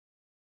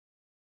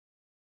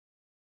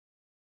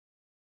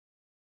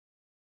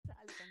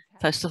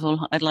First of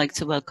all, I'd like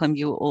to welcome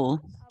you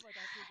all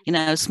in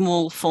our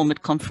small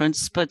format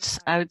conference, but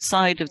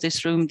outside of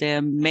this room, there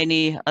are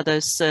many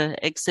others,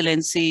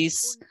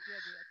 excellencies,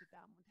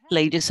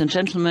 ladies and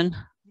gentlemen,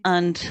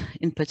 and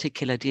in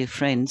particular, dear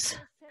friends.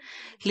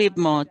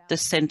 LibMod, the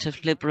Center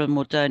Liberal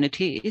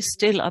Modernity, is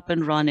still up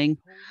and running,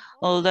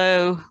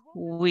 although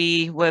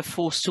we were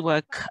forced to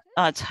work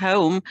at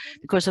home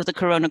because of the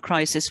corona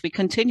crisis. We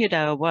continued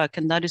our work,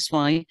 and that is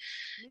why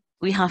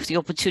we have the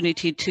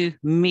opportunity to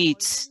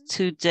meet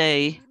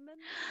today.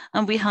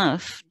 And we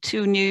have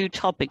two new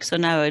topics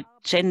on our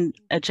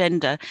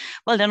agenda.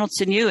 Well, they're not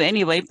so new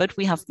anyway, but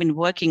we have been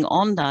working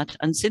on that.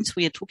 And since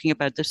we are talking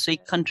about the 3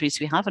 countries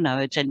we have on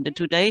our agenda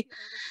today,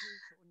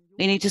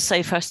 we need to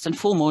say first and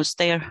foremost,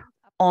 they're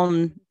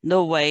on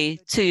the way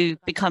to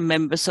become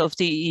members of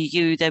the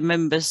EU. They're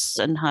members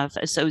and have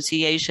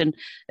association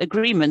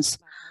agreements.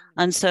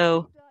 And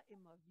so,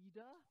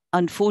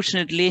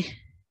 unfortunately,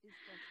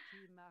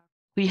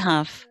 we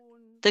have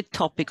the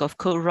topic of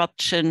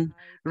corruption,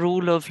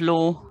 rule of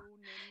law,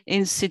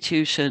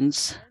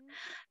 institutions,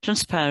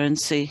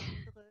 transparency,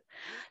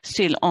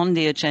 still on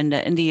the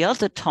agenda. And the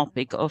other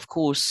topic, of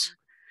course,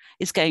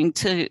 is going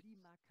to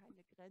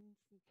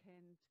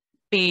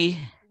be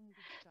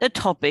the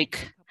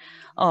topic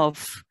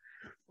of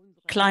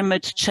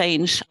climate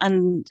change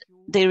and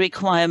the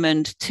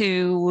requirement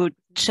to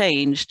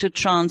change, to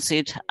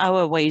transit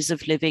our ways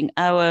of living,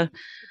 our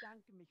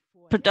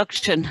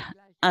production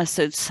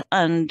assets,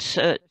 and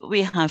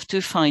we have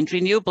to find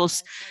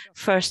renewables.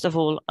 First of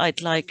all,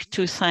 I'd like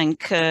to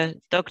thank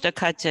Dr.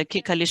 Katja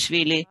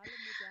Kikalishvili.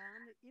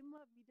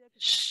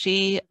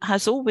 She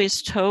has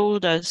always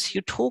told us,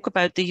 you talk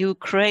about the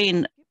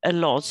Ukraine a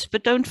lot,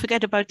 but don't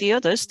forget about the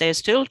others. There's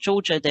still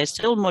Georgia, there's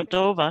still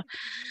Moldova,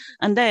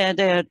 and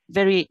they're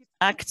very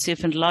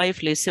active and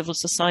lively civil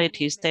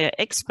societies. They're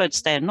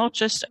experts. They're not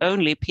just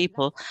only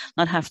people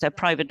that have their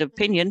private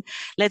opinion.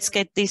 Let's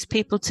get these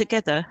people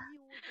together.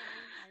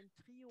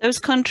 Those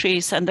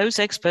countries and those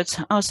experts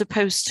are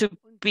supposed to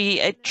be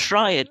a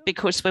triad,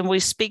 because when we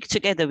speak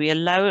together, we are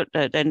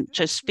louder than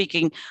just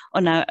speaking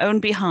on our own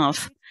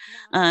behalf.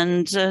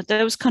 And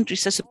those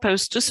countries are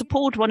supposed to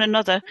support one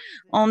another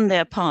on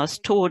their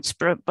path towards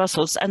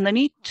Brussels. And they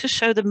need to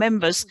show the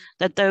members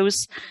that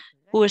those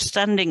who are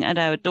standing at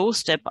our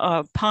doorstep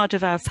are part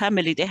of our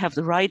family. They have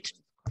the right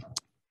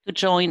to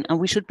join, and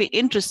we should be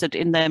interested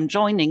in them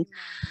joining.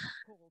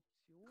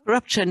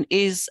 Corruption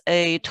is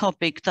a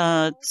topic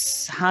that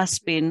has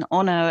been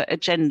on our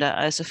agenda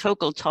as a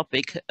focal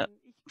topic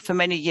for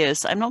many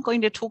years. I'm not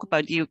going to talk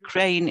about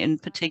Ukraine in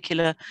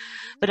particular,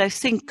 but I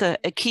think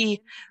a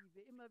key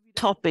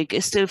topic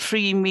is still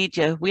free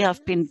media. We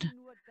have been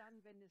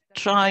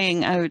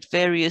trying out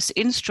various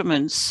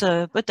instruments,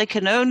 but they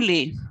can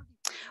only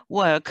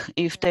work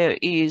if there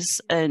is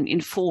an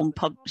informed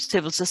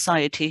civil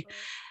society.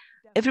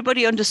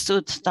 Everybody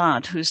understood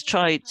that who's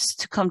tried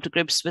to come to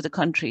grips with the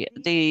country.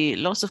 The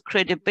loss of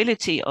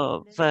credibility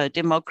of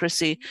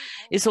democracy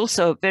is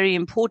also very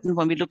important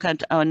when we look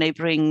at our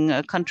neighboring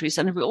countries.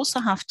 And we also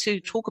have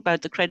to talk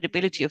about the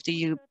credibility of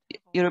the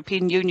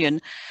European Union.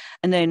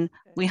 And then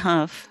we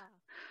have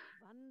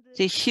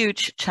the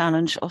huge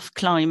challenge of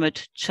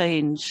climate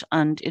change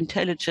and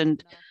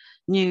intelligent,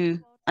 new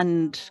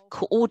and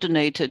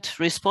coordinated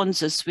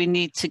responses we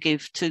need to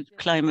give to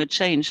climate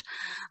change.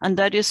 And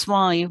that is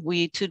why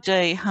we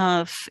today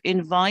have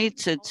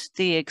invited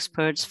the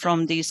experts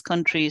from these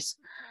countries.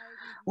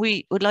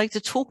 We would like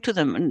to talk to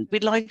them, and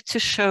we'd like to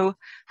show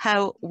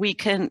how we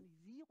can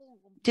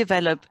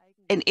develop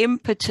an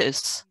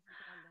impetus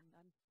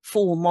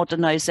for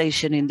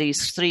modernization in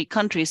these 3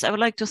 countries. I would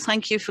like to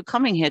thank you for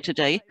coming here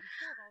today.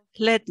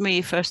 Let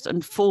me first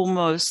and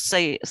foremost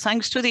say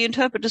thanks to the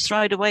interpreters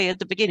right away at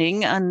the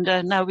beginning, and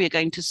now we're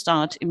going to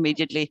start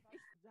immediately.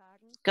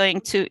 Going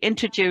to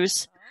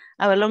introduce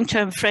our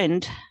long-term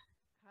friend,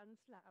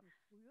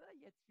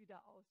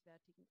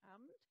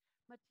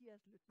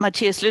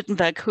 Matthias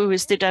Lüttenberg, who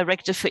is the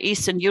Director for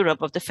Eastern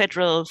Europe of the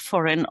Federal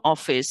Foreign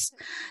Office.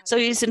 So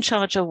he's in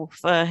charge of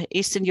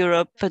Eastern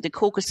Europe, the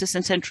Caucasus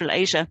and Central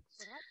Asia,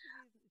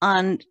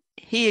 and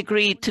he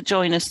agreed to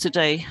join us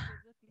today.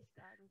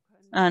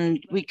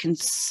 And we can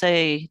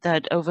say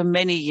that over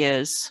many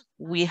years,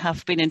 we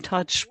have been in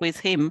touch with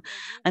him,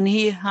 and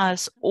he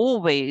has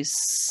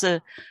always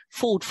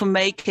fought for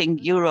making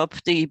Europe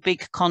the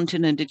big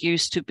continent it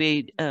used to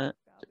be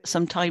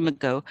some time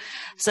ago.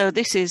 So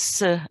this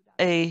is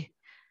a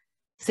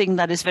thing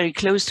that is very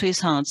close to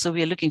his heart. So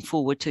we are looking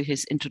forward to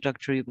his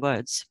introductory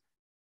words.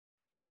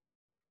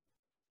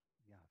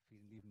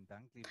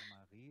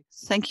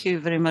 Thank you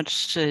very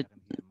much,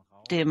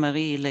 dear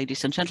Marie,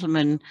 ladies and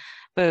gentlemen,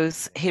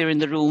 both here in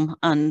the room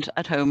and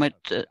at home.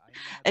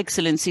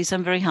 Excellencies,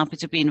 I'm very happy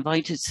to be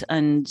invited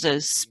and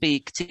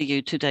speak to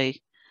you today.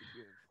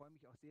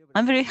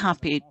 I'm very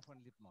happy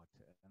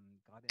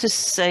to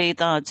say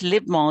that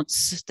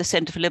LibMod, the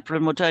Center for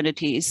Liberal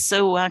Modernity, is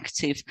so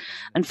active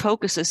and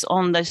focuses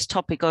on this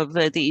topic of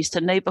the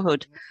Eastern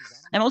neighborhood.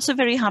 I'm also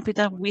very happy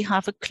that we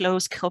have a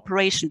close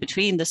cooperation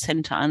between the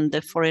Center and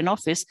the Foreign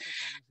Office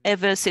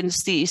ever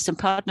since the Eastern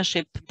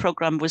Partnership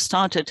program was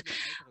started,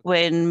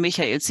 when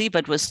Michael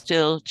Siebert was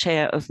still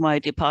chair of my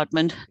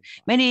department.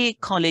 Many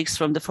colleagues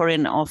from the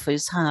Foreign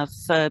Office have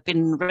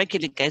been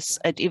regular guests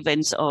at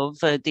events of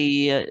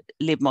the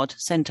LibMod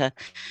Center.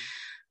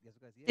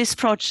 This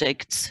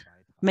project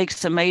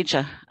makes a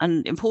major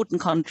and important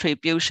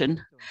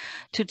contribution.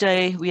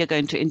 Today, we are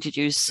going to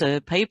introduce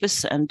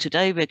papers, and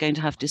today we're going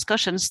to have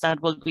discussions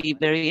that will be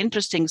very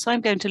interesting. So I'm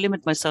going to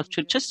limit myself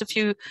to just a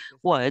few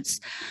words.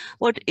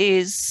 What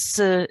is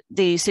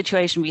the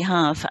situation we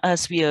have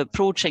as we are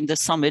approaching the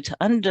summit?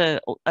 And I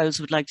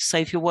also would like to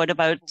say a few words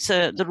about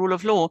the rule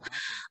of law.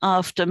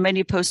 After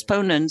many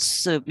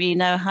postponements, we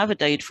now have a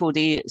date for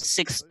the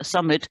 6th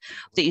summit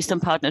of the Eastern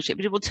Partnership.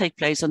 It will take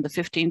place on the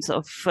 15th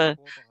of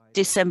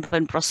December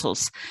in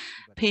Brussels.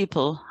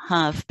 People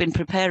have been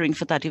preparing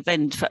for that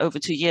event for over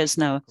 2 years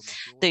now.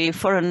 The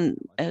Foreign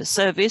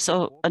Service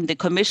and the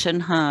Commission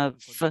have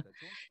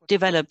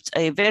developed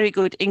a very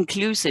good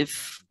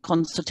inclusive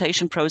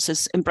consultation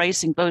process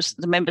embracing both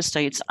the member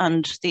states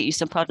and the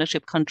Eastern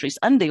Partnership countries,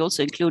 and they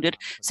also included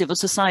civil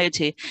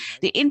society.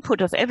 The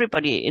input of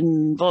everybody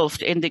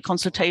involved in the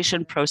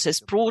consultation process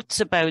brought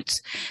about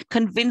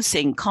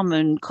convincing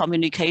common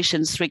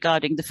communications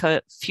regarding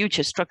the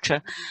future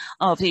structure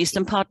of the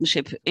Eastern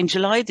Partnership. In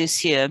July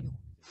this year,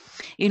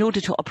 in order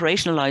to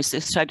operationalize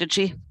this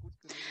strategy,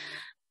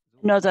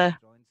 another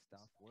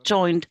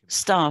joint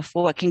staff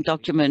working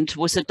document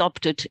was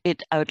adopted.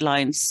 It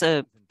outlines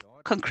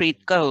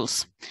concrete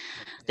goals.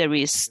 There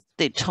is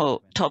the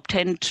top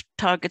 10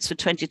 targets for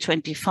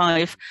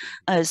 2025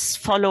 as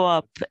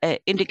follow-up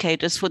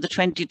indicators for the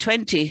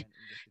 2020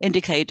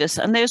 indicators.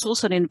 And there's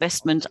also an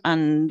investment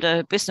and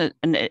business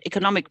and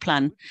economic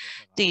plan.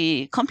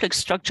 The complex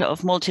structure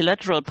of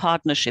multilateral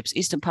partnerships,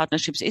 Eastern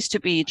partnerships, is to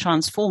be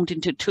transformed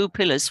into 2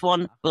 pillars.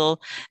 One will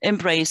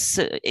embrace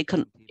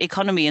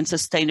economy and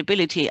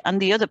sustainability,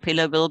 and the other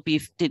pillar will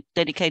be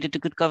dedicated to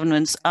good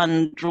governance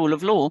and rule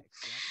of law.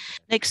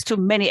 Next to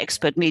many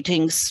expert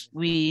meetings,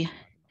 we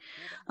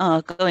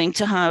are going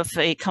to have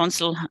a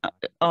council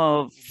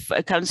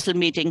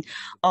meeting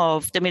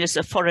of the Minister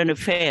of Foreign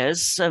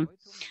Affairs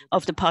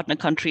of the partner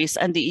countries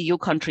and the EU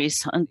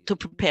countries, and to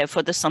prepare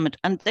for the summit.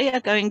 And they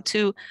are going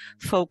to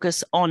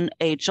focus on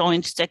a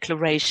joint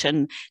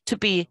declaration to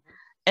be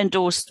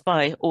endorsed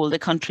by all the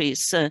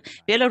countries.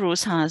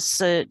 Belarus has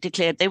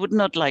declared they would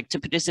not like to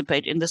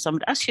participate in the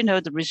summit. As you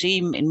know, the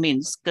regime in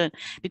Minsk,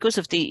 because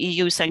of the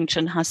EU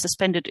sanction, has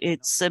suspended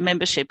its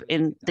membership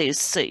in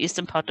this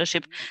Eastern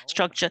Partnership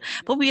structure.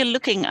 But we are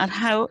looking at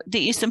how the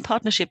Eastern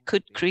Partnership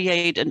could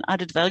create an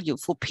added value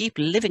for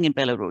people living in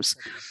Belarus.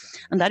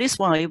 And that is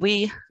why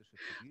we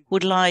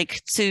would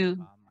like to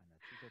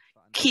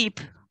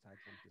keep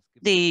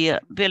the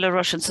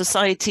Belarusian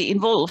society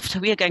involved.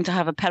 We are going to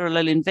have a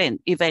parallel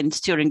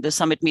event during the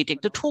summit meeting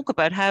to talk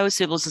about how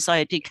civil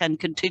society can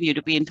continue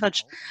to be in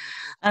touch.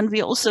 And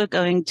we're also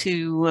going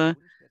to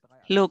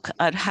look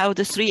at how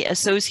the 3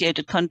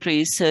 associated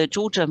countries,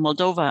 Georgia,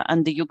 Moldova,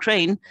 and the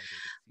Ukraine,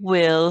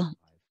 will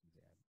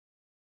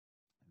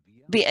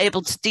be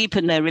able to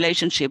deepen their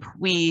relationship.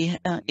 We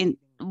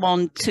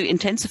want to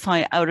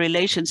intensify our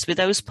relations with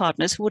those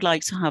partners who would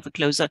like to have a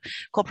closer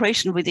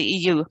cooperation with the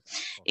EU.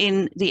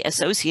 In the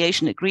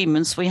association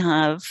agreements, we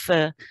have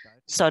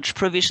such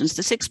provisions.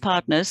 The 6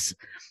 partners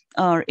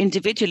are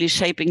individually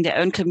shaping their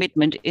own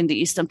commitment in the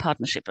Eastern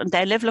Partnership, and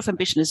their level of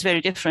ambition is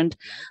very different.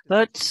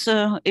 But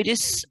it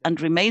is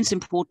and remains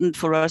important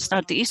for us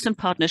that the Eastern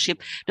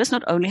Partnership does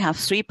not only have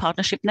 3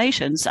 partnership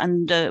nations,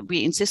 and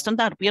we insist on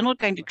that. We are not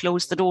going to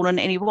close the door on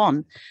any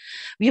one.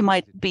 We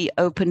might be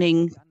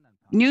opening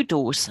new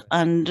doors,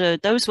 and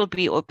those will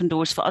be open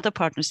doors for other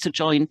partners to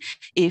join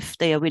if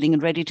they are willing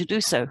and ready to do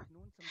so.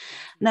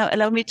 Now,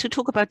 allow me to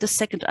talk about the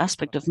second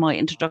aspect of my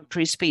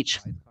introductory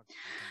speech.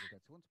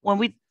 When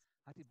we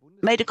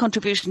made a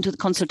contribution to the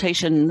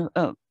consultation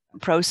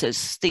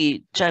process,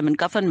 the German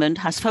government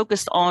has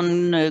focused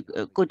on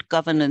good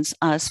governance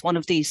as one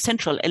of the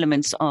central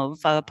elements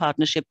of our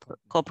partnership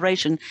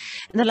cooperation.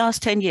 In the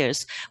last 10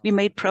 years, we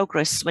made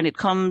progress when it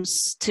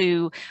comes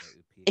to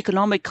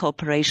economic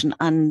cooperation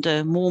and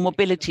more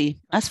mobility.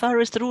 As far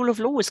as the rule of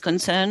law is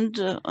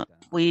concerned,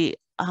 we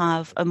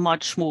have a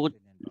much more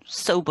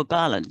sober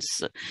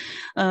balance.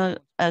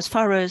 As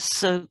far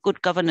as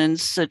good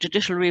governance,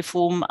 judicial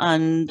reform,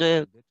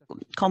 and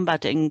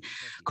combating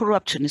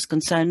corruption is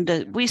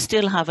concerned, we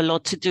still have a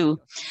lot to do.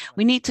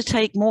 We need to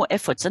take more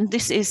efforts, and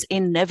this is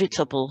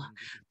inevitable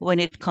when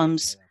it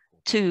comes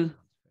to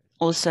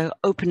also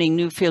opening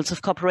new fields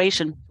of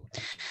cooperation.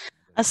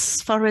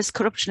 As far as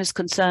corruption is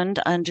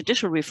concerned and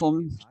judicial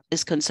reform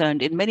is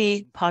concerned, in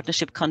many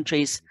partnership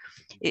countries,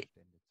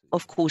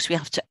 of course,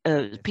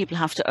 people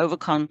have to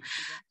overcome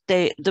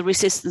the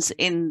resistance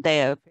in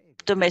their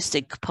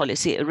domestic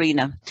policy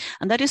arena.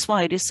 And that is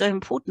why it is so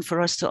important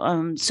for us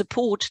to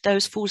support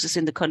those forces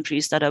in the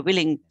countries that are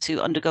willing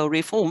to undergo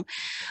reform.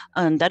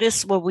 And that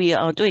is what we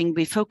are doing.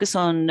 We focus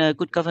on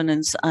good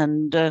governance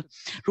and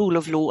rule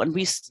of law, and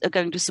we are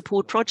going to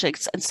support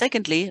projects. And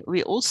secondly,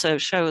 we also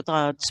show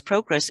that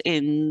progress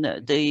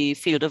in the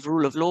field of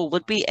rule of law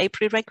would be a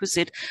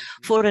prerequisite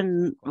for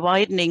a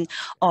widening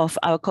of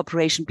our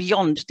cooperation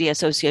beyond the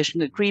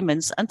association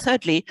agreements. And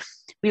thirdly,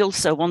 we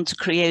also want to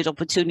create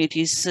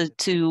opportunities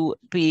to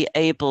be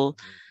able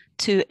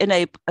to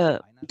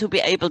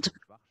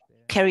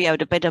carry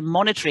out a better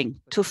monitoring,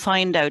 to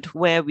find out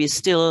where we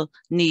still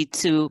need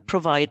to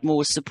provide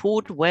more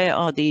support, where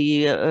are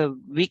the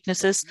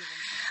weaknesses.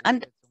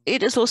 And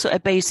it is also a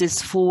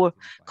basis for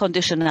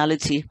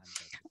conditionality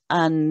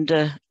and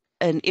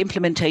an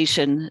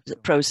implementation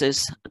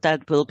process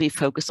that will be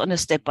focused on a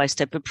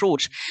step-by-step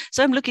approach.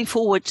 So I'm looking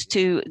forward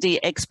to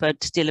the expert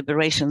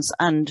deliberations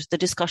and the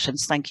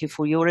discussions. Thank you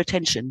for your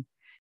attention.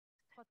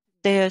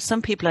 There are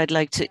some people I'd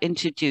like to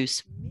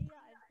introduce.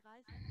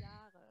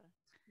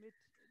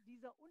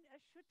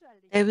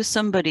 There was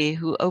somebody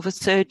who over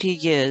 30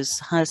 years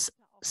has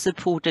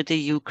supported the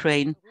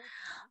Ukraine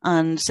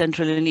and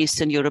Central and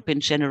Eastern Europe in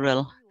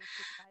general.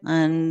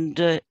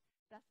 And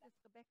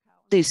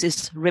this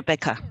is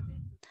Rebecca.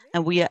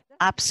 And we are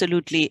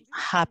absolutely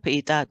happy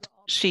that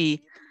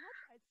she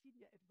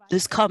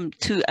has come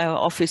to our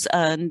office,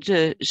 and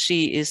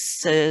she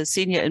is a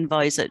senior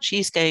advisor.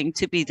 She's going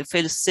to be the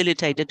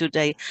facilitator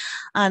today.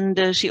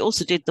 And she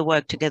also did the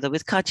work together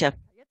with Katja.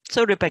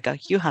 So Rebecca,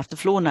 you have the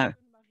floor now.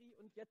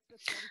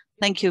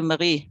 Thank you,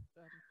 Marie.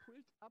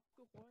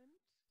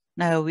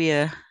 Now we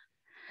are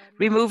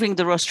removing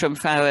the rostrum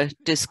for our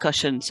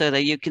discussion so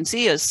that you can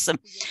see us.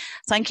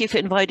 Thank you for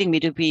inviting me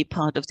to be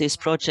part of this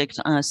project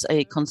as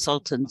a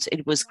consultant.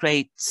 It was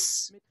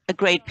a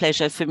great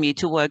pleasure for me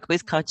to work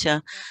with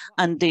Katja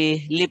and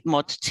the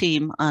LibMod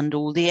team and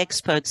all the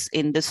experts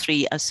in the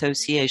 3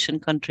 association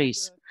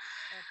countries.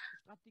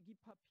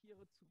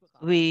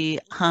 We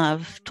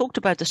have talked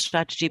about the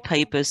strategy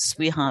papers,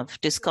 we have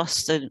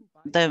discussed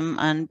them,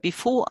 and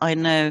before I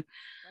now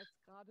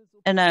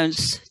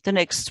announce the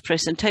next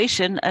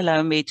presentation,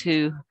 allow me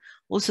to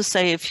also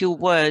say a few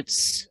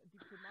words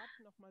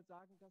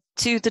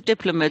to the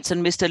diplomats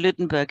and Mr.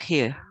 Lüttenberg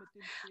here.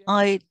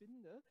 I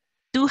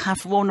do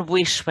have one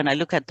wish when I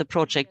look at the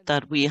project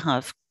that we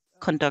have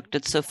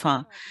conducted so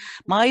far.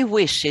 My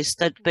wish is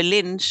that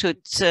Berlin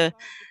should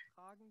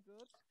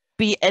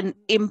be an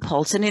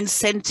impulse, an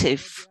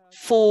incentive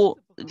for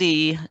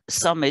the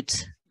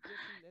summit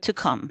to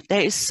come.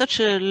 There is such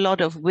a lot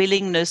of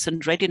willingness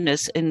and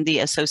readiness in the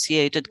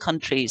associated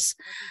countries.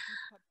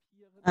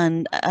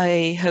 And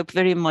I hope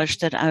very much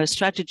that our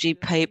strategy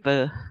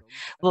paper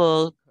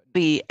will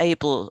be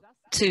able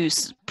to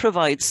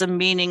provide some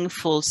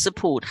meaningful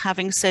support.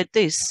 Having said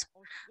this,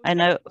 I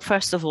now,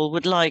 first of all,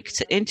 would like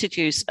to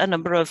introduce a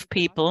number of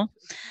people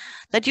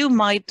that you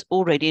might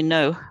already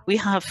know. We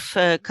have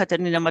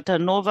Katarina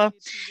Matanova.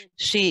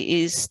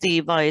 She is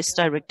the Vice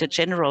Director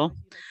General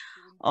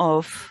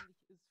of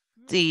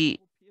the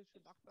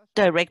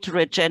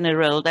Directorate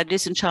General that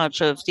is in charge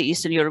of the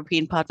Eastern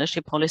European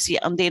Partnership Policy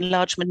and the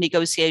enlargement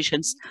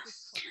negotiations.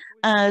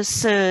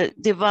 As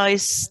the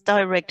Vice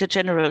Director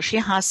General, she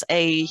has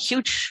a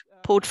huge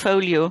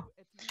portfolio.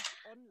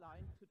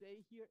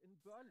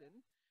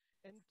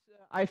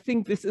 I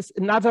think this is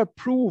another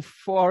proof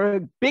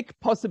for big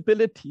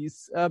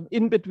possibilities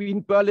in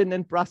between Berlin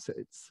and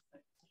Brussels.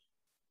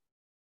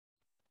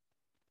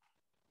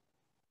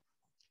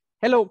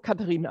 Hello,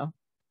 Katharina.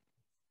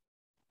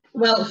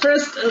 Well,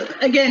 first,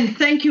 again,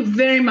 thank you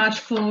very much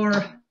for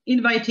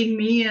inviting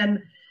me, and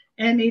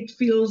it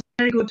feels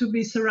very good to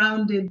be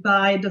surrounded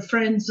by the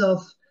friends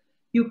of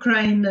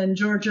Ukraine and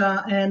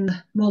Georgia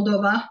and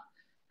Moldova.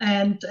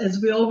 And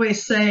as we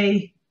always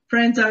say,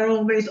 friends are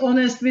always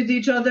honest with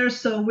each other,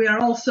 so we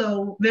are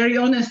also very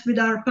honest with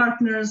our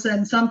partners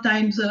and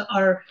sometimes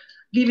are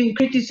giving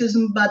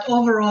criticism, but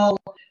overall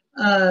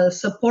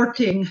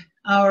supporting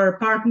our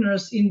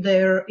partners in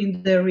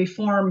their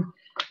reform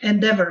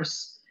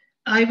endeavors.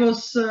 I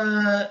was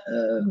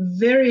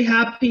very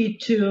happy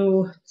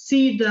to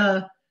see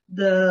the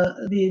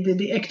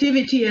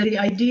activity and the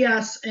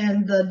ideas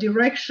and the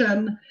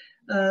direction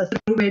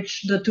through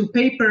which the 2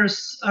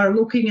 papers are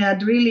looking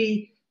at,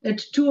 really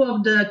at 2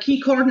 of the key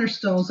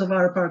cornerstones of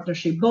our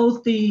partnership,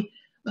 both the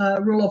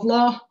rule of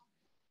law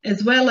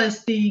as well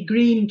as the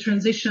green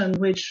transition,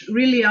 which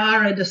really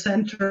are at the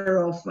center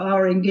of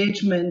our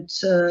engagement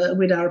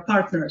with our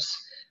partners.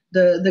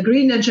 The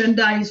green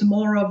agenda is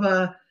more of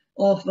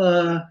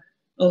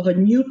a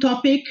new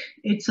topic.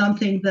 It's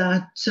something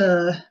that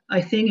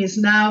I think is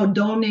now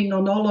dawning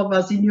on all of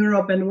us in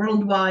Europe and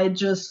worldwide,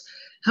 just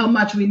how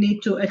much we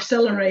need to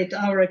accelerate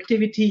our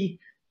activity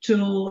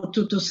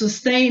to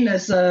sustain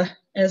as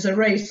a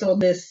race on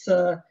this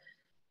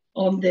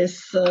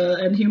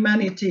and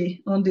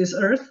humanity on this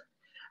earth.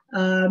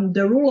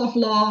 The rule of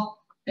law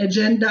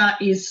agenda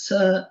is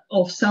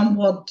of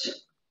somewhat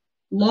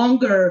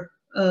longer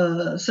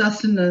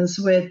sustenance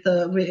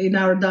in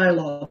our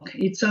dialogue.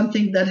 It's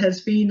something that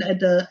has been at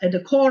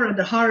the core, at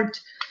the heart,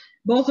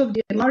 both of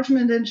the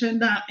enlargement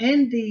agenda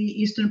and the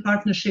Eastern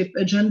Partnership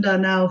agenda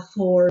now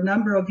for a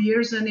number of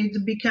years, and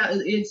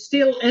it's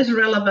still as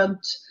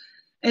relevant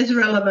as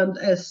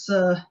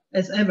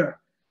ever.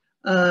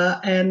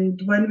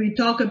 And when we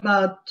talk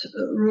about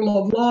rule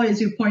of law,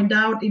 as you point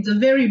out, it's a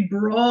very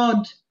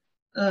broad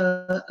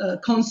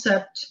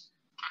concept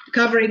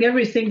covering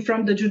everything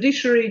from the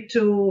judiciary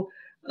to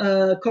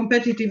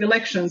competitive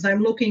elections. I'm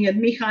looking at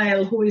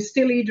Mikhail, who is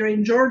still either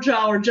in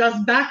Georgia or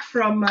just back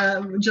from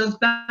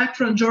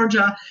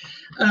Georgia,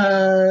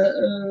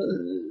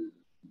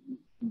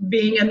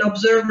 being an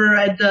observer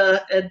at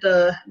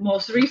the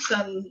most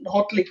recent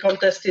hotly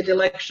contested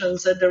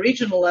elections at the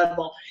regional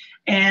level,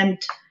 and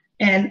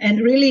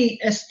really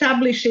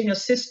establishing a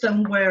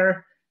system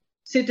where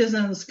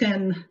citizens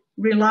can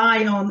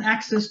rely on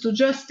access to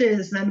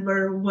justice, and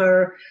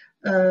where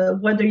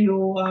whether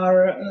you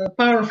are a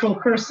powerful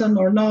person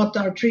or not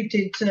are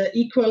treated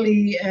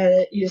equally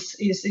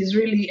is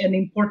really an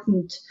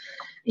important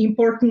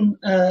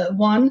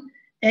one.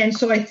 And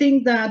so I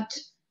think that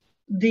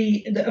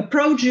the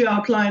approach you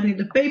outline in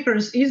the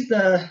papers is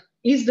the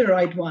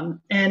right one.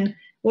 And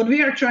what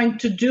we are trying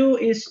to do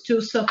is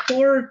to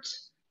support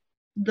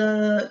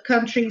the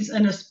countries,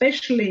 and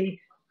especially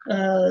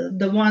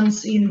the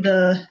ones in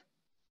the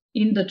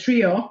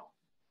trio,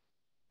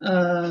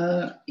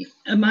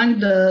 among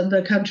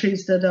the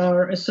countries that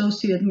are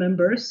associate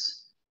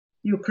members,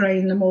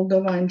 Ukraine,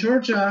 Moldova, and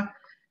Georgia,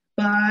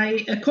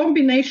 by a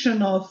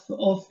combination of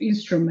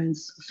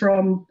instruments,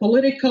 from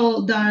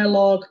political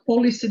dialogue,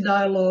 policy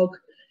dialogue,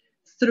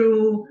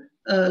 through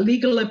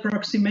legal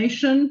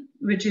approximation,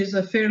 which is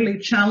a fairly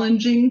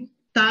challenging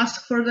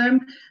task for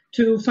them,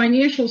 to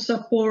financial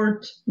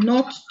support,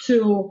 not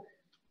to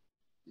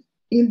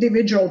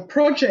individual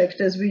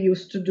project as we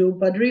used to do,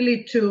 but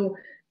really to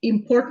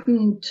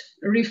important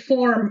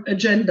reform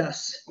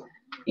agendas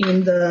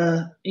in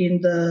the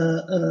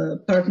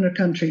partner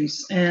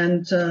countries,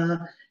 and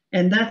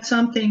that's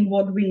something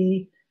what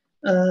we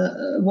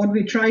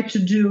try to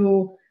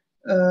do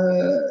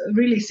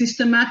really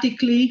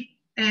systematically,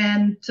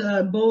 and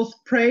both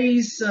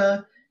praise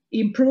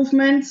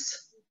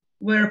improvements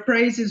where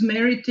praise is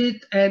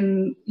merited,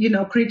 and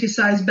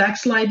criticize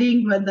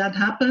backsliding when that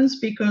happens,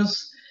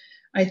 because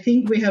I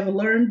think we have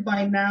learned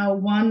by now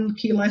one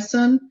key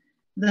lesson,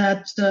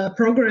 that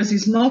progress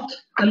is not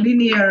a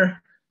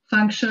linear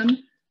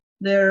function.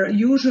 There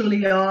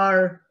usually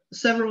are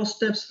several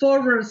steps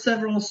forward,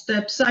 several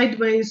steps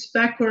sideways,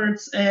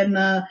 backwards, and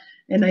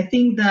I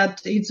think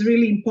that it's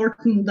really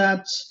important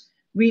that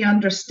we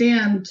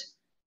understand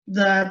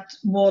that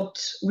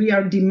what we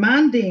are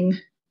demanding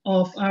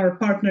of our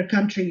partner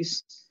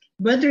countries,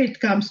 whether it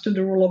comes to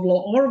the rule of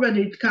law or whether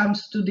it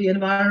comes to the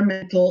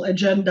environmental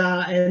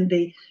agenda and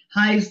the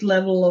highest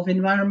level of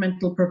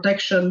environmental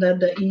protection that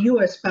the EU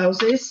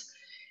espouses,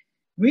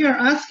 we are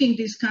asking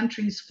these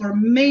countries for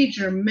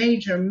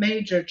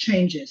major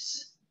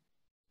changes,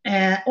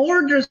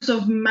 orders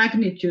of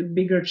magnitude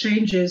bigger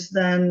changes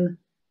than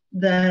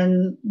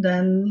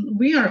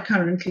we are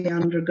currently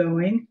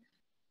undergoing.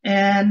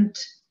 And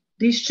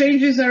these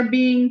changes are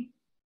being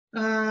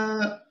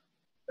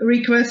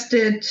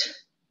requested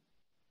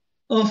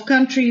of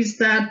countries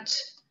that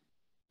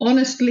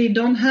honestly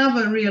don't have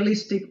a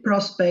realistic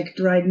prospect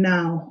right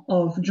now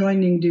of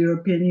joining the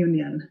European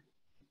Union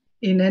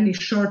in any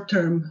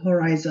short-term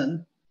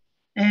horizon.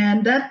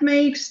 And that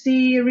makes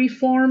the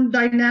reform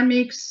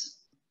dynamics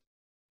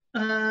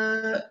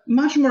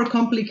much more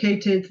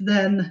complicated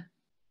than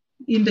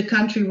in the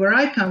country where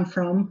I come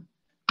from,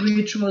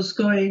 which was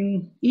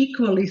going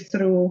equally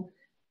through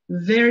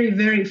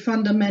very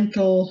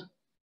fundamental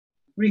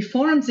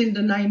reforms in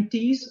the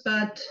 90s,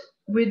 but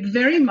with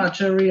very much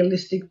a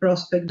realistic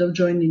prospect of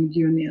joining the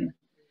Union.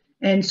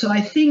 And so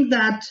I think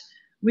that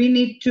we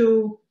need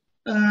to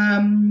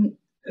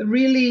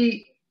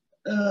really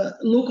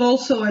look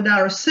also at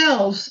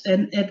ourselves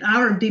and at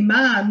our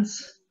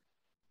demands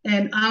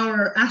and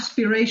our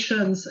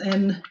aspirations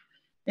and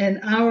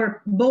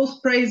our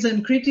both praise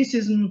and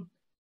criticism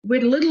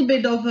with a little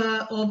bit of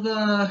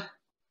a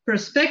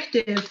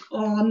perspective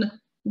on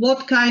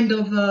what kind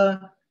of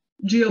a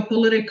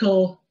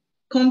geopolitical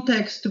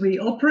context we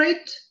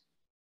operate.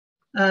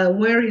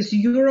 Where is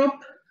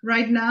Europe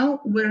right now?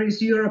 Where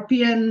is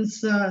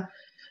Europeans'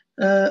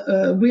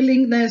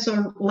 willingness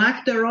or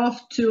lack thereof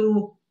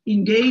to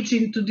engage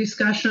into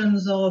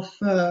discussions of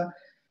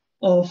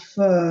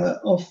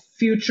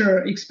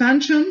future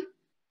expansion,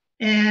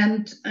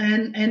 and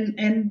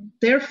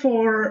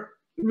therefore,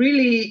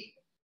 really,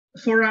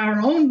 for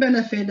our own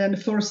benefit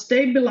and for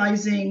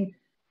stabilizing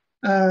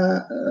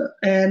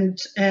and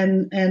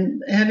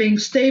having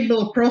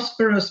stable,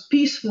 prosperous,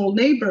 peaceful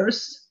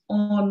neighbors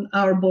on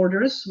our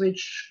borders,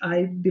 which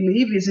I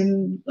believe is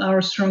in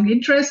our strong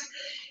interest,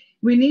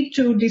 we need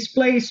to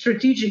display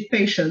strategic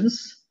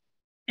patience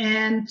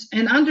and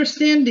an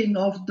understanding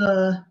of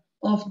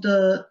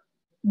the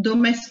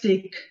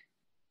domestic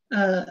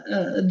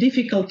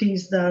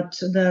difficulties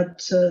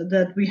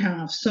that we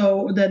have,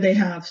 so that they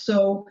have.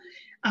 So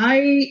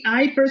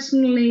I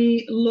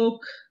personally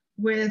look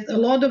with a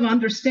lot of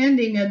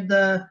understanding at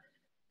the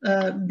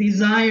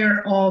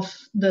desire of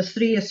the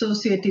three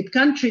associated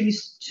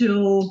countries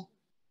to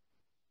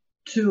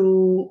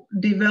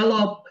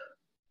develop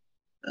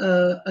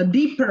a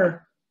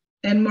deeper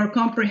and more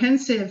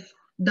comprehensive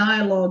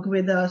dialogue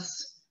with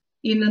us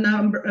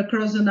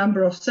across a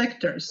number of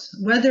sectors,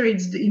 whether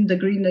it's in the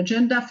green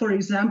agenda. For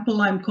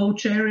example, I'm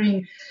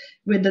co-chairing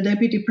with the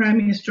Deputy Prime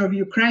Minister of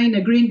Ukraine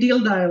a Green Deal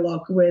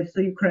dialogue with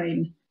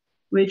Ukraine,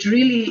 which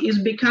really is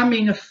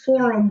becoming a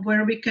forum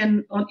where we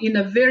can, in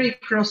a very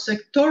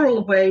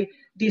cross-sectoral way,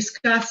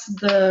 discuss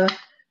the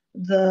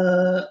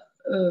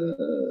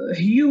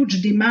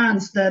huge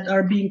demands that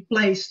are being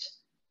placed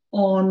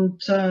on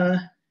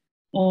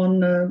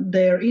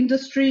their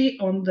industry,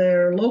 on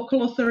their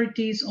local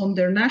authorities, on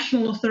their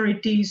national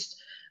authorities,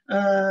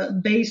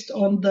 based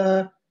on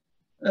the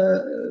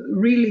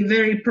really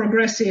very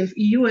progressive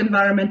EU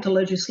environmental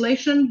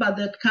legislation, but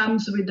that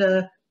comes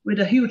with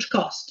a huge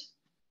cost.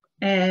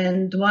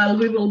 And while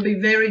we will be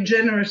very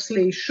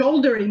generously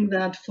shouldering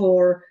that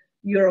for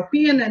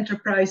European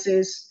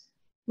enterprises,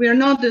 we are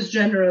not as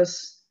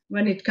generous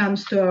when it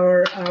comes to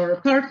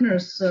our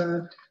partners'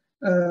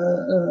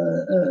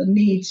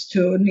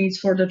 needs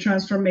for the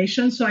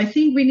transformation. So I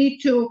think we need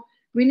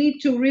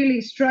to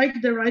really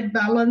strike the right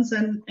balance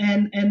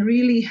and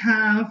really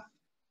have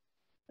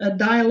a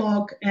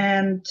dialogue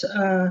and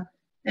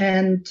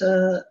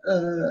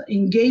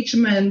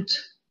engagement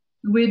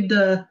with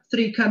the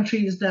three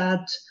countries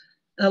that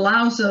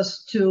allows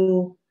us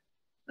to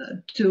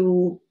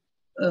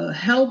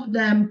help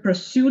them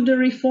pursue the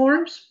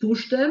reforms,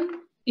 push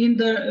them in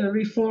the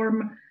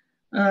reform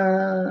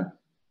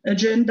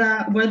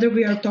agenda, whether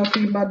we are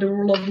talking about the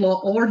rule of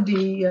law or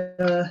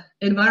the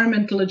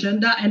environmental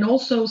agenda, and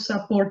also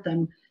support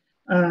them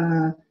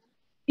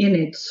in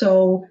it.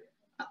 So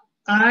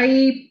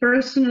I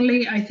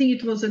personally, I think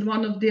it was at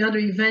one of the other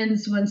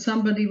events when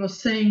somebody was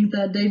saying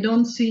that they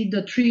don't see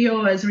the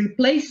trio as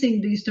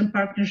replacing the Eastern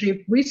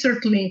Partnership. We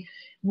certainly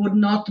would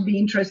not be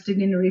interested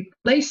in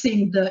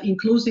replacing the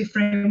inclusive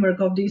framework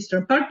of the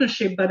Eastern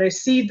Partnership, but I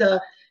see the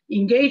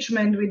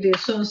engagement with the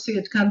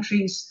associate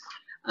countries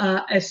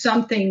as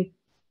something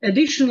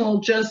additional,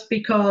 just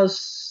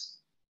because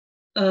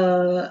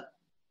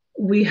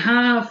we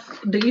have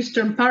the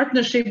Eastern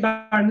Partnership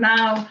are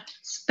now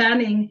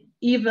spanning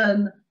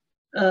even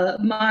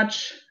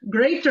much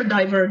greater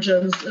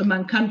divergence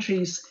among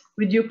countries,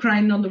 with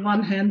Ukraine on the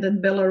one hand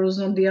and Belarus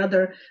on the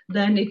other,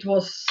 than it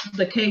was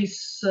the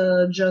case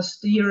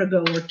just a year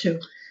ago or two.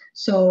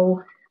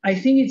 So I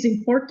think it's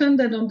important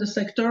that on the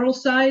sectoral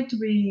side,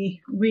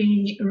 we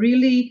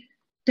really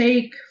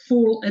take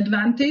full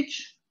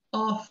advantage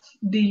of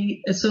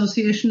the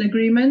association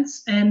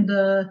agreements and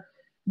the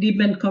deep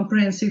and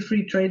comprehensive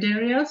free trade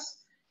areas.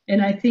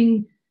 And I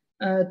think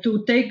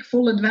to take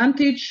full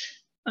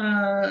advantage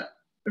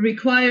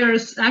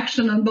requires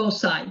action on both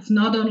sides,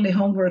 not only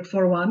homework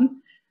for one.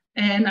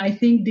 And I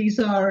think these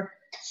are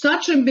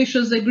such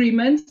ambitious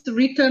agreements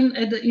written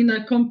in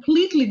a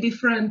completely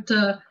different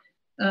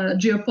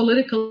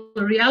geopolitical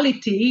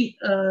reality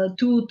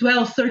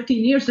 12,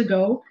 13 years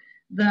ago,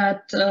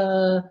 that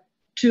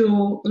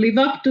to live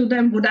up to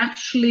them would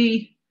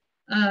actually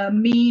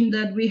mean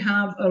that we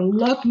have a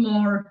lot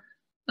more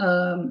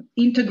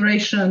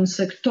integration,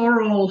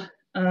 sectoral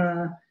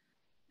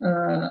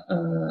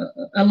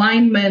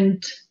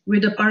alignment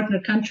with the partner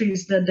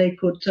countries that they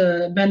could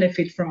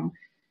benefit from,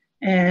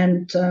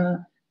 and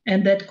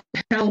that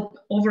could help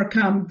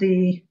overcome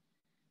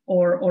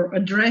or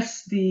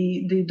address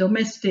the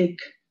domestic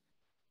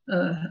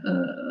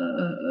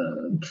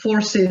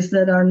forces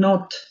that are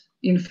not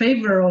in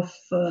favor of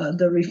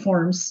the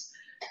reforms,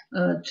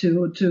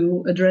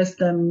 to address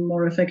them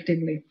more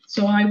effectively.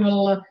 So I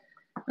will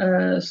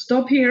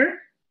stop here.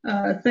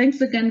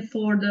 Thanks again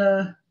for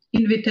the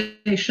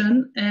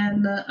invitation,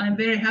 and I'm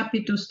very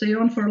happy to stay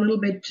on for a little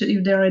bit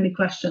if there are any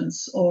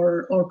questions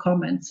or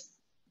comments.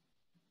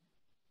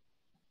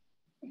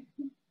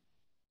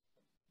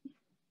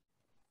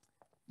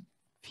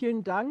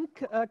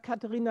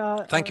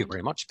 Thank you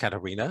very much,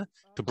 Katerina,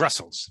 to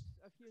Brussels.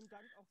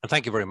 And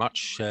thank you very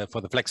much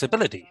for the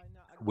flexibility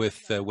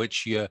with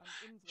which you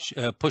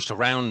pushed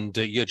around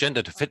your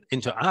agenda to fit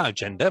into our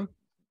agenda.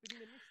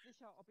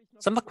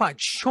 So I'm not quite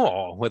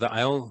sure whether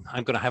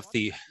I'm going to have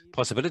the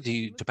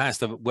possibility to pass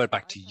the word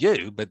back to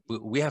you, but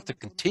we have to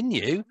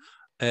continue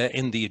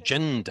in the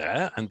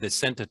agenda and the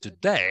center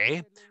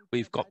today.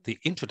 We've got the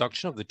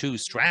introduction of the two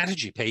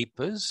strategy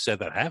papers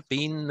that have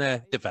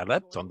been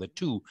developed on the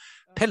two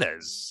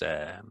pillars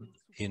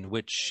in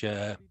which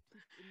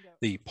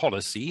the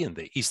policy and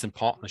the Eastern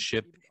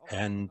Partnership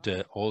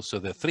and also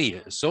the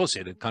three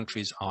associated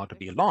countries are to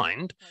be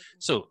aligned.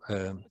 So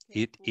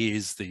it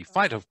is the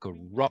fight of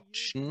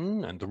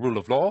corruption and the rule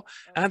of law,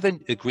 and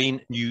then the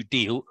Green New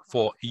Deal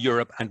for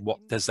Europe, and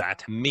what does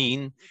that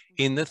mean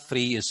in the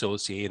three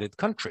associated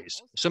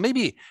countries. So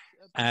maybe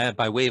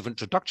by way of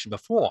introduction,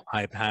 before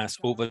I pass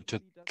over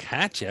to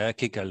Katja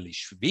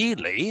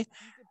Kikalishvili,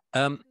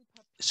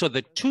 so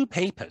the two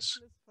papers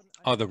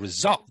are the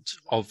result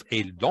of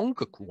a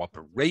longer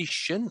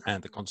cooperation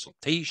and the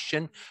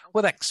consultation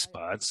with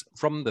experts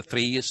from the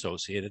 3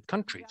 associated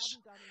countries.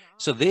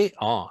 So they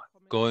are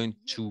going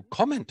to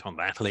comment on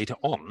that later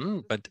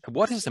on, but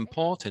what is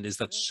important is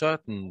that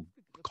certain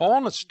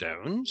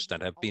cornerstones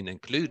that have been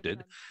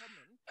included,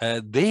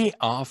 they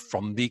are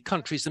from the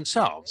countries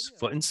themselves.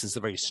 For instance, a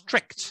very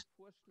strict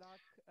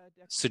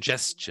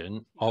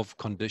suggestion of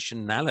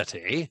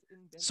conditionality.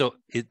 So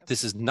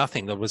this is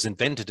nothing that was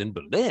invented in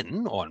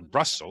Berlin or in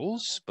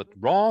Brussels, but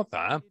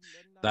rather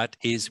that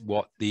is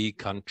what the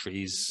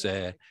countries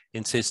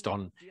insist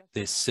on,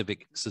 the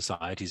civic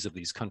societies of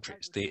these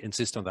countries. They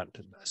insist on that.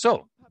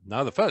 So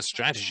now the first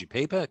strategy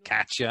paper,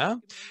 Katja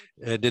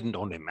didn't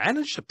only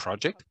manage the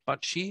project,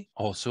 but she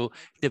also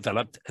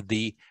developed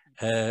the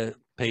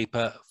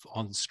paper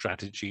on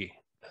strategy,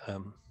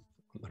 the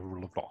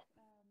rule of law.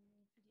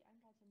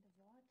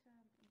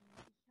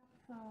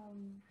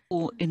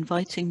 For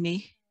inviting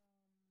me.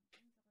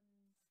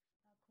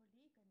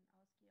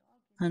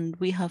 And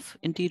we have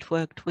indeed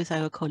worked with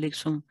our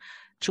colleagues from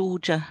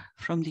Georgia,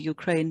 from the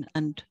Ukraine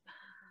and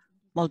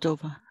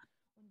Moldova.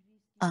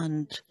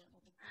 And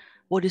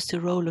what is the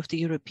role of the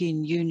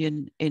European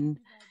Union in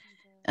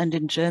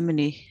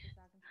Germany?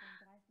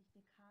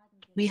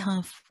 We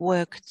have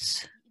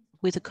worked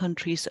with the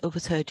countries over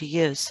 30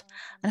 years.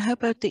 And how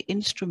about the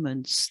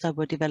instruments that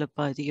were developed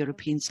by the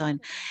European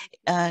side?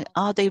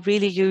 Are they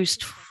really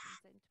used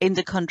in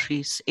the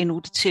countries in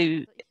order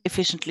to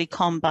efficiently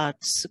combat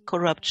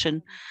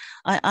corruption?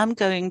 I am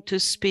going to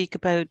speak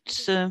about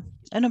a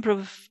number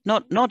of,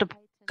 not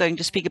going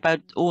to speak about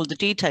all the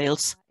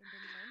details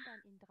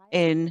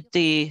in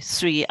the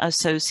 3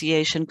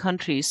 association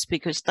countries,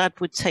 because that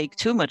would take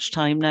too much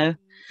time now.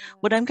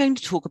 What I'm going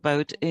to talk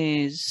about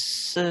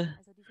is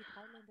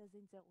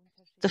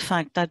the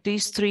fact that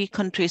these 3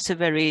 countries are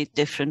very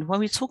different.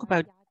 When we talk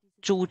about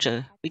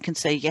Georgia, we can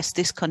say, yes,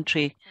 this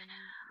country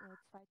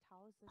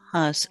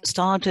has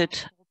started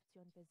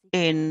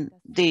in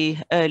the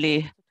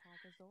early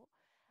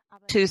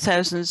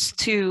 2000s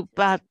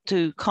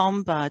to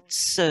combat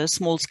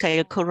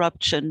small-scale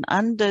corruption,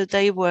 and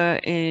they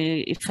were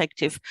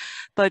effective.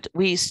 But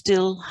we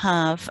still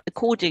have,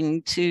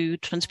 according to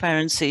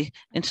Transparency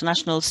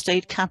International,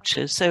 state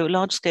capture. So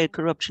large-scale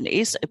corruption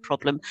is a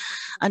problem,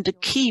 and to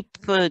keep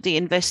the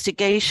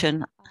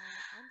investigation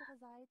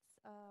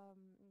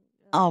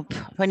up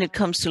when it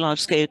comes to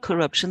large-scale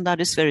corruption, that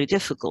is very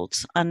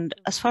difficult. And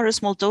as far as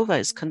Moldova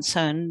is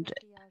concerned,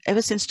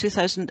 ever since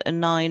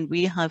 2009,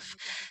 we have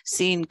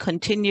seen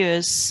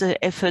continuous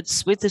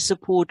efforts with the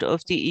support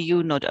of the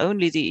EU, not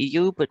only the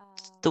EU, but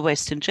the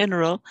West in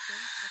general.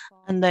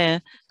 And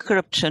their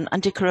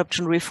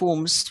anti-corruption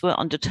reforms were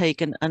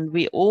undertaken. And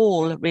we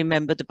all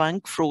remember the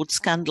bank fraud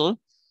scandal,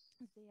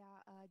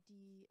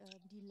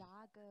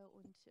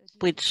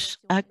 which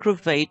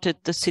aggravated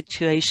the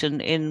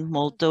situation in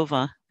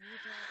Moldova.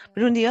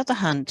 But on the other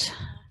hand,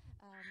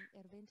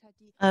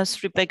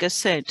 as Rebecca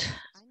said,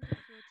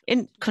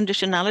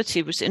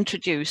 conditionality was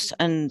introduced,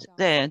 and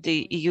there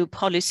the EU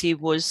policy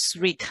was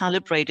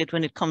recalibrated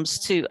when it comes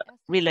to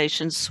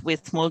relations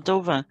with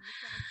Moldova.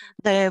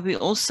 There we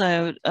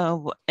also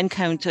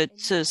encountered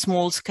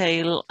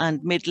small-scale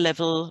and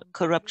mid-level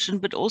corruption,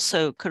 but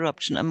also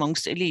corruption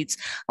amongst elites.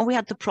 And we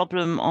had the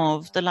problem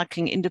of the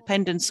lacking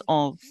independence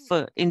of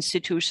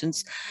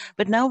institutions.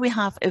 But now we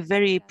have a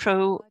very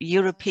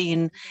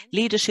pro-European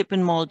leadership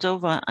in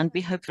Moldova, and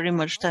we hope very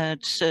much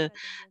that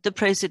the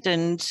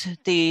President,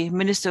 the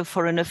Minister of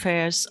Foreign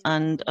Affairs,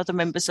 and other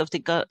members of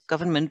the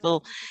government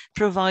will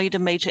provide a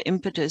major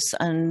impetus.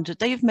 And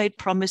they've made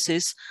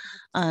promises,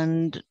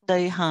 and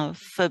they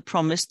have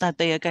promised that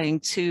they are going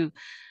to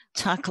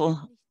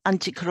tackle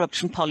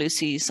anti-corruption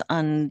policies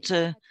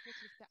and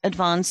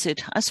advance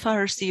it. As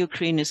far as the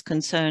Ukraine is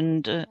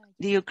concerned,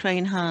 the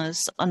Ukraine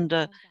has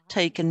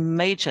undertaken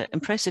major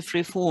impressive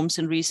reforms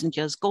in recent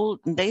years.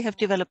 They have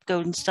developed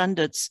golden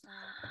standards,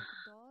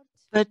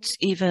 but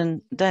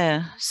even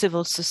their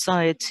civil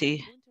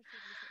society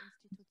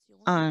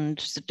and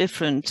the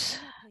different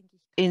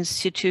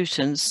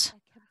institutions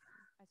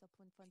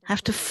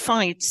have to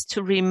fight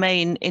to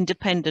remain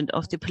independent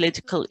of the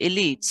political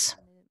elites.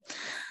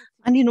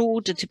 And in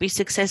order to be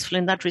successful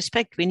in that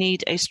respect, we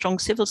need a strong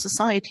civil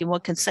society.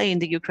 One can say in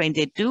the Ukraine,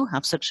 they do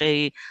have such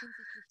a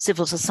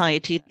civil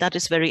society that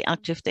is very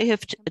active. They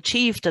have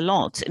achieved a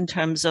lot in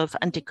terms of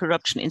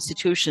anti-corruption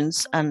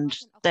institutions and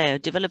their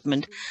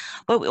development,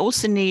 but we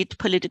also need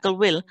political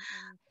will.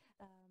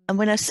 And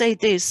when I say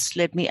this,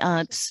 let me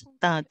add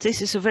that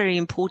this is a very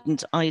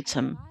important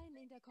item.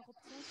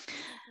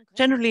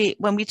 Generally,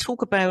 when we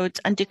talk about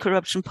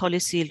anti-corruption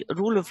policy,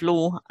 rule of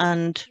law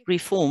and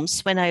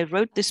reforms, when I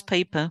wrote this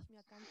paper,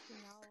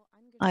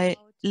 I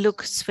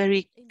looked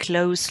very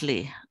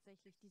closely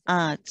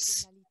at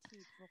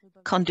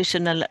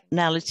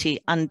conditionality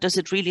and does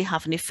it really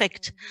have an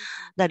effect?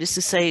 That is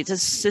to say, the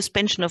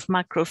suspension of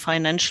macro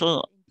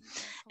financial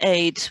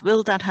aid,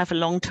 will that have a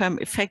long-term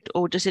effect,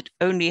 or does it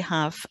only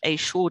have a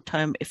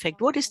short-term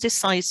effect? What is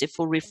decisive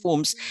for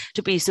reforms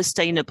to be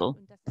sustainable?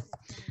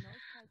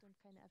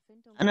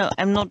 No,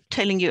 I'm not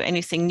telling you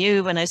anything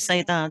new when I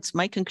say that.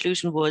 My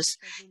conclusion was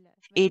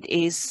it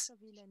is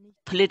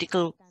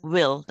political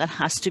will that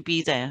has to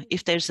be there.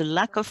 If there's a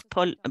lack of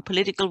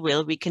political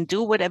will, we can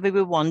do whatever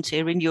we want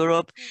here in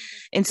Europe,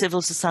 in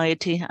civil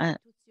society.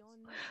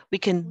 We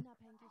can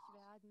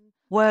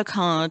work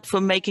hard for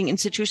making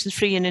institutions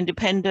free and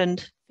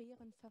independent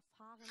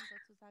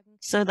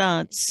so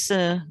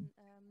that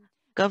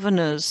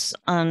governors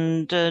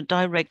and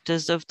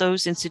directors of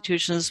those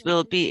institutions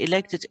will be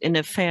elected in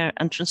a fair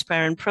and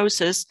transparent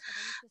process.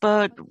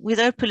 But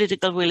without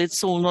political will,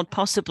 it's all not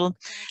possible.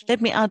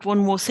 Let me add one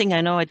more thing.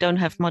 I know I don't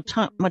have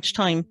much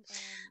time.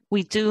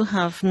 We do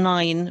have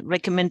 9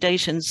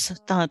 recommendations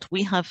that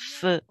we have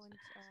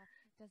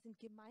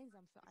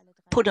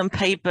put on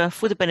paper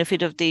for the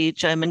benefit of the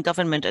German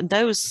government. And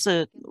those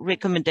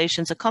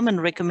recommendations are common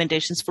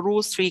recommendations for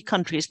all 3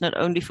 countries, not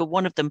only for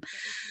one of them.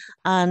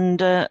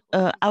 And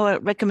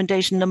our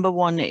recommendation number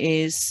 1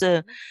 is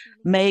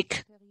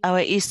make our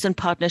Eastern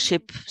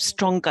Partnership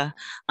stronger.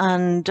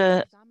 And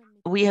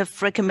we have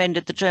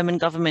recommended the German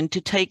government to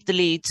take the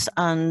leads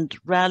and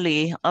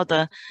rally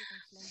other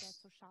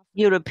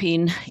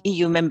European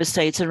EU member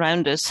states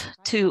around us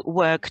to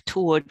work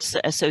towards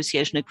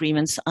association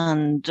agreements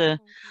and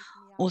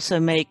also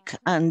make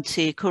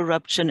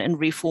anti-corruption and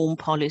reform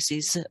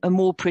policies a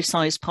more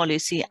precise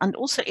policy, and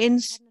also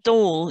introduce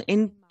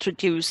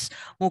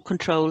more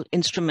control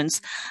instruments.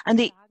 And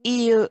the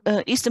EU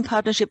Eastern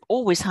Partnership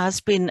always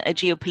has been a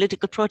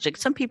geopolitical project.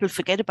 Some people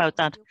forget about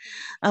that.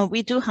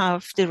 We do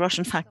have the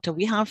Russian factor.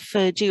 We have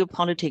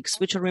geopolitics,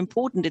 which are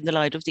important in the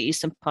light of the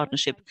Eastern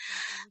Partnership.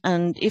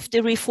 And if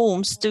the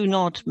reforms do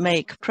not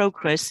make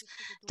progress,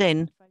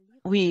 then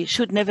we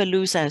should never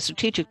lose our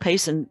strategic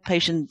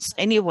patience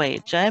anyway.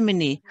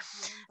 Germany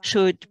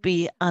should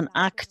be an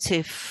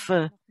active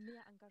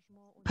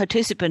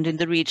participant in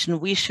the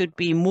region. We should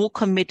be more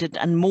committed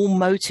and more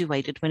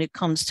motivated when it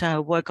comes to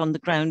our work on the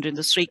ground in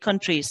the 3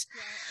 countries.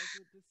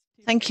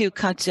 Thank you,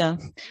 Katja.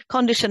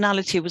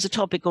 Conditionality was a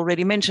topic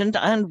already mentioned,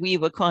 and we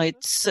were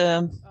quite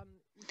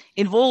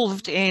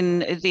involved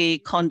in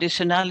the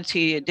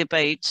conditionality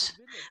debate.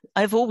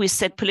 I've always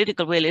said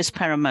political will is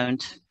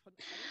paramount.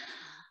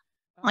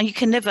 And you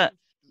can never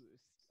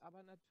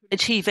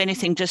achieve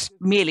anything just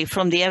merely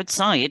from the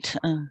outside.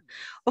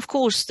 Of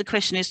course, the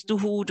question is,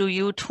 who do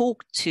you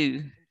talk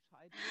to?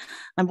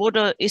 And what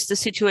is the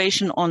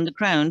situation on the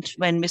ground?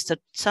 When Mr.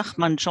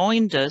 Zachman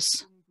joined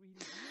us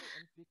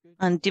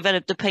and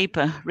developed the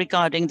paper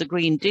regarding the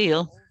Green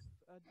Deal,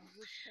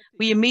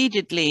 we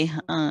immediately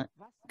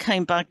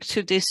came back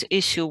to this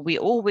issue. We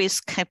always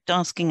kept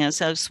asking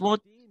ourselves,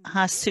 what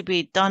has to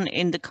be done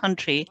in the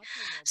country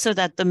so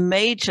that the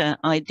major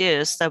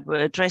ideas that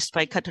were addressed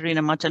by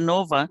Katarina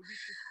Matanova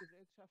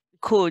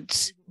could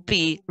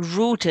be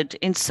rooted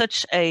in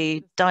such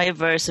a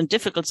diverse and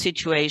difficult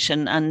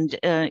situation. And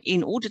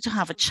in order to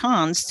have a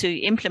chance to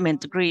implement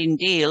the Green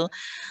Deal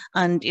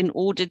and in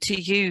order to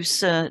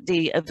use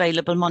the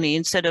available money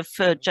instead of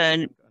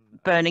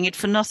burning it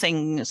for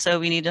nothing. So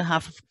we need to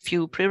have a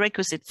few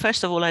prerequisites.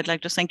 First of all, I'd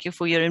like to thank you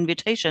for your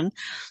invitation.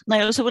 And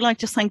I also would like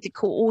to thank the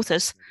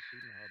co-authors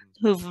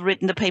who've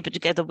written the paper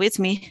together with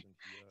me.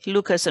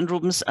 Lucas and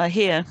Rubens are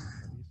here.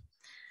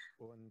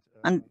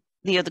 And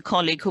the other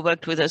colleague who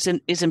worked with us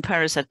is in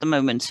Paris at the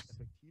moment.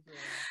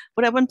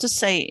 What I want to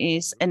say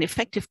is an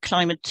effective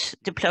climate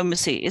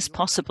diplomacy is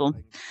possible.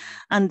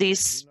 And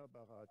these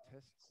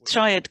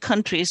triad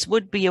countries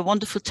would be a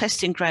wonderful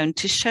testing ground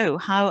to show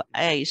how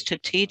a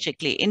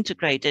strategically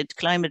integrated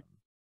climate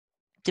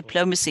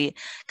diplomacy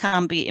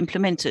can be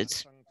implemented.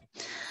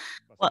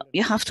 Well,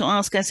 you have to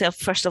ask yourself,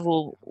 first of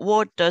all,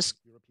 what does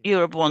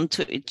Europe want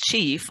to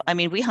achieve? I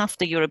mean, we have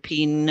the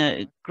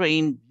European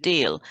Green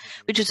Deal,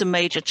 which is a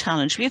major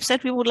challenge. We have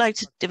said we would like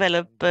to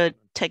develop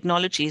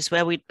technologies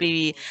where we'd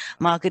be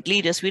market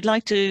leaders. We'd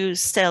like to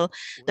sell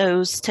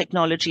those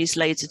technologies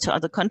later to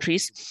other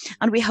countries,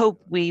 and we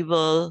hope we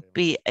will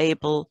be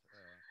able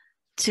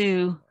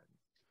to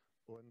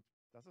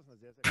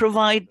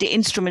provide the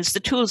instruments, the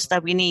tools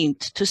that we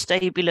need to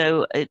stay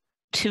below a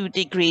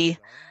 2-degree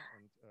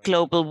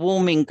global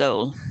warming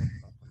goal.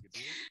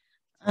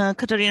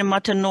 Katarina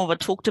Matanova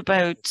talked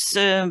about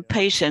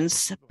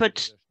patience,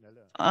 but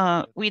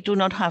we do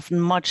not have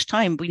much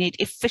time. We need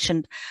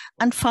efficient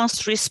and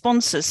fast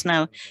responses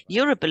now.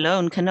 Europe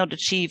alone cannot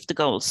achieve the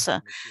goals,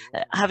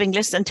 having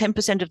less than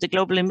 10% of the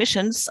global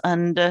emissions,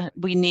 and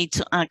we need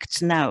to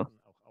act now.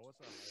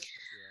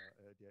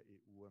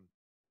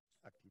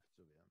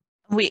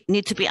 We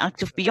need to be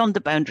active beyond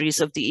the boundaries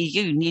of the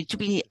EU, need to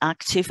be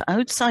active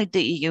outside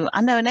the EU,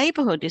 and our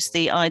neighborhood is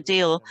the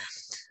ideal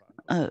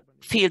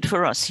field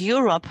for us.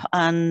 Europe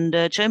and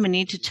Germany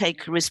need to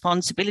take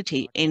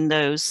responsibility in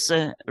those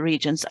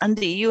regions, and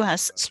the EU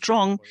has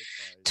strong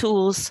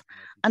tools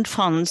and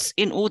funds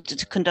in order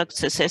to conduct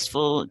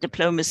successful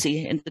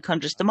diplomacy in the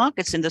countries. The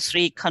markets in the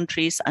 3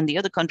 countries and the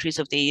other countries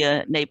of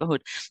the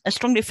neighborhood are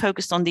strongly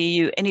focused on the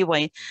EU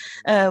anyway.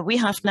 We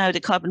have now the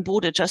carbon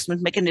border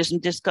adjustment mechanism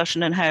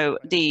discussion and how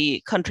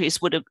the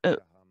countries would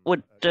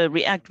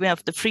react. We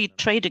have the free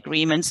trade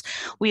agreements.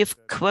 We have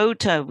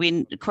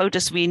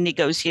quotas we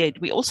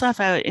negotiate. We also have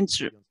our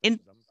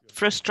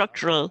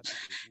infrastructural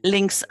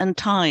links and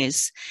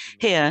ties.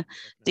 Here,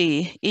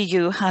 the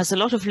EU has a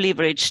lot of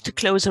leverage to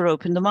close or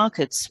open the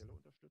markets.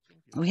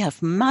 We have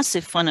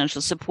massive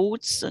financial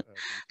supports.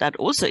 That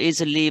also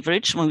is a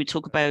leverage when we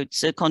talk about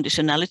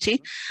conditionality.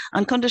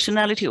 And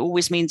conditionality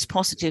always means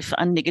positive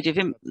and negative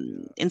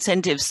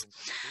incentives.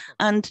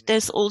 And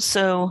there's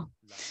also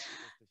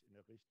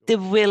the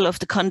will of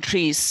the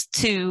countries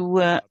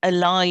to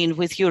align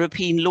with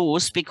European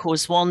laws,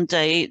 because one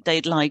day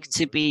they'd like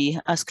to be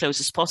as close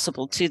as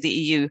possible to the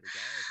EU.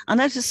 And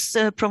that just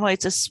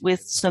provides us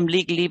with some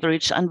legal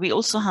leverage. And we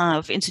also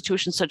have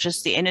institutions such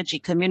as the Energy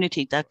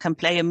Community that can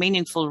play a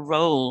meaningful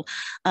role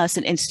as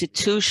an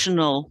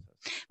institutional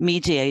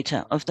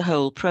mediator of the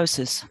whole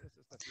process.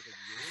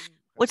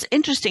 What's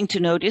interesting to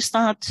note is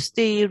that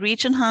the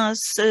region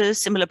has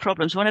similar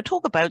problems. When I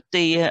talk about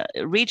the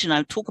region,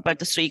 I'll talk about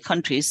the 3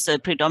 countries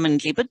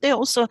predominantly, but there are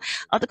also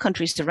other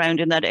countries around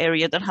in that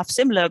area that have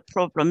similar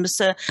problems.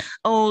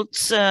 Old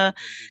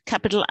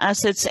capital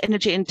assets,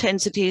 energy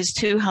intensity is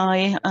too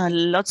high,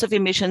 lots of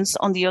emissions.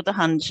 On the other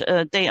hand,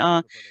 they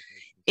are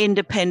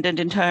independent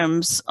in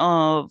terms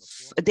of,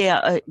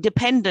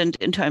 dependent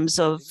in terms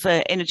of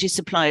energy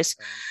supplies,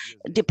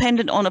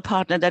 dependent on a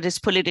partner that is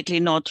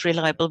politically not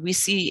reliable. We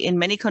see in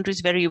many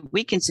countries very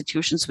weak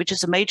institutions, which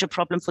is a major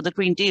problem for the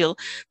Green Deal,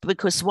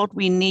 because what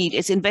we need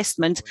is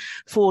investment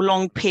for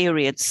long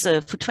periods,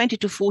 for 20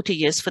 to 40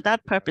 years. For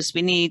that purpose,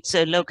 we need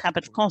low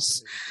capital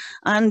costs.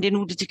 And in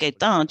order to get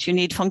that, you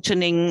need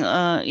functioning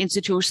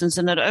institutions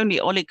and not only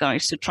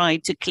oligarchs who try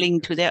to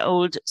cling to their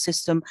old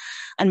system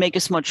and make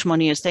as much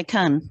money as they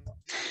can.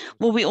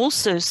 Well, we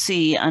also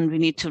see, and we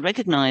need to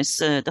recognize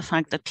the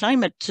fact that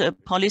climate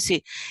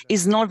policy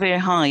is not very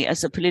high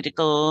as a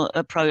political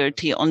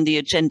priority on the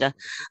agenda.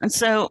 And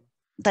so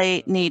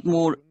they need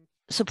more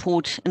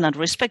support in that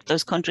respect,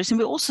 those countries. And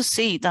we also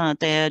see that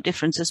there are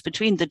differences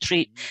between the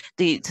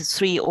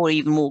 3 or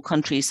even more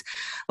countries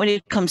when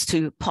it comes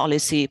to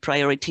policy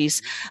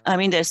priorities. I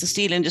mean, there's the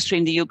steel industry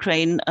in the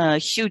Ukraine, a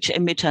huge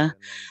emitter.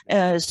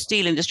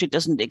 Steel industry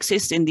doesn't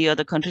exist in the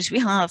other countries. We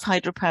have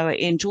hydropower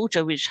in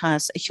Georgia, which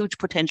has a huge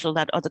potential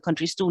that other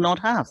countries do not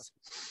have.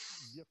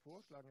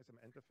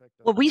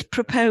 What we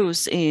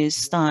propose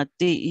is that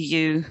the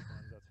EU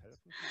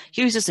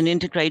uses an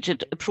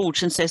integrated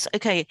approach and says,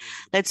 okay,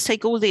 let's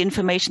take all the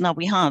information that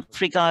we have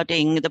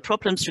regarding the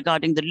problems,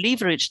 regarding the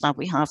leverage that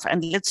we have,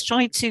 and let's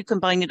try to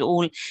combine it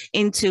all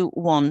into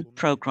one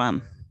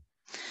program.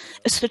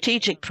 A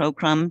strategic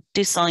program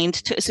designed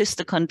to assist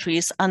the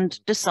countries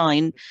and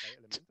designed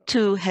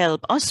to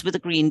help us with the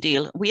Green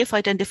Deal. We have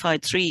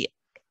identified 3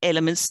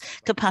 elements.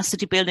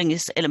 Capacity building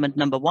is element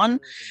number 1.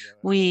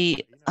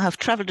 We have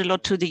traveled a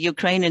lot to the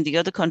Ukraine and the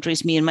other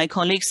countries, me and my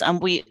colleagues,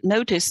 and we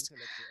noticed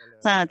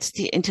that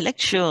the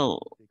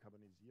intellectual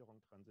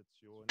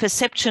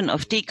perception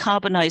of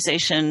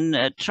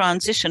decarbonization,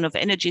 transition of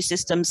energy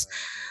systems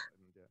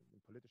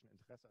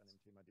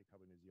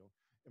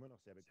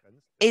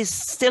is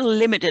still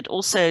limited.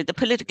 Also, the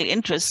political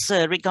interest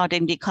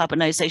regarding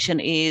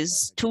decarbonization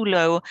is too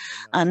low.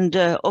 And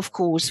of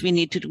course, we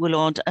need to do a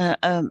lot.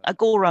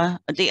 Agora,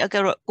 the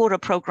Agora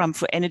program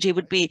for energy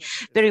would be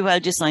very well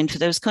designed for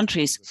those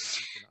countries.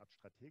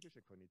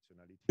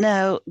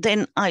 Now,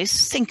 then I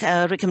think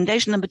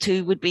recommendation number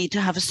 2 would be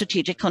to have a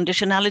strategic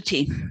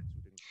conditionality.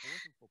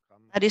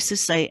 That is to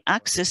say,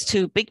 access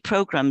to big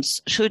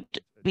programs should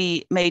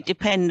be made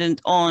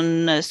dependent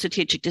on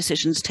strategic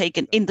decisions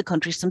taken in the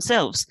countries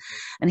themselves.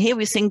 And here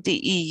we think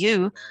the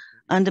EU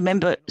and the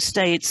member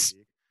states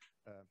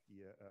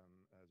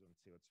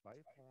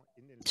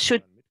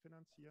should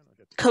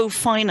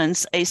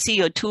co-finance a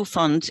CO2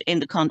 fund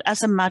in the country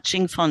as a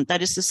matching fund.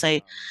 That is to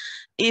say,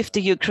 if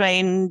the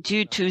Ukraine,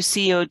 due to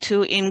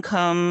CO2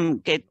 income,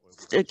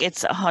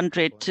 gets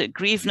 100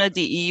 hryvnia,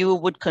 the EU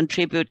would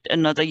contribute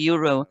another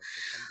euro.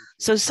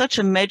 So such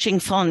a matching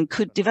fund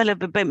could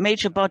develop a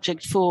major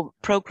budget for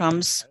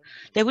programs.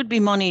 There would be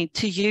money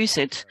to use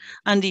it,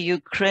 and the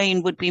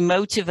Ukraine would be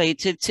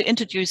motivated to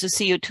introduce a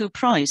CO2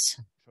 price.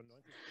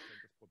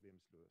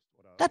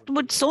 That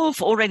would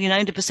solve already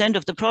 90%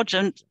 of the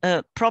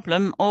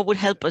problem, or would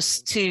help us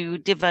to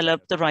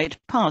develop the right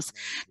path.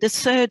 The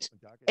third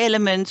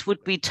element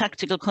would be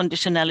tactical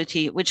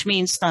conditionality, which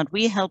means that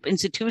we help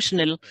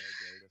institutionally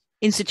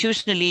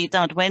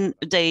that when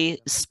they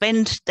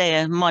spend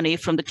their money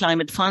from the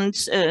climate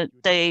funds,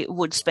 they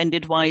would spend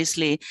it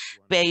wisely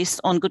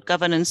based on good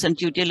governance and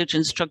due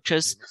diligence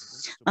structures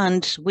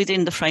and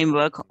within the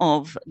framework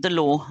of the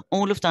law.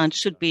 All of that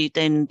should be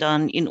then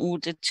done in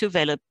order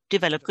to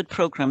develop good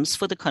programs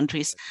for the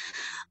countries.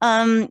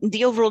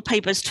 The overall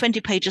paper is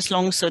 20 pages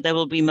long, so there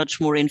will be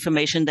much more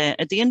information there.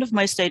 At the end of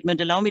my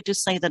statement, allow me to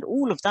say that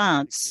all of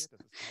that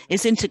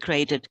is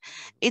integrated.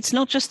 It's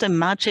not just a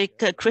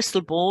magic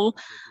crystal ball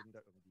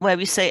where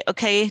we say,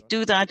 okay,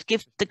 do that,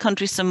 give the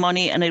country some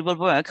money and it will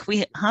work.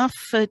 We have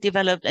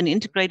developed an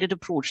integrated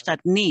approach that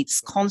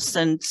needs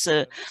constant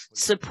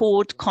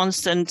support,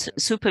 constant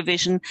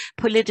supervision,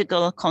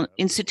 political,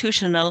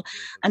 institutional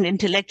and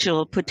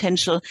intellectual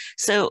potential.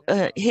 So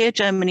here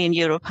Germany and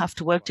Europe have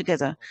to work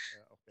together.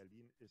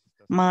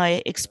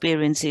 My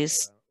experience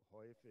is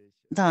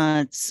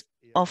that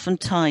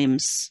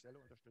oftentimes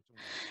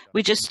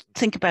we just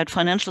think about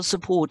financial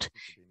support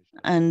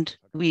and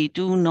we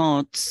do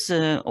not,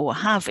 or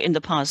have in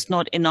the past,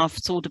 not enough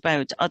thought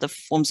about other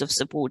forms of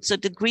support. So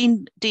the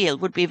Green Deal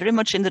would be very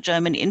much in the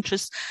German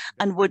interest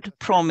and would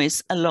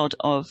promise a lot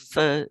of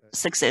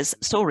success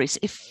stories.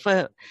 If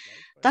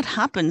that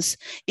happens,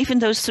 even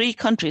those 3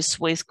 countries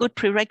with good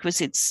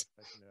prerequisites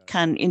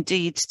can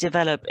indeed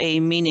develop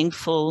a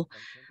meaningful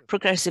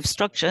progressive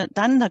structure,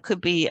 then there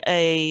could be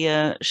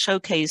a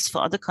showcase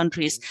for other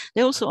countries.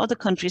 There are also other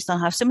countries that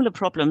have similar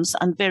problems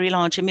and very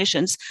large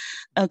emissions,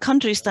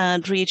 countries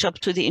that reach up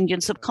to the Indian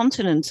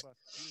subcontinent.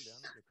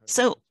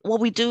 So what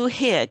we do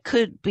here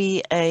could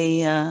be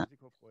a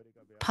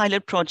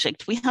pilot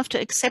project. We have to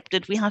accept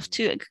it. We have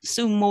to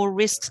assume more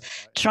risks,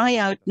 try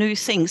out new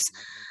things.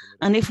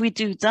 And if we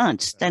do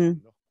that,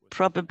 then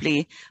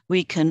probably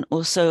we can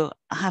also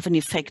have an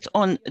effect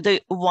on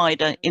the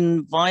wider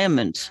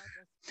environment.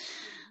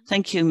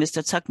 Thank you,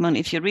 Mr. Zackmann.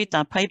 If you read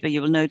that paper,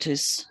 you will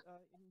notice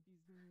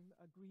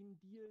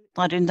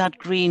that in that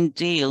Green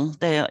Deal,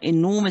 there are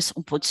enormous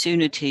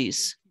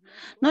opportunities,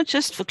 not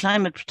just for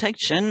climate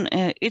protection,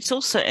 it's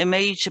also a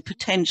major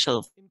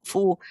potential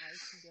for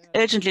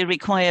urgently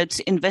required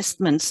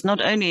investments,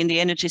 not only in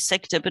the energy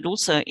sector, but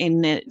also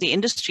in the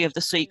industry of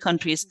the 3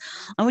 countries.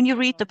 And when you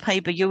read the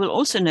paper, you will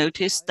also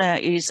notice there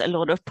is a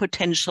lot of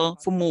potential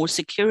for more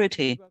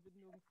security,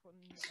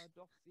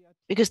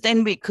 because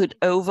then we could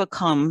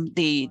overcome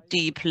the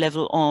deep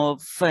level of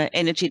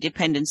energy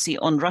dependency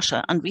on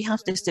Russia. And we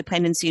have this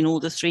dependency in all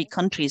the 3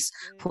 countries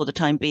for the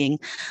time being.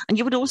 And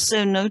you would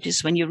also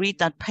notice when you read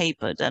that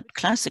paper that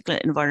classical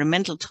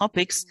environmental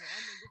topics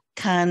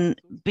can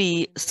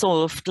be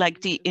solved,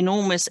 like the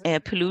enormous air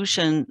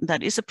pollution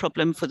that is a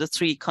problem for the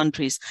 3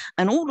 countries.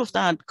 And all of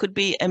that could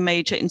be a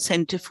major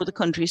incentive for the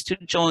countries to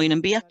join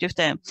and be active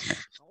there.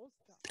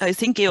 I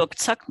think Georg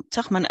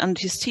Zachmann and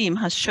his team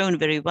has shown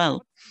very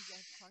well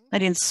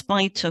that in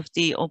spite of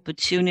the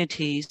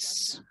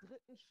opportunities,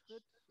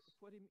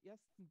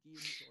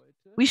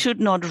 we should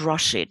not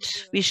rush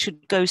it. We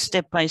should go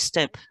step by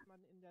step.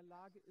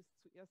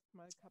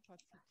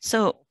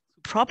 So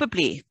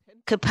probably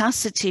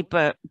capacity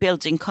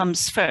building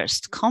comes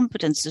first.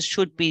 Competences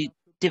should be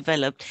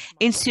developed.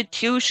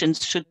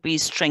 Institutions should be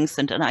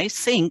strengthened. And I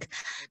think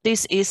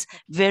this is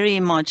very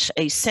much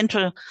a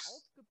central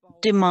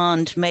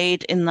demand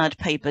made in that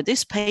paper.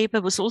 This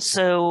paper was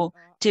also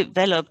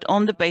developed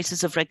on the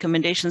basis of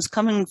recommendations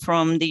coming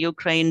from the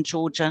Ukraine,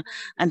 Georgia,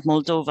 and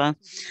Moldova.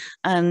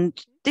 And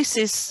this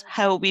is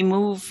how we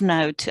move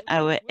now to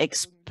our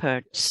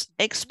experts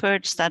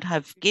that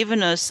have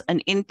given us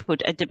an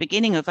input at the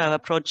beginning of our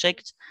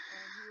project.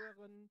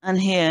 And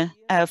here,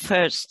 our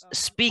first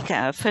speaker,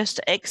 our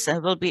first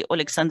expert will be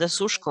Alexander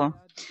Sushko.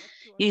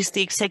 He is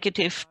the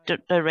executive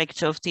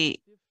director of the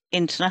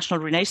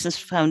International Renaissance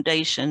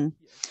Foundation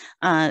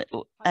and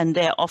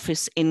their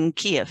office in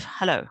Kiev.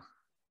 Hello.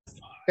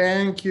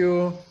 Thank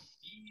you,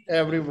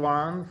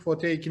 everyone, for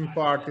taking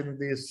part in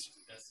this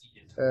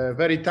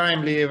very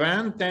timely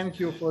event. Thank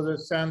you for the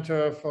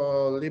Center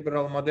for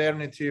Liberal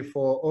Modernity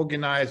for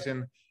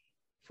organizing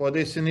for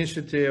this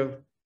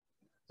initiative.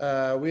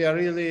 We are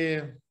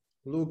really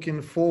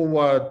looking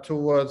forward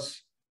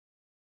towards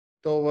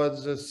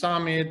the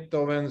summit,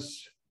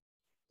 towards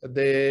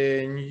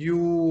the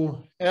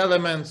new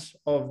elements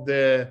of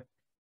the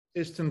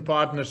Eastern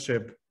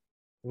Partnership,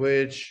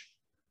 which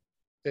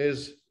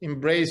is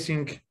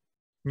embracing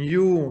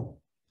new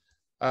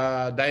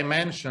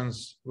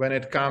dimensions when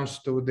it comes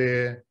to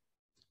the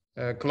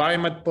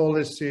climate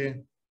policy,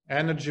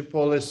 energy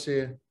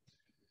policy.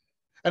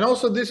 And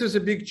also this is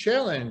a big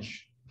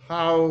challenge,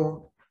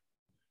 how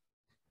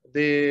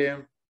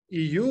the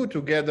EU,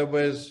 together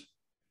with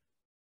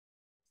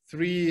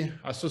 3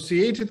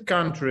 associated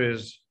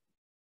countries,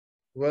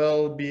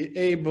 will be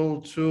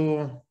able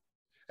to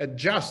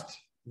adjust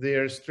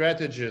their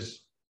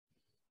strategies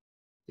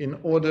in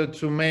order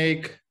to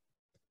make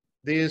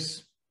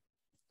this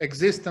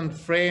existent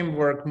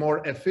framework more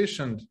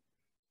efficient,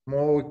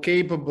 more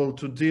capable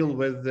to deal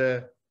with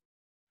the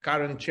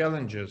current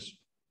challenges.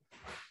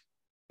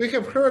 We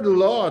have heard a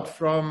lot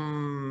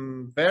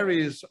from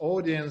various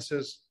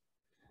audiences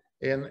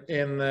in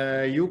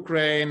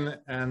Ukraine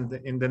and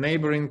in the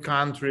neighboring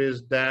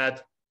countries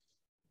that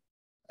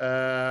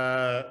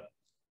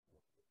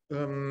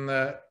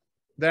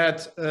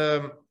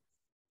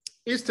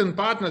Eastern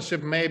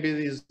Partnership maybe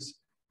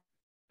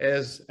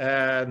is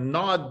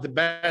not the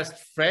best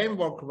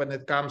framework when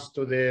it comes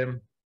to the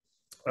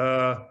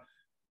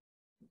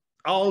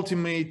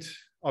ultimate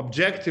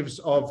objectives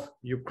of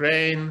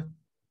Ukraine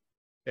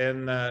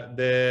in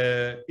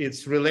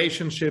its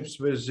relationships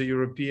with the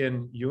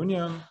European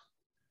Union.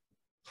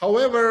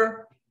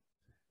 However,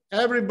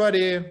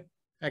 everybody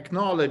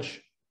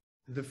acknowledge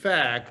the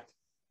fact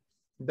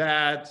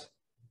that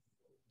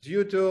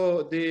due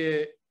to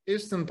the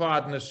Eastern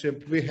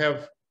Partnership, we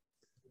have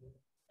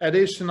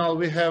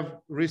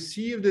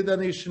received an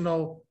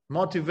additional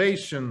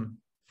motivation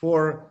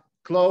for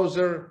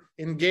closer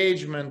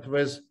engagement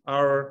with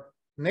our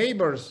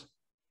neighbors,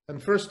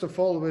 and first of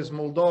all with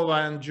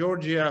Moldova and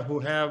Georgia, who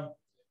have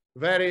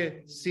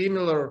very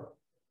similar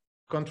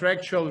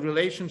contractual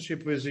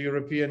relationship with the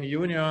European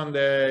Union,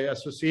 the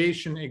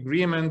association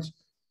agreement,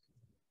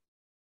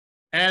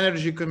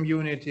 energy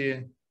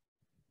community,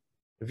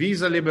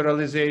 visa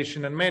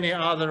liberalization, and many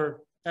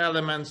other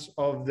elements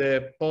of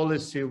the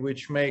policy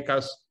which make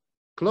us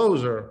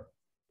closer.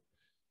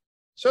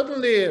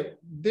 Certainly,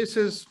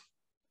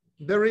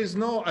 there is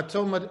no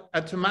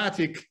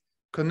automatic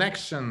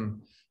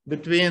connection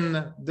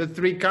between the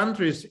three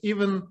countries,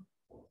 even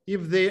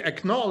if they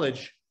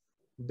acknowledge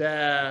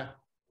the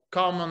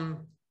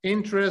common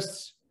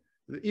interests,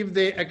 if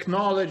they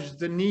acknowledge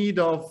the need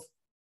of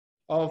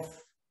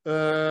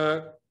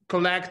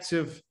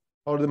collective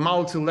or the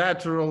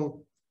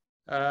multilateral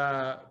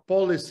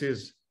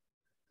policies,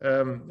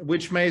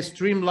 which may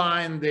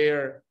streamline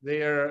their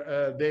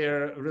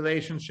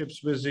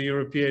relationships with the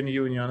European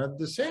Union. At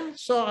the same,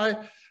 so I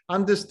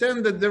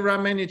understand that there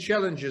are many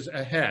challenges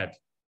ahead.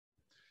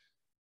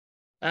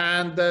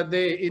 And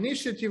the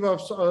initiative of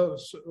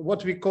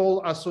what we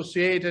call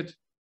associated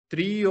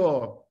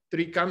trio,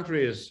 three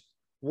countries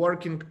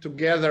working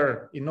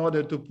together in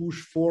order to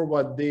push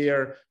forward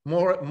their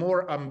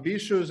more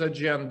ambitious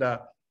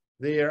agenda,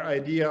 their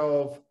idea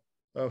of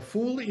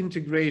full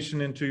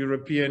integration into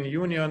European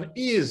Union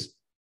is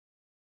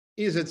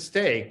at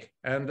stake.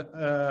 And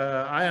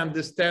I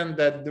understand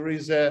that there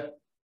is the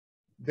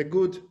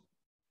good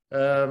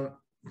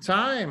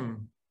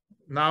time.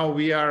 Now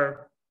we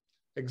are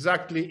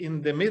exactly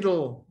in the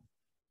middle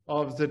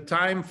of the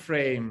time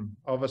frame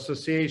of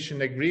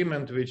association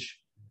agreement, which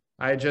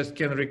I just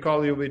can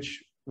recall you,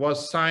 which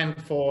was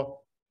signed for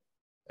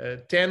a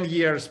 10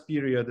 years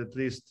period, at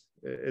least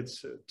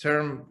its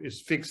term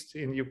is fixed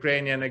in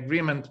Ukrainian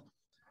agreement.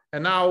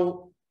 And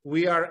now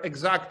we are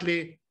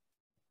exactly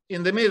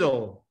in the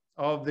middle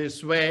of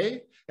this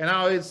way. And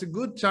now it's a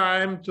good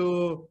time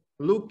to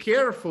look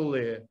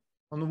carefully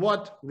on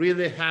what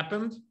really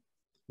happened,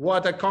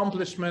 what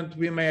accomplishment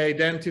we may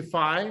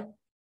identify,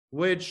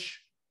 which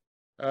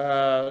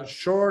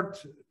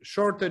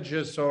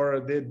shortages or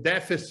the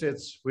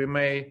deficits we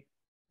may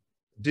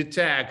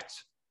detect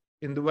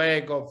in the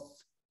wake of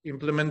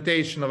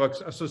implementation of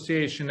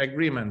association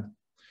agreement.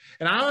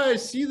 And I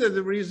see that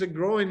there is a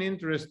growing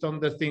interest on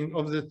the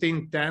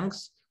think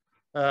tanks,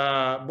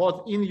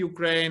 both in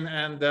Ukraine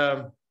and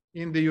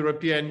in the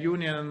European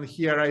Union. And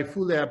here I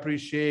fully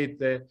appreciate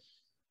the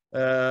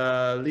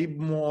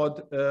LibMod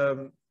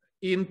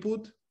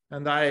input,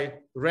 and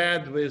I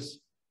read with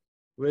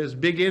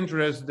big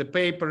interest the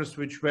papers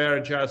which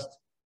were just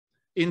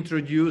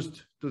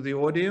introduced to the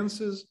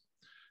audiences.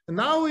 And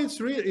now it's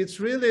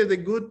really the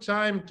good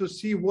time to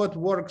see what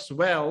works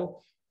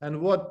well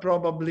and what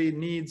probably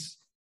needs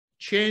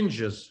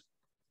changes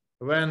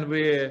when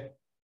we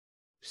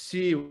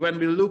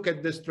look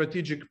at the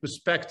strategic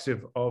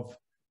perspective of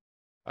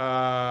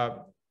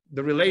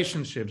the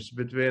relationships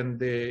between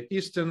the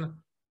Eastern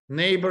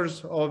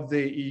neighbors of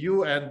the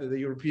EU and the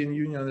European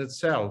Union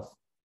itself.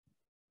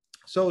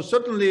 So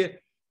certainly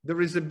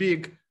there is a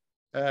big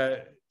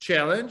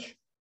challenge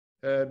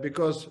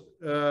because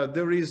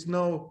there is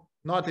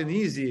not an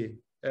easy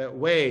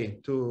way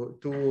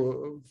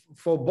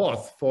for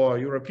both, for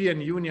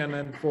European Union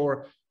and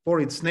for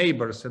its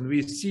neighbors. And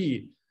we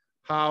see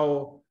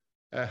how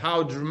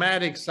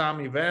dramatic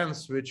some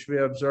events which we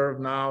observe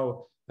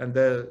now, and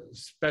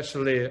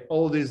especially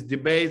all these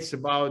debates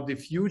about the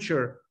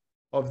future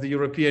of the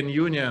European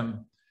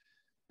Union.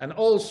 And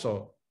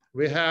also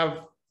we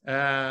have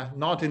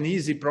not an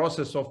easy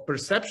process of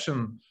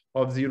perception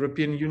of the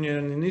European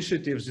Union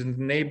initiatives in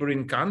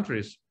neighboring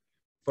countries.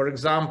 For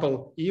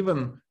example,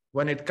 even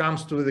when it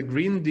comes to the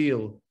Green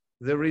Deal,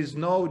 there is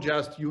no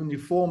just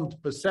uniformed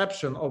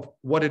perception of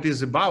what it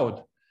is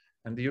about.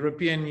 And the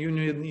European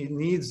Union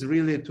needs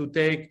really to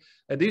take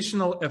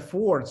additional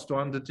efforts, to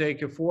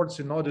undertake efforts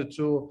in order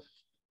to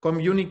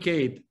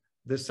communicate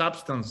the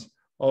substance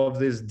of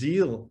this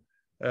deal,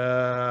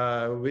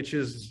 which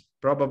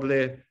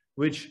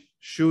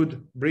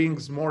should bring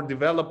more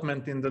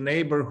development in the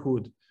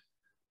neighborhood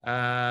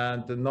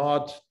and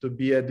not to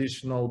be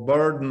additional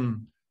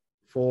burden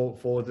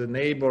for the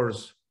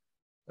neighbors.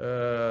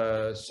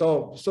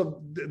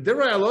 So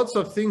there are lots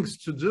of things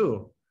to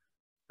do.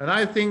 And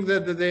I think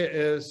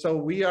that so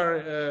we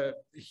are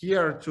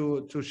here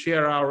to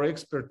share our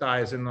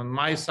expertise. And on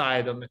my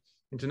side, on the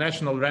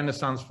International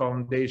Renaissance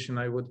Foundation,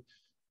 I would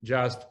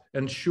just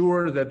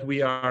ensure that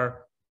we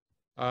are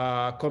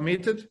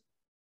committed,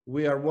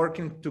 we are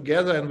working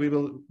together, and we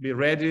will be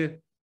ready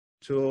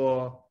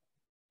to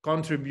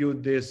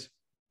contribute this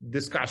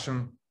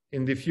discussion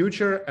in the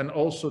future, and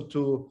also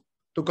to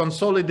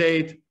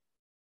consolidate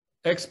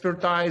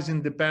expertise,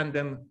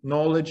 independent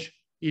knowledge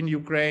in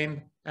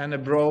Ukraine and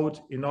abroad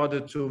in order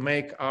to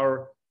make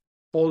our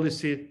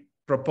policy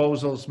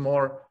proposals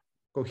more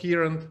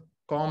coherent,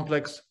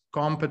 complex,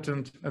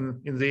 competent,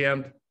 and in the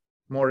end,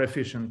 more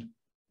efficient.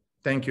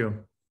 Thank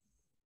you.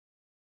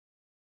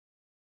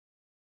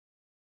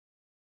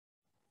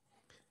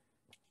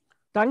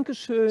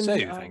 Dankeschön. So,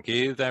 thank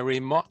you very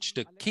much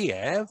to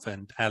Kiev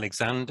and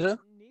Alexander.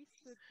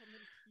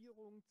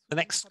 The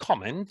next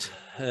comment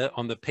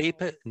on the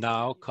paper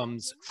now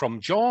comes from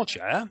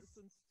Georgia,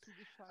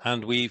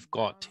 and we've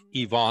got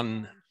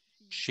Ivan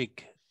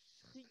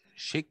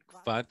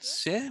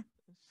Shikvadze.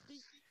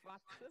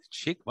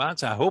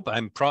 I hope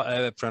I'm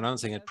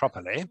pronouncing it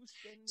properly.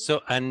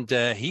 So, and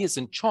he is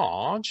in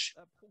charge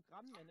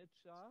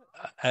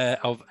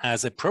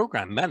as a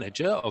program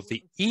manager of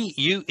the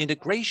EU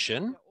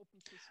integration,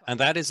 and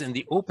that is in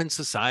the Open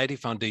Society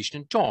Foundation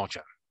in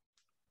Georgia.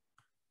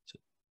 So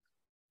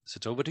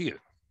it's over to you.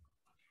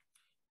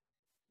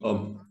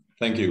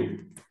 Thank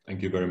you.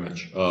 Thank you very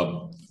much.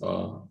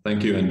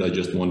 Thank you. And I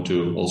just want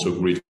to also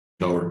greet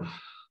our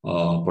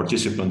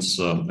participants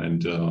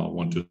and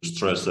want to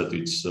stress that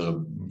it's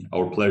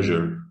our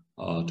pleasure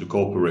to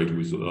cooperate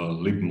with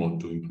LibMod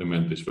to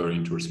implement this very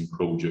interesting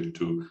project,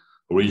 to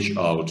reach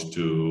out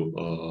to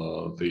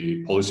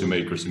the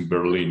policymakers in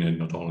Berlin, and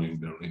not only in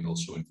Berlin,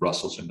 also in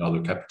Brussels and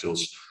other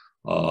capitals,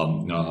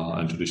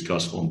 and to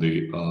discuss on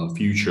the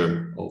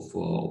future of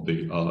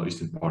the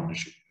Eastern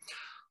Partnership.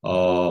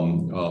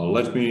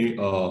 Let me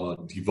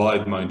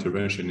divide my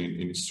intervention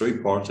in three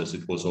parts, as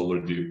it was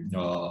already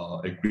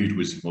agreed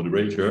with the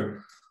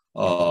moderator.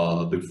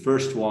 The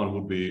first one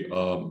would be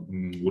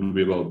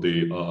about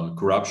the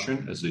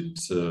corruption, as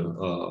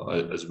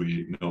we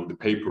know, the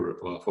paper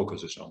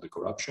focuses on the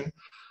corruption.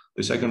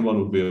 The second one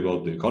would be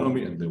about the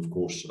economy, and then, of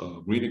course,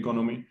 green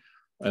economy.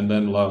 And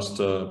then last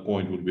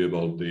point would be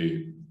about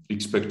the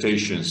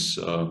expectations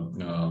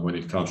when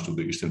it comes to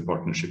the Eastern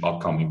Partnership,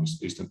 upcoming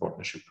Eastern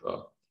Partnership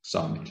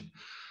Summit.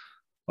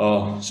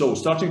 So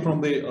starting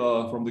from the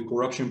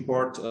corruption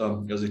part,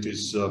 as it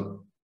is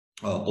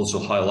also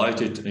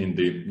highlighted in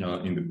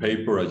the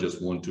paper, I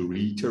just want to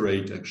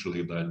reiterate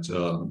actually that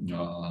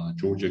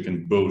Georgia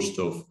can boast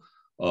of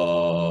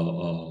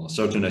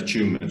certain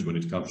achievements when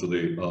it comes to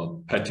the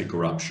petty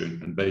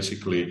corruption, and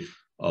basically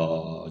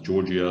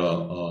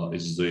Georgia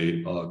is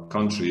the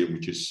country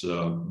which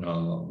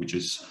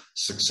is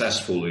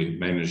successfully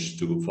managed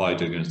to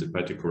fight against the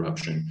petty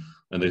corruption.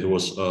 And it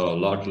was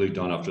largely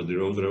done after the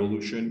Rose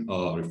Revolution,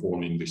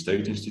 reforming the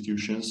state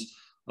institutions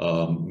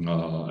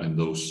and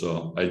those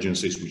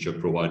agencies which are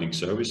providing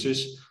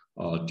services,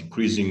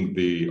 decreasing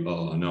the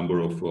number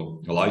of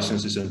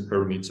licenses and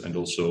permits, and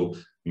also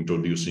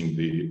introducing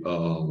the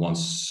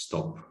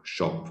one-stop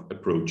shop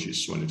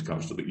approaches when it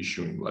comes to the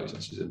issuing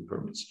licenses and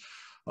permits.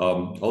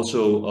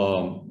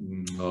 Also,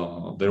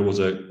 there was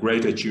a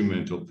great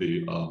achievement of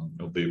the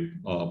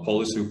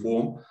policy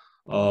reform,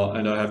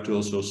 and I have to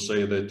also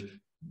say that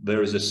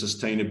there is a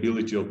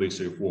sustainability of these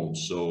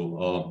reforms.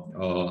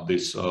 So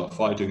this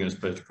fight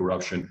against petty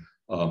corruption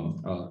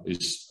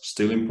is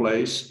still in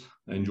place,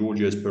 and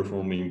Georgia is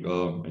performing,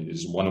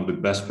 is one of the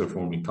best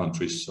performing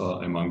countries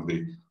among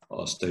the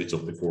states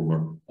of the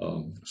former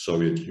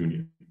Soviet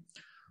Union.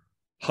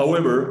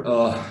 However,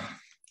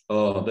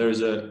 there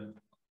is a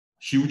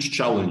huge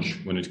challenge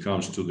when it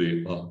comes to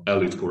the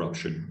elite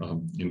corruption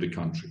in the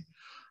country.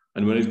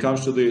 And when it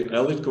comes to the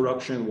elite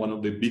corruption, one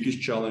of the biggest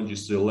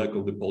challenges is the lack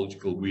of the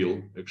political will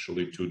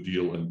actually to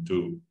deal and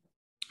to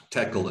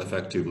tackle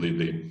effectively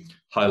the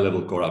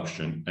high-level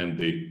corruption and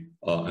the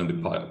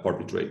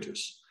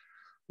perpetrators.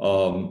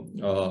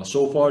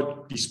 So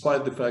far,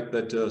 despite the fact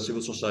that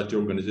civil society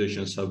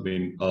organizations have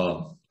been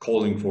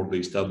calling for the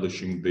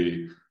establishing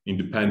the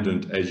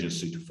independent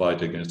agency to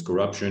fight against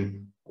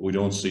corruption, we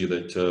don't see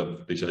that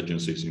this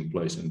agency is in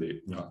place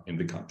in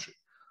the country.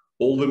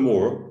 All the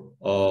more,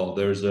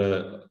 there's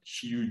a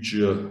huge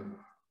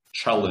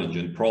challenge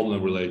and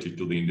problem related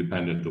to the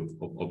independence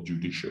of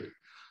judiciary.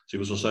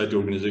 Civil society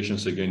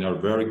organizations, again, are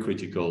very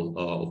critical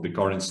of the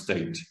current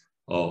state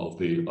of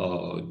the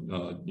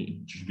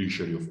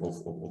judiciary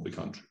of the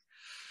country.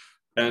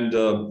 And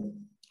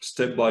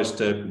step by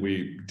step,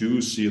 we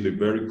do see the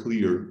very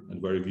clear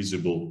and very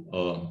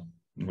visible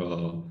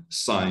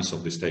signs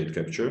of the state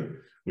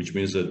capture, which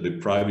means that the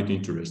private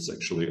interests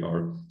actually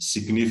are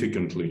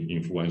significantly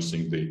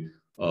influencing the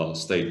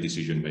state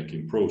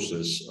decision-making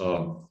process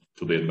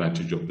to the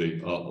advantage of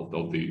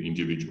the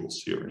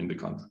individuals here in the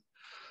country.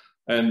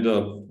 And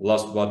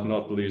last but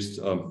not least,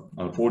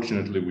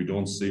 unfortunately, we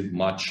don't see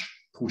much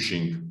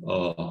pushing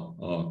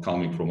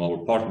coming from our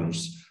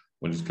partners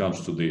when it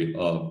comes to the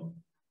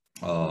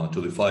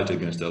fight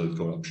against elite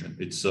corruption.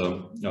 It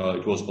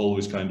was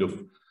always kind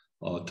of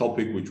a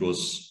topic which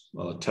was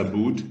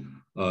tabooed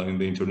in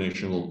the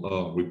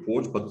international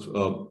reports, but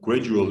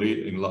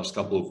gradually in the last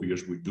couple of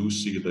years, we do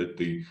see that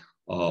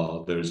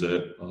there's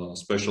a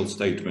special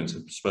statements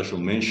and special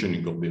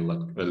mentioning of the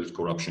elite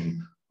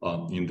corruption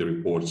in the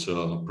reports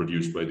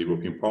produced by the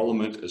European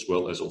Parliament, as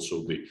well as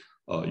also the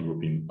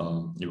European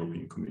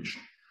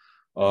Commission.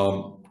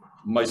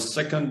 My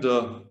second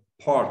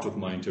part of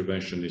my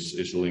intervention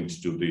is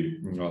linked to the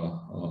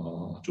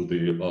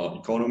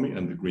economy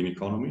and the green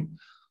economy.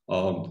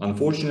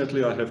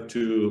 Unfortunately, I have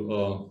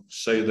to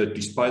say that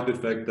despite the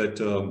fact that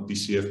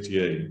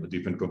DCFTA, a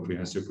Deep and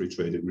Comprehensive Free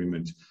Trade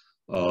Agreement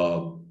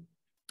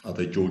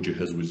that Georgia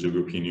has with the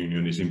European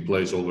Union, is in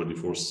place already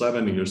for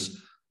 7 years,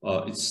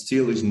 it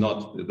still is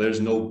not, there's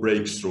no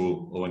breakthrough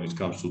when it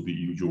comes to the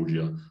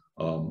EU-Georgia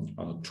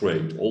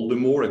trade. All the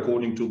more,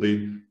 according to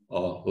the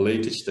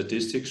latest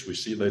statistics, we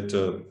see that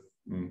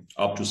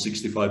up to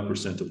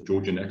 65% of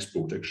Georgian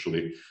export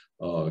actually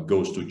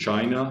goes to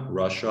China,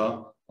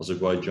 Russia,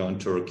 Azerbaijan,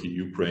 Turkey,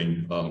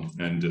 Ukraine,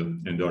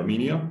 and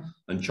Armenia.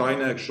 And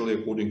China actually,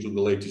 according to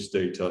the latest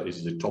data,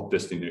 is the top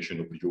destination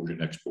of the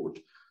Georgian export,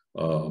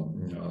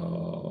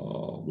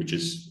 which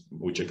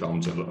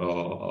accounts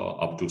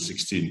up to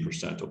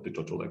 16% of the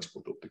total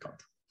export of the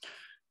country.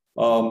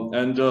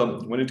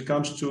 When it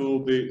comes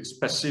to the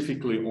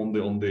specifically on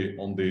the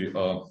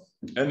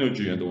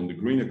energy and on the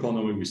green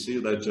economy, we see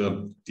that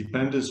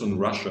dependence on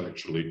Russia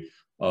actually,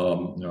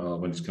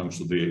 when it comes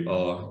to the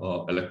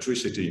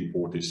electricity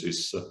import,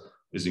 is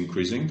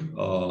increasing.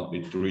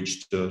 It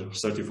reached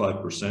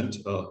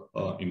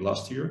 35% in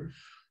last year,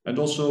 and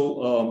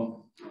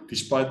also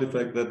despite the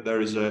fact that there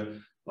is a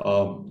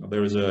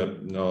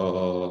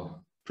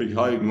pretty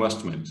high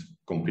investment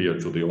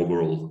compared to the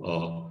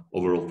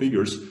overall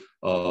figures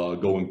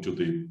going to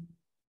the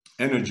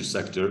energy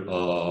sector,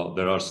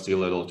 there are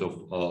still a lot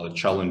of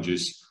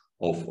challenges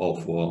of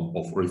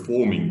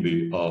reforming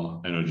the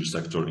energy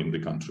sector in the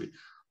country.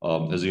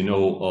 As you know,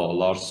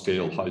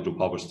 large-scale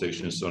hydropower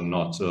stations are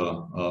not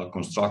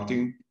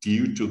constructing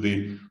due to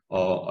the,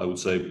 I would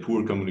say,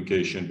 poor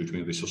communication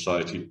between the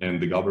society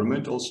and the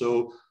government,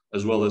 also,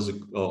 as well as the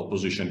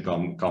opposition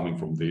coming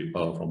from the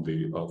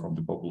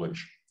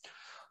population.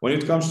 When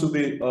it comes to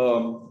the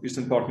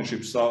Eastern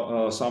Partnership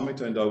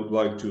Summit, and I would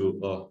like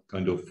to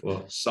kind of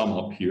sum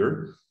up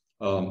here,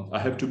 I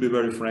have to be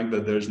very frank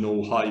that there's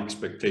no high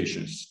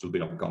expectations to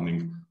the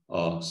upcoming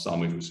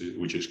summit,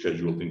 which is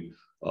scheduled in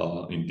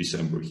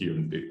December here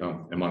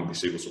among the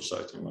civil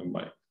society, among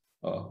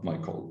my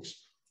colleagues.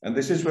 And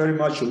this is very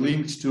much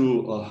linked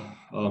to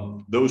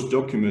those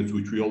documents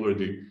which we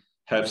already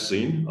have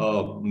seen.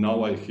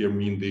 Now I here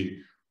mean the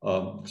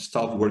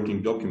staff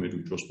working document,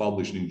 which was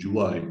published in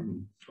July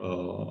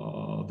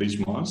this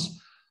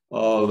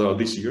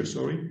year,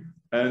 sorry.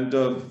 And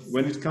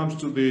when it comes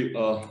to the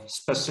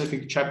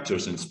specific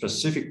chapters and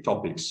specific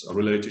topics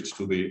related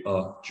to the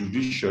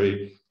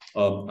judiciary,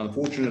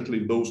 unfortunately,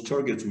 those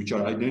targets which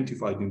are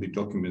identified in the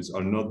documents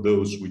are not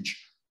those which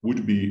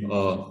would be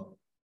the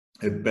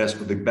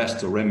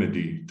best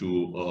remedy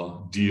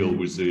to deal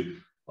with the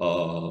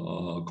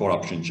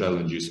corruption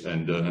challenges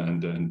and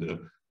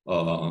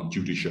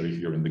judiciary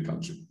here in the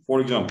country. For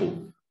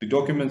example, the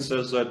document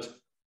says that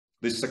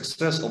the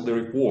success of the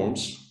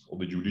reforms of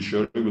the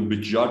judiciary will be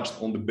judged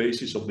on the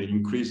basis of the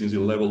increase in the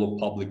level of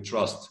public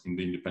trust in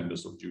the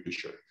independence of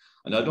judiciary.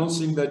 And I don't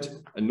think that,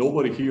 and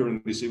nobody here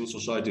in the civil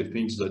society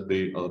thinks that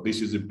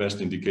this is the best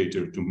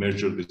indicator to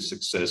measure the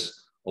success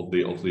of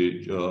the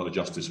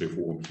justice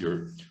reform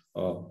here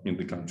in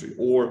the country.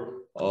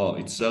 Or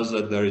it says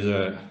that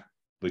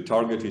the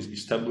target is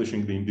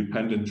establishing the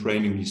independent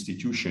training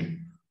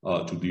institution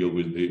to deal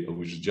with the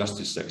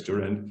justice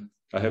sector. And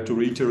I have to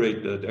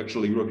reiterate that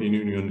actually European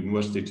Union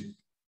invested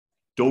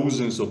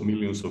dozens of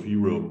millions of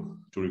euros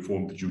to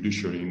reform the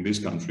judiciary in this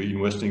country,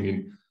 investing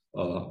in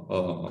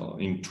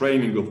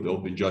training of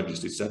the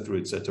judges,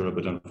 etc.,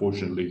 but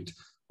unfortunately it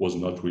was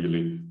not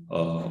really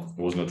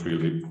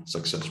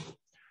successful.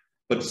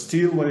 But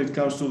still, when it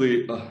comes to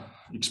the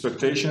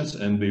expectations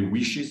and the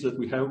wishes that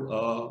we have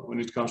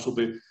when it comes to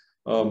the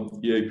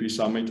EaP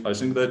Summit, I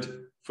think that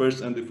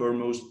first and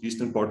foremost,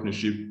 Eastern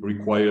Partnership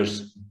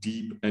requires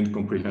deep and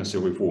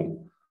comprehensive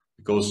reform,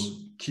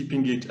 because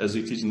keeping it as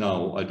it is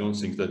now, I don't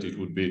think that it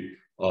would be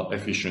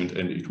efficient,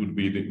 and it would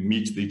be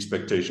meet the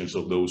expectations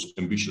of those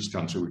ambitious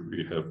countries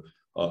we have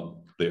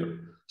there.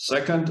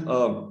 Second,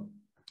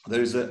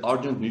 there is an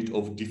urgent need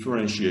of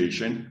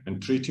differentiation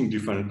and treating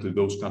differently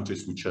those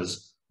countries which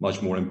has much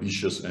more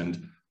ambitious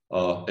and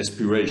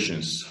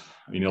aspirations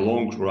in a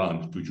long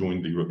run to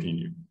join the European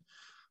Union.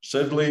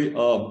 Thirdly,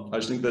 I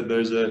think that there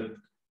is a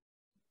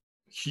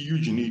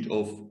huge need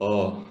of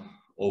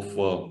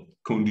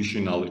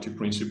conditionality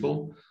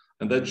principle,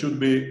 and that should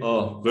be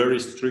very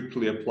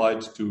strictly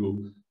applied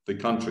to the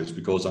countries,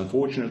 because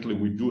unfortunately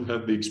we do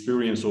have the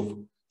experience of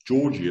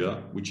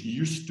Georgia, which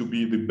used to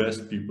be the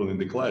best people in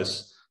the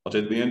class, but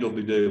at the end of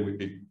the day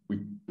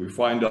we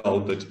find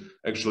out that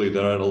actually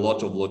there are a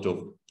lot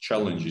of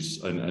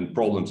challenges and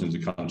problems in the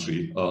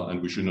country,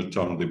 and we should not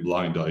turn the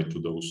blind eye to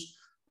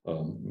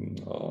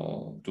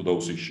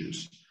those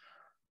issues.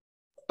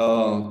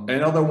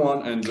 Another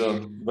one, and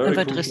ein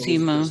weiteres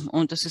Thema,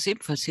 und das ist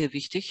ebenfalls sehr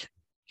wichtig,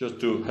 just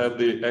to have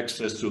the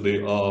access to the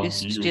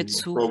ist der EU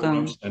Zugang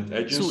programs and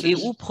zu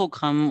agencies.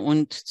 EU-Programmen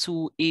und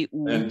zu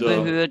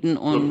EU-Behörden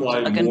und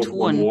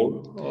Agenturen.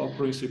 Und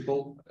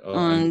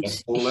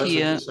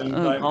hier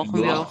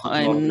brauchen wir auch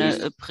ein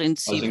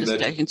Prinzip des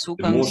gleichen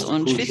Zugangs.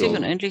 Und schließlich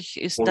und endlich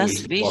ist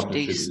das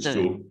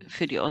Wichtigste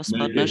für die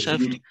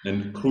Ostpartnerschaft,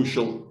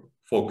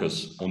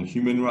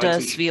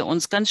 dass wir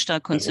uns ganz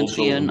stark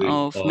konzentrieren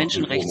auf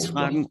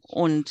Menschenrechtsfragen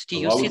und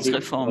die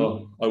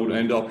Justizreform.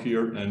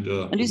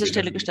 An dieser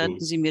Stelle gestatten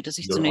Sie mir, dass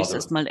ich zunächst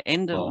erstmal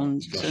ende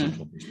und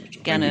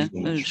gerne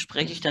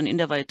spreche ich dann in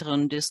der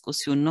weiteren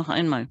Diskussion noch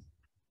einmal.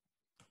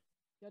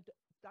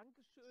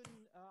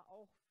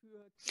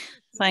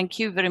 Thank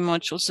you very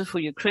much also for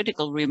your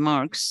critical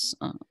remarks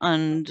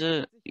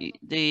and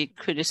the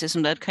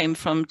criticism that came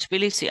from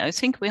Tbilisi. I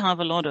think we have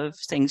a lot of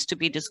things to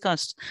be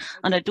discussed.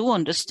 And I do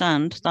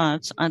understand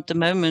that at the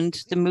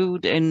moment, the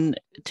mood in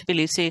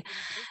Tbilisi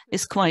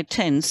is quite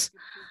tense.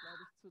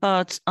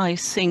 But I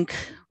think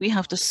we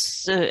have to,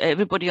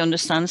 everybody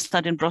understands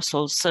that in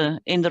Brussels,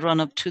 in the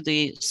run-up to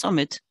the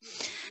summit.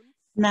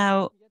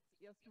 Now,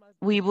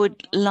 we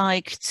would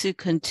like to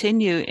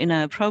continue in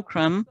our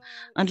program,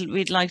 and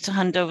we'd like to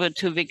hand over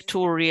to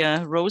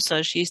Victoria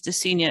Rosa. She's the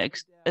senior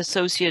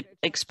associate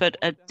expert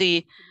at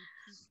the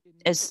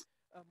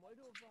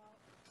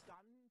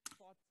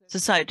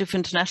Society of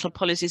International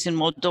Policies in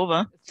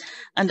Moldova.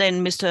 And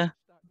then Mr.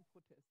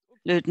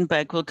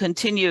 Lötenberg will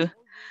continue.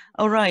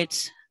 All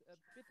right.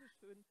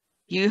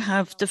 You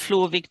have the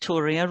floor,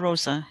 Victoria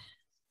Rosa.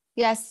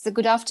 Yes,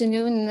 good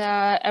afternoon,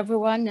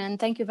 everyone, and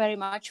thank you very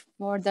much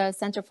for the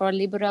Center for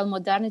Liberal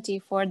Modernity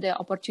for the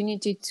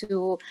opportunity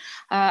to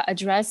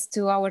address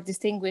to our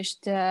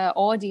distinguished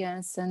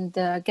audience and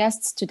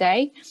guests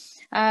today.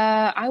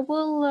 I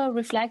will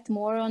reflect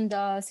more on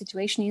the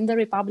situation in the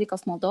Republic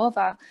of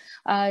Moldova,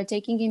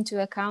 taking into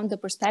account the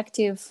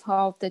perspective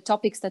of the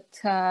topics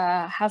that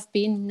have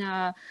been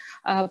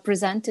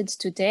presented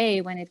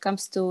today when it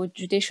comes to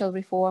judicial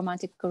reform,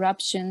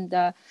 anti-corruption,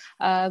 the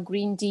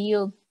Green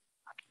Deal,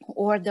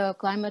 or the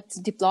climate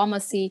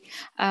diplomacy,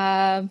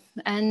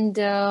 and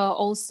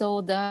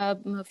also the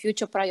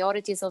future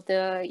priorities of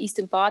the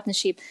Eastern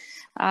Partnership,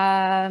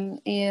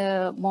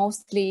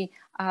 mostly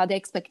the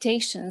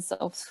expectations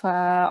of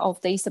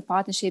the Eastern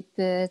Partnership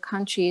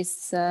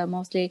countries,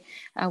 mostly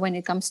when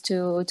it comes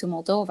to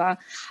Moldova.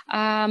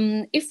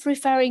 If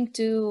referring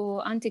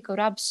to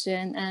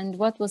anti-corruption and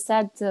what was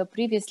said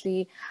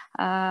previously,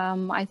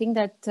 I think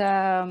that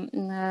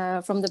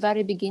from the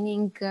very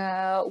beginning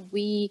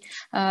we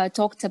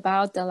talked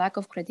about the lack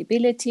of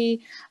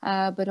credibility,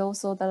 but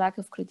also the lack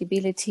of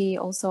credibility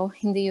also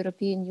in the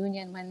European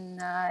Union when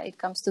it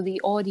comes to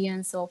the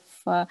audience of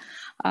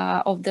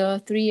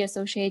the three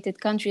associated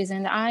countries.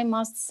 And I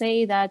must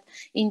say that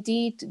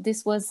indeed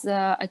this was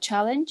a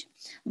challenge,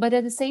 but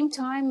at the same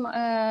time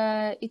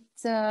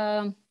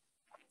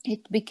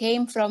it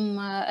became from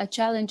a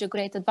challenge a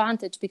great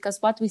advantage,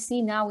 because what we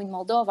see now in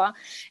Moldova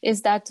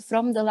is that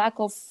from the lack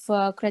of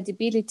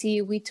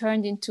credibility, we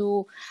turned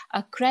into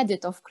a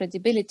credit of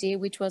credibility,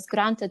 which was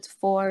granted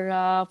for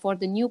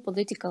the new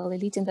political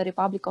elite in the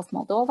Republic of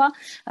Moldova.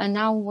 And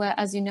now,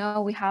 as you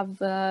know, we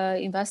have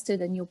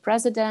invested a new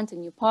president, a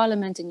new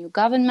parliament, a new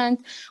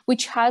government,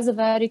 which has a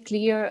very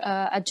clear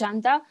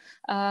agenda,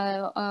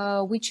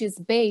 which is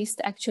based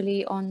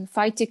actually on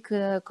fighting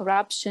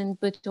corruption,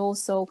 but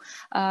also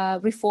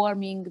reforming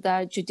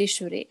the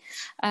judiciary.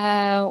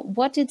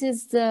 What it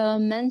is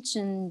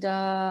mentioned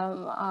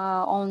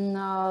on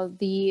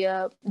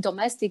the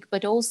domestic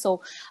but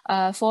also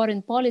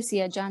foreign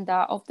policy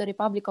agenda of the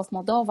Republic of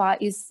Moldova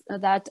is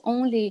that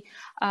only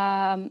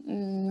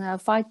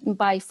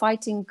by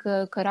fighting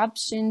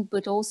corruption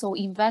but also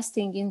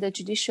investing in the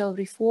judicial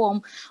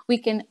reform, we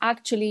can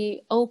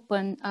actually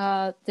open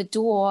the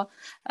door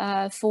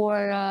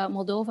for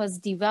Moldova's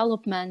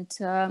development,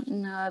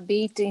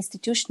 be it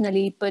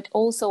institutionally but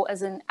also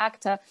as an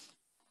actor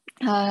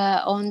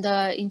on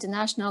the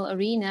international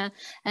arena,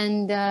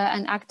 and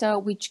an actor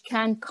which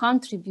can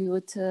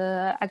contribute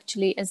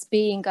actually as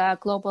being a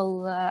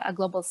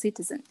global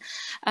citizen.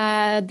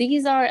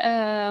 These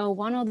are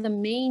one of the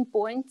main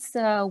points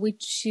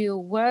which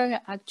were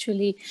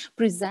actually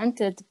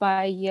presented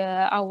by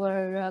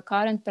our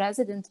current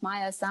president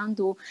Maia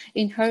Sandu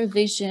in her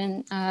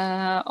vision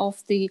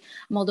of the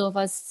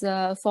Moldova's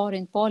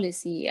foreign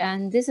policy.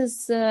 And this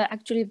is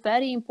actually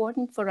very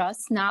important for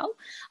us now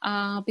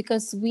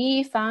because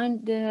we found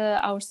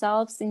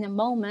ourselves in a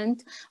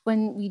moment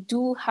when we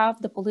do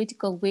have the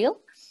political will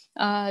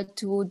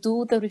to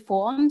do the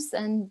reforms,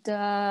 and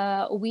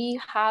we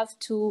have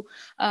to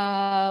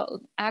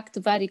act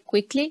very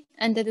quickly.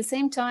 And at the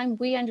same time,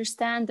 we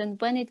understand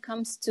that when it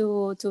comes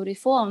to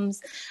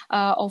reforms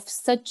of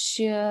such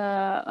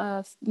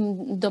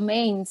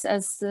domains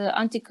as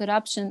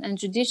anti-corruption and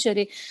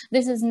judiciary,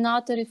 this is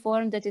not a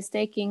reform that is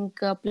taking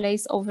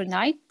place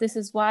overnight. This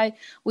is why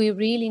we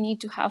really need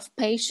to have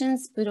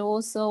patience, but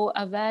also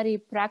a very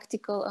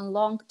practical and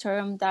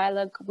long-term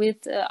dialogue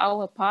with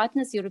our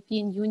partners,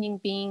 European Union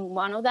being being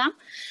one of them.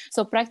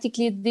 So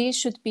practically this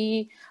should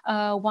be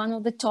one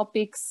of the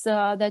topics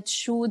that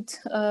should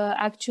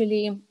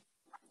actually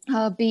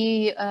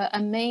be a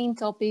main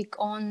topic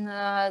on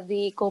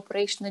the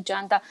cooperation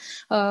agenda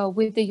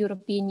with the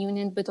European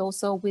Union, but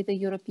also with the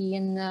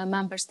European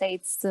member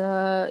states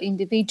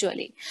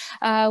individually.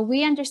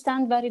 We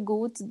understand very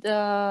good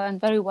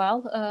and very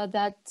well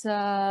that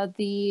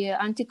the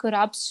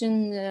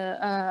anti-corruption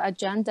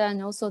agenda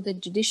and also the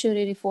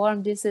judiciary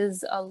reform, this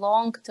is a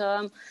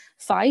long-term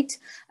fight,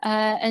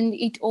 and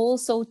it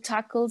also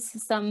tackles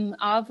some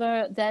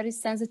other very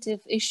sensitive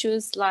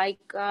issues like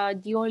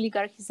the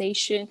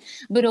oligarchization,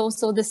 but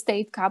also the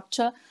state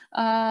capture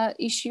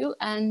issue,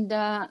 and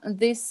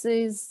this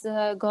is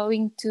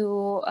going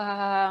to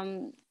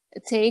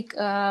take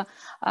a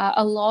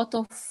lot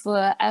of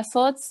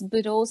efforts,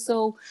 but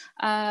also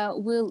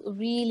will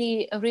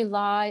really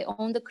rely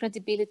on the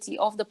credibility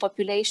of the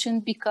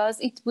population, because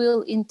it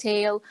will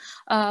entail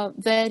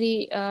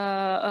very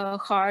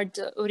hard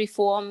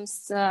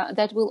reforms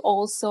that will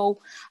also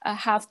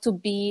have to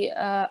be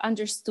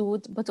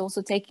understood, but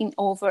also taken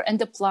over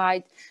and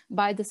applied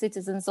by the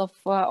citizens of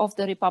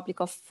the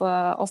Republic of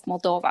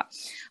Moldova.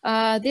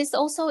 This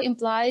also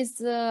implies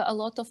a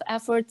lot of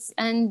efforts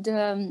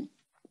and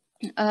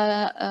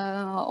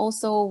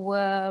also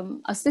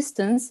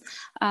assistance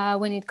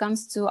when it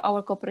comes to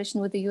our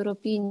cooperation with the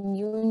European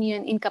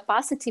Union in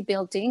capacity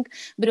building,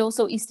 but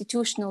also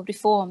institutional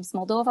reforms.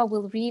 Moldova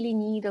will really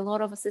need a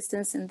lot of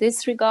assistance in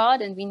this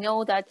regard, and we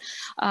know that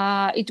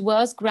it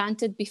was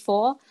granted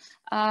before.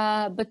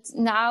 But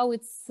now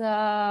it's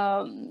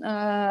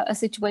a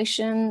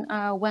situation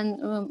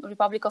when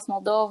Republic of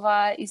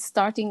Moldova is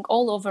starting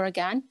all over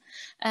again.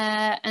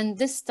 And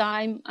this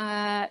time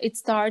it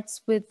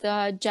starts with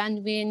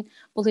genuine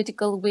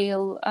political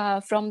will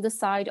from the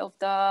side of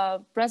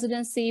the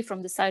presidency,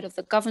 from the side of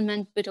the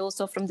government, but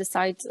also from the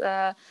side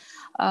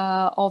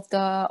of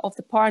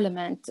the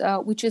parliament,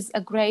 which is a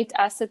great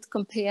asset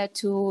compared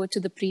to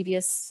the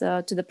previous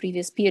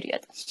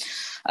period.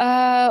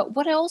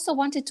 What I also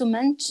wanted to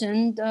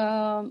mention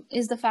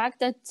is the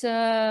fact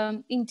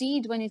that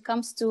indeed, when it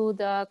comes to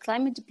the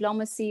climate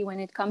diplomacy, when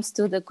it comes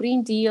to the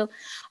Green Deal,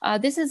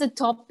 this is a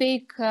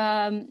topic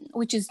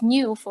which is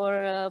new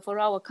for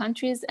our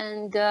countries,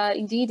 and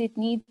indeed it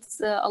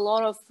needs a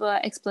lot of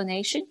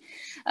explanation,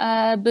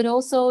 but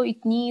also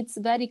it needs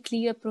very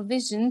clear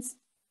provisions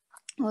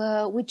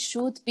which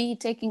should be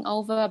taken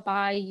over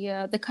by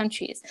the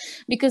countries.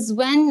 Because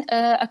when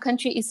a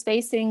country is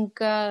facing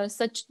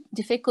such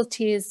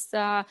difficulties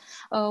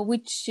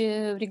which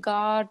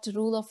regard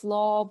rule of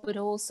law, but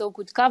also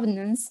good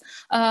governance,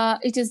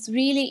 it is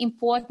really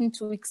important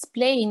to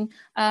explain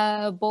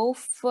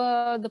both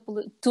to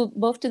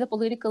the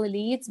political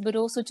elites, but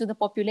also to the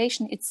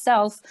population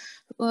itself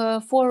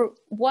for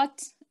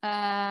what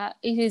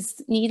it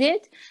is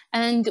needed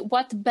and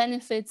what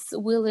benefits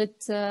will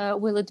it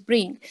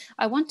bring.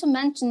 I want to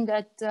mention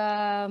that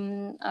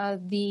the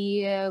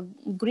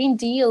Green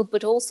Deal,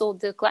 but also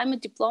the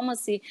climate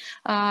diplomacy,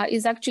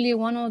 is actually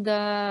one of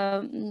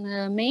the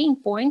main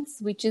points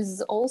which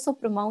is also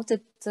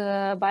promoted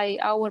by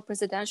our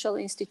presidential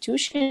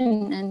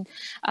institution, and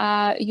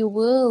you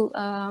will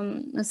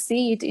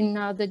see it in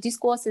the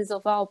discourses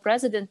of our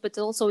president, but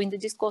also in the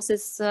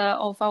discourses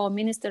of our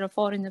Minister of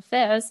Foreign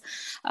Affairs,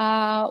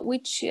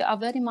 which are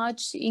very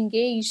much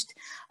engaged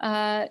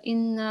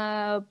in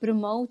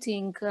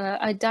promoting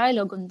a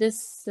dialogue on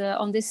this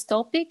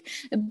topic,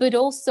 but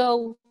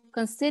also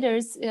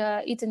considers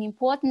it an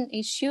important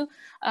issue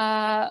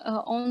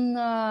on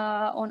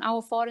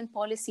our foreign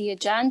policy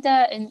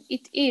agenda, and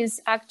it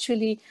is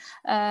actually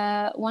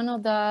one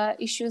of the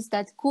issues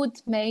that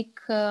could make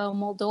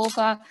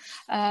Moldova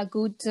a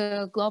good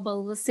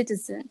global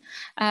citizen.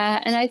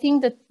 And I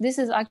think that this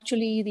is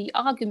actually the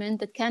argument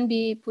that can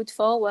be put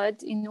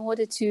forward in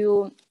order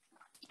to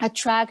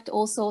attract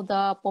also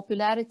the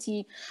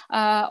popularity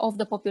of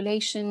the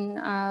population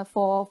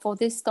for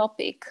this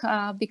topic,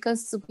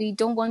 because we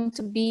don't want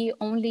to be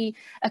only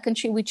a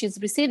country which is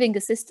receiving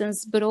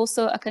assistance, but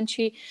also a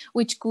country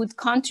which could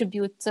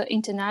contribute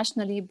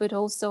internationally, but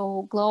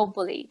also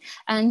globally.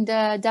 And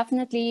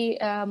definitely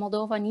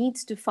Moldova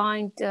needs to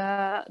find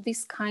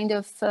this kind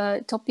of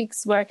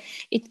topics where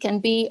it can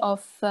be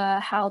of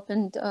help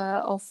and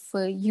of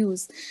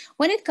use.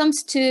 When it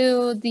comes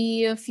to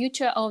the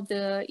future of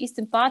the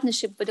Eastern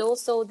Partnership, but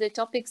also the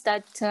topics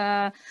that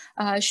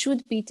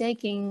should be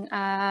taken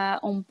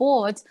on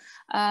board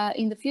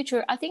in the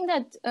future, I think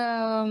that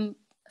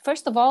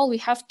first of all, we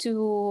have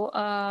to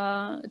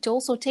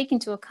also take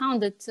into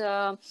account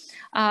that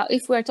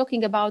if we're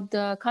talking about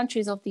the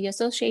countries of the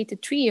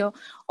associated trio,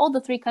 all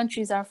the three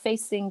countries are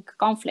facing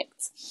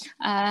conflicts.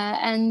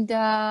 And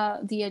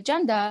the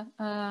agenda,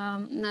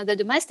 the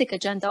domestic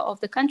agenda of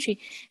the country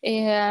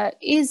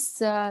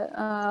is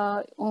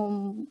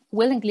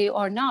willingly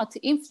or not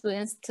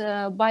influenced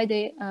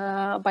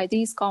by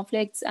these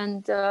conflicts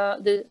and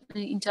the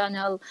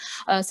internal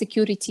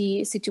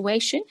security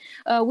situation,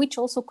 which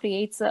also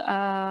creates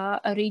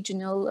a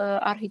regional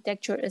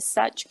architecture as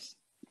such.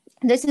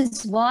 This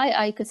is why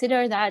I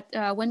consider that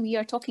when we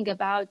are talking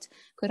about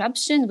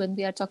corruption, when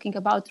we are talking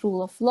about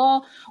rule of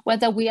law,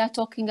 whether we are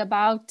talking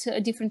about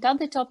different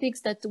other topics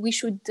that we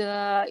should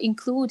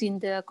include in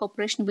the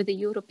cooperation with the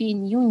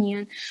European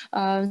Union,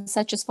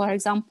 such as, for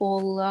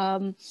example,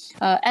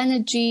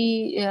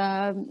 energy,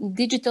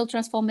 digital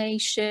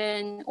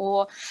transformation,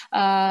 or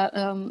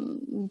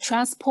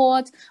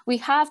transport, we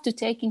have to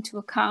take into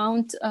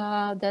account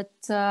that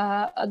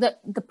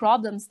the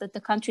problems that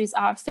the countries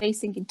are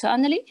facing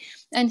internally,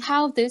 and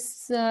how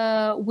this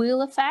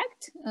will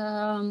affect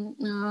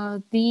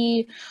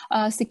the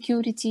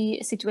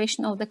security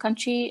situation of the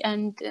country,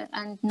 and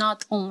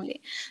not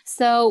only.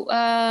 So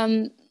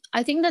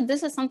I think that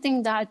this is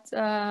something that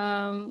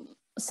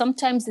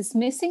sometimes is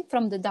missing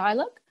from the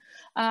dialogue,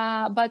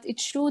 but it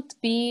should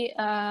be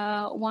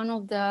one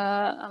of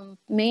the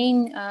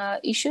main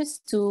issues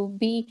to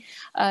be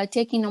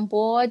taken on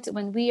board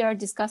when we are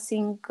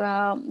discussing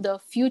the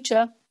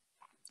future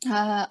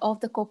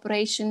of the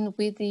cooperation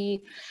with the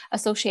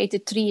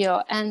associated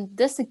trio. And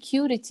the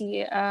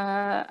security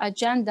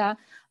agenda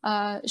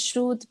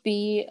should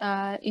be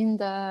in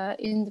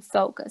the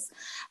focus.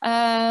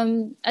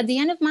 At the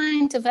end of my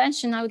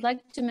intervention, I would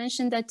like to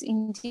mention that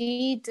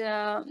indeed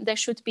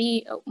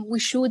we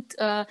should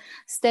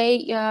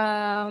stay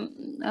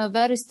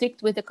very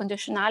strict with the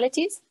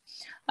conditionalities.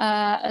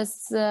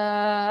 As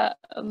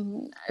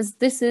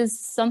this is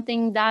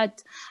something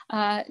that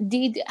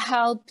did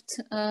help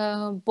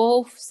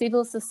both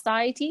civil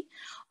society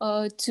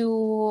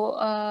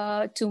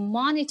to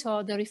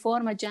monitor the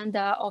reform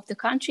agenda of the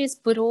countries,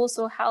 but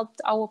also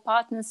helped our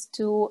partners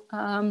to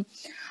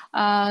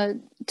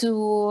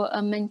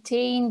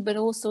maintain, but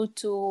also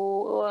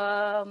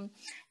to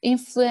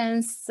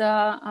influence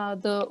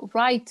the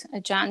right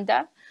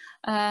agenda.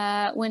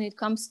 When it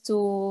comes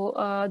to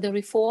the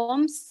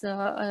reforms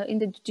in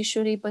the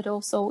judiciary, but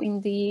also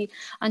in the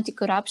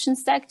anti-corruption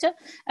sector.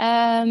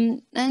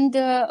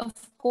 Of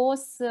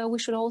course, we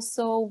should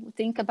also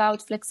think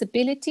about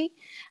flexibility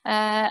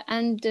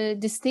and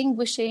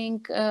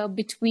distinguishing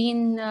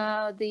between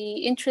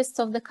the interests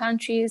of the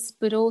countries,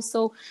 but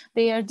also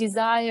their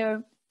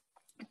desire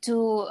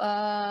to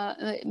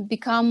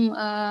become,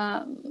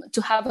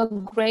 to have a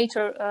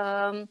greater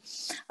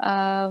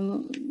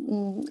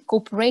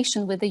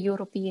cooperation with the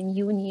European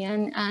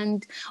Union,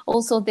 and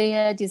also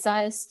their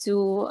desires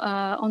to,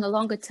 on a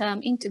longer term,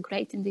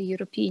 integrate in the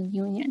European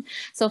Union.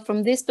 So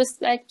from this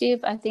perspective,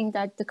 I think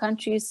that the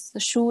countries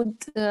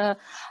should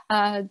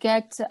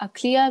get a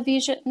clear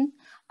vision,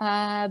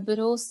 but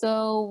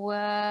also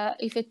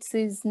if it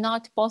is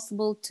not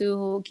possible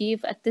to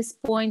give at this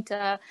point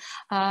a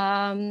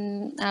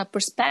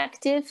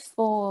perspective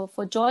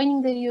for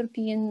joining the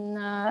European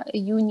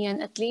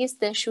Union, at least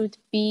there should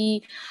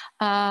be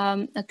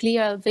a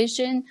clear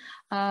vision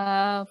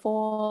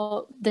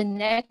for the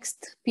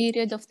next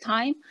period of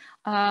time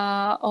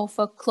of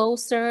a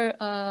closer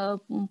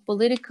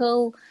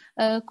political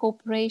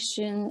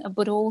cooperation,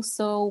 but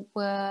also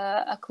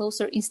a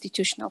closer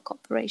institutional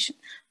cooperation.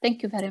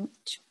 Thank you very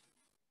much.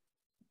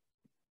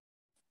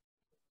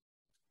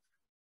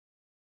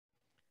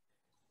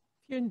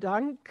 Vielen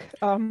Dank.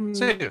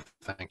 So,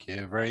 thank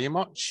you very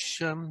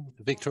much,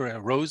 Victoria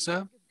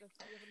Rosa.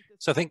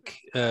 So I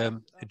think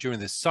during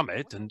this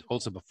summit and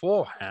also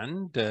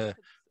beforehand,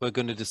 we're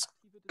going to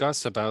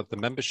discuss about the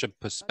membership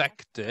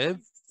perspective.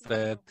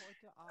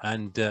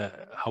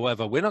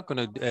 However, we're not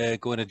going to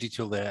go into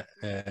detail there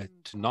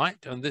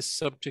tonight on this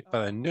subject,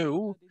 but I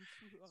know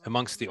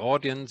amongst the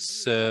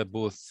audience,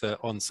 both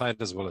on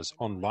site as well as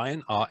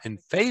online, are in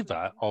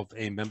favor of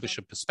a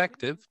membership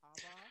perspective.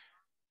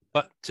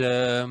 But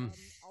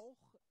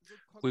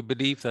we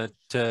believe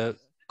that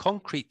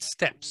concrete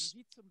steps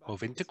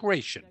of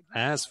integration,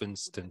 as for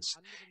instance,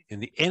 in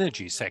the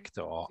energy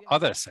sector or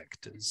other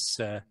sectors,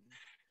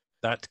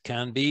 that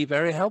can be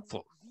very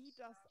helpful.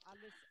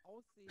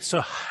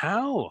 So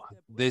how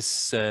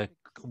this,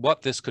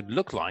 what this could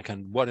look like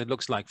and what it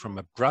looks like from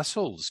a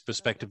Brussels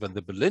perspective and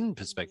the Berlin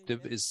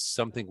perspective is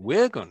something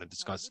we're going to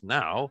discuss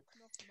now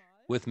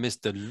with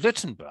Mr.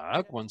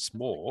 Luttenberg once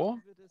more,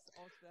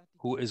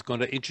 who is going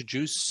to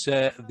introduce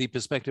the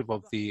perspective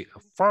of the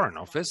Foreign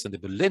Office and the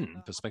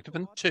Berlin perspective,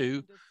 and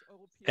two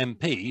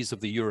MPs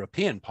of the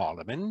European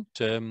Parliament.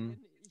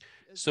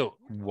 So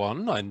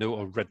one I know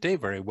already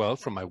very well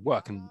from my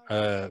work in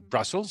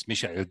Brussels,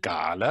 Michael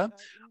Gahler.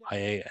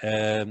 I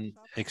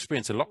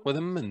experienced a lot with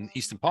him in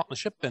Eastern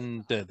Partnership,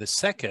 and the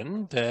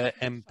second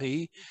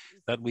MP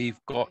that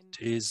we've got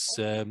is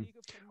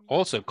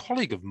also a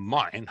colleague of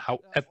mine,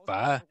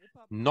 however,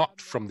 not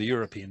from the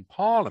European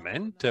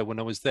Parliament when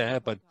I was there,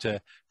 but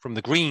from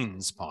the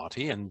Greens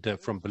Party, and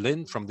from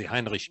Berlin, from the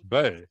Heinrich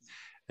Böll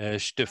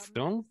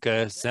Stiftung,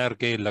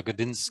 Sergei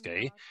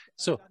Lagodinsky.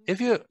 So if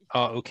you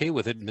are okay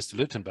with it, Mr.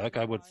 Luttenberg,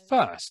 I would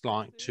first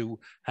like to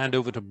hand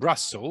over to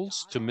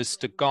Brussels to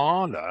Mr.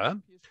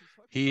 Gahler.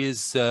 He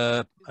is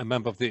a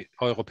member of the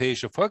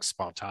Europäische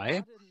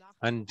Volkspartei,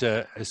 and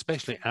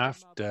especially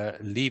after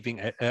leaving,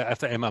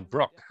 after Emma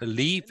Brock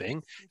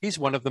leaving, he's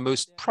one of the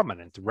most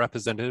prominent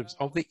representatives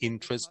of the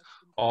interests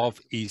of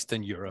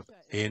Eastern Europe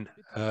in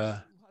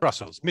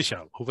Brussels.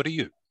 Michel, over to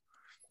you.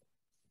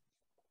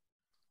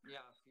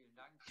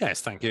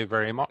 Yes, thank you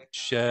very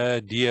much,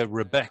 dear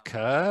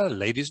Rebecca,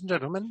 ladies and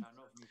gentlemen.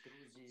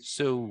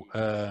 So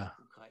I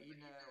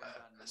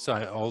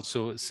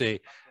also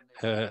say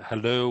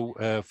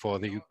hello for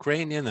the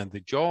Ukrainian and the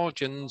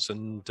Georgians,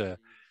 and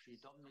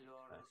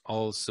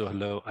also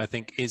hello, I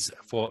think, is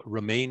for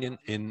Romanian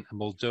in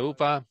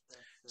Moldova.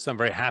 So I'm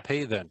very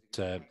happy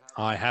that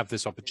I have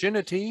this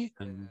opportunity,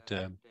 and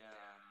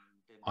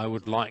I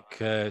would like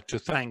to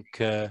thank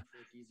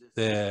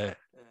the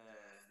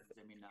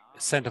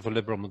Center for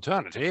Liberal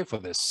Modernity for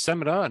this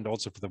seminar and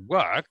also for the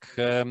work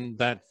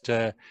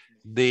that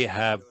they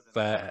have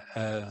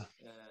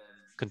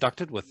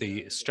conducted with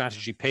the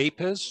strategy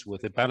papers,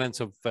 with the balance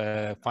of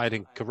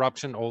fighting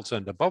corruption also,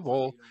 and above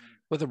all,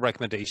 with the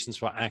recommendations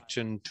for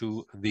action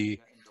to the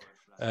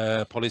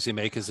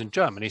policymakers in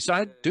Germany. So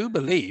I do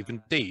believe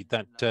indeed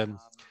that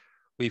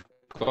we've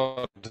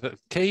got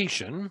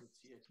occasion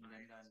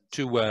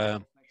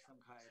to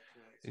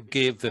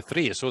give the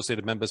 3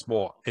 associated members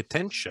more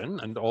attention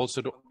and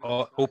also to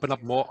open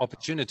up more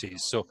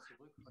opportunities. So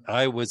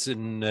I was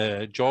in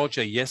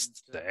Georgia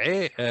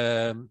yesterday.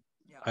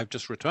 I've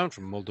just returned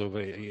from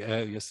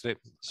Moldova yesterday,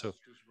 so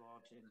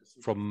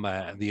from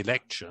the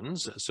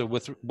elections. So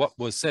with what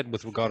was said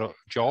with regard to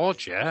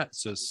Georgia,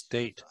 so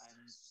state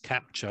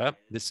capture,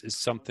 this is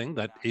something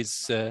that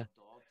is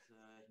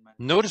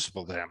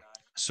noticeable there.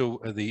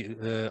 So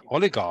the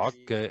oligarch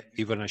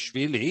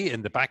Ivanishvili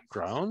in the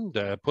background,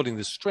 pulling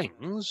the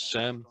strings,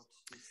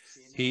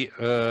 he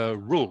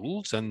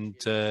rules,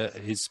 and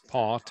his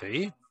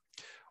party,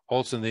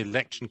 also in the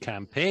election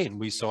campaign,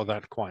 we saw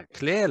that quite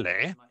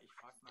clearly.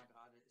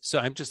 So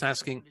I'm just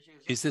asking,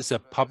 is this a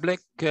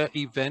public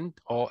event,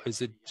 or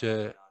is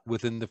it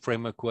within the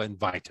framework we're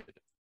invited?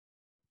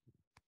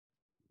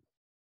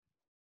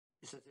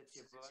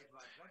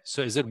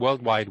 So is it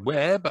World Wide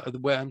Web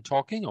where I'm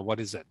talking, or what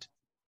is it?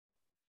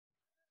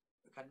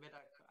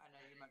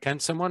 Can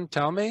someone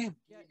tell me?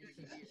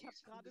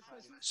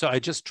 So I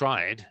just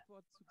tried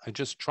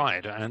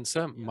to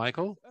answer,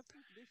 Michael.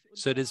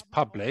 So it is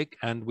public,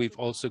 and we've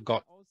also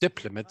got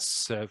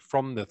diplomats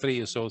from the 3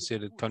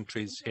 associated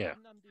countries here.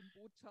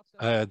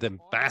 The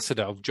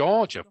ambassador of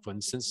Georgia, for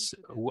instance,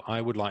 who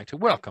I would like to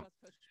welcome,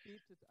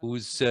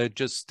 who's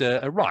just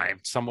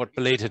arrived somewhat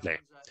belatedly.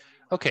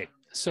 Okay,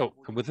 so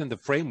within the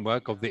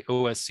framework of the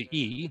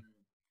OSCE,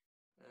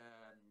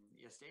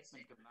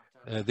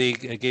 they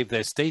gave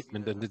their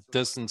statement, and it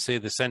doesn't say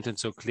the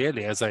sentence so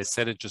clearly as I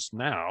said it just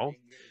now,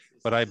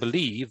 but I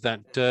believe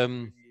that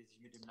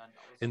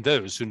in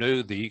those who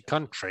know the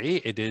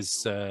country, it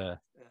is the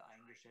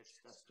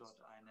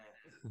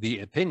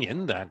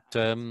opinion that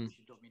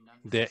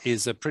there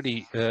is a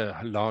pretty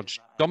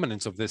large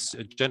dominance of this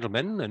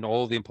gentleman in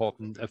all the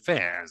important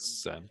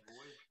affairs.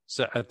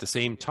 So at the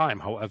same time,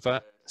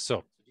 however,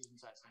 so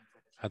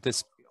at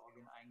this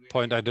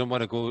point, I don't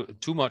want to go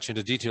too much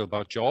into detail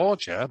about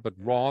Georgia, but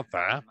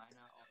rather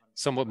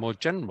somewhat more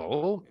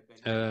general,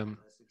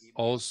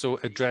 also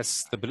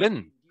address the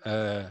Berlin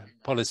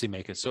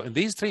policymakers. So in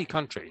these 3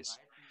 countries,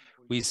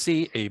 we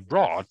see a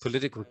broad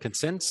political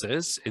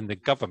consensus in the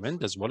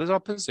government as well as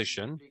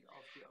opposition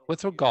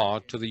with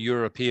regard to the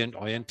European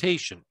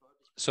orientation.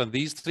 So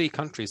these 3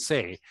 countries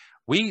say,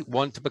 we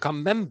want to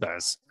become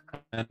members.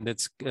 And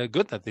it's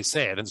good that they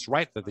say it, and it's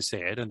right that they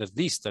say it, and at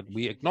least that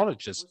we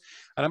acknowledge this.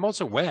 And I'm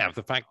also aware of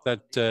the fact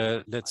that,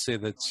 let's say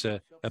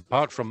that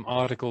apart from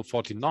Article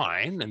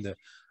 49 in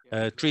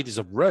the Treaties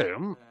of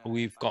Rome,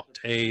 we've got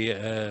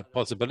a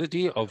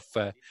possibility of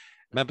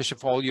membership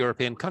for all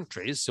European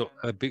countries. So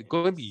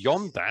going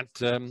beyond that,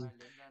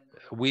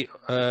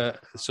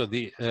 so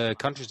the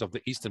countries of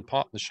the Eastern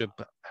Partnership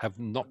have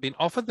not been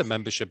offered the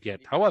membership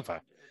yet.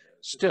 However,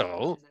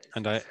 still,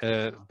 and I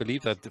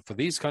believe that for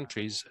these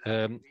countries,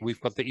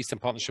 we've got the Eastern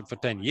Partnership for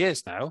 10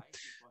 years now,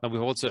 and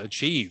we've also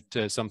achieved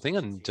something,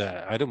 and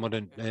I don't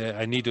want to,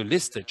 I need to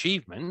list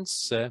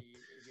achievements.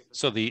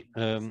 So the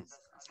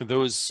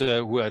those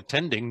who are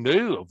attending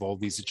know of all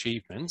these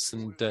achievements,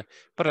 and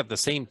but at the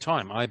same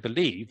time, I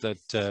believe that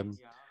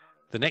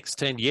the next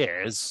 10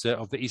 years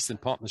of the Eastern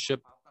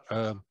Partnership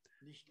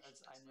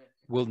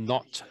will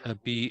not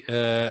be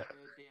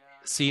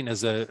seen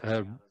as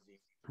a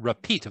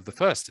repeat of the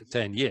first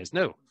 10 years.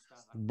 No,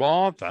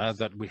 rather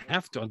that we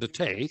have to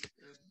undertake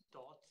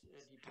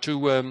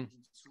to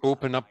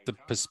open up the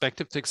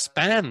perspective, to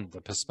expand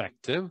the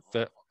perspective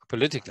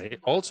politically,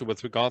 also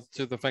with regard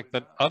to the fact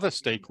that other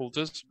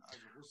stakeholders,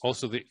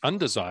 also the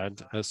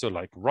undesired, so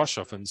like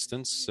Russia, for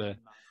instance,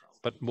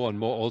 but more and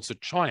more also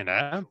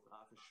China,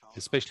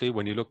 especially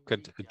when you look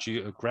at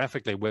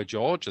geographically where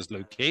Georgia is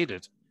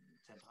located.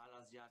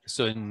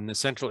 So in the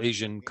Central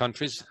Asian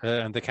countries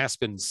and the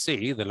Caspian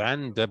Sea, the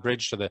land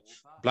bridge to the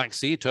Black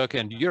Sea, Turkey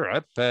and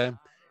Europe,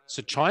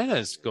 so China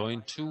is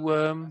going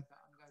to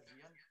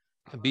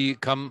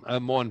become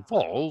more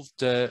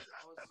involved,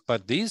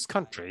 but these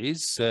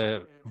countries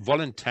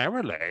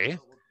voluntarily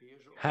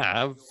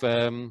have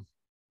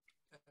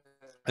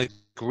agreed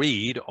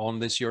agreed on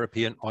this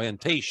European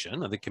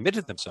orientation, and they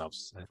committed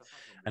themselves.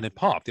 And in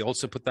part, they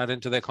also put that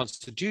into their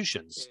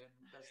constitutions.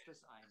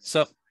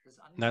 So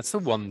that's the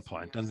one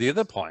point. And the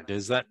other point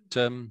is that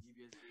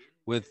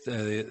with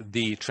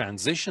the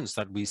transitions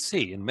that we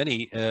see in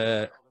many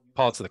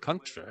parts of the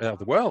country, of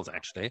the world,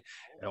 actually,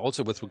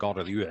 also with regard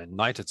to the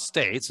United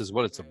States, as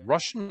well as the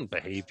Russian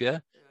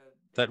behavior,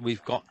 that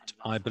we've got,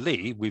 I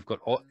believe, we've got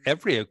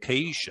every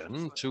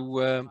occasion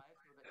to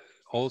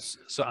also,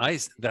 so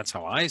that's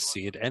how I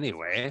see it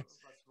anyway,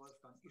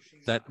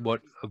 that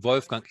what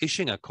Wolfgang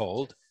Ischinger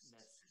called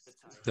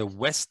the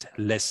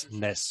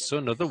Westlessness. So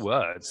in other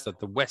words, that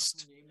the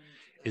West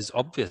is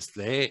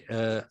obviously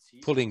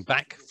pulling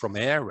back from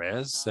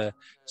areas.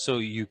 So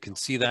you can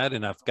see that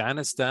in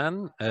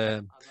Afghanistan,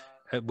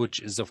 which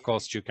is, of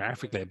course,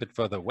 geographically a bit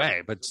further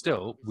away, but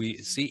still we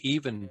see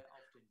even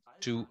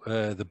to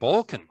the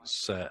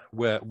Balkans,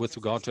 where with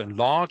regard to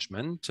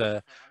enlargement,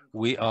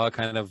 we are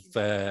kind of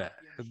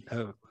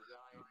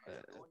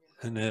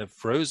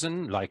frozen,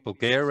 like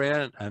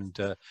Bulgaria and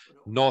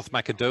North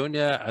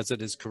Macedonia, as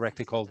it is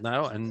correctly called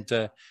now. And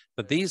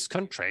but these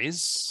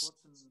countries,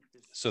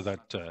 so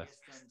that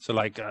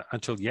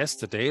until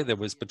yesterday,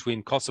 there was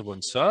between Kosovo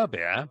and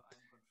Serbia,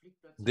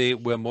 they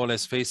were more or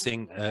less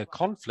facing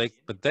conflict.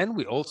 But then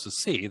we also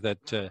see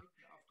that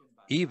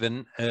even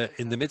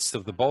in the midst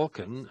of the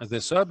Balkan,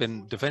 the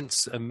Serbian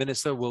defense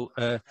minister will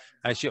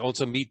actually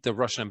also meet the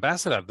Russian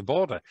ambassador at the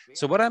border.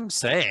 So what I'm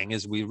saying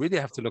is we really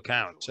have to look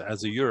out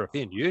as a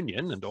European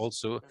Union and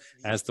also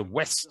as the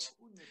West,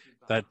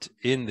 that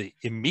in the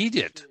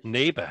immediate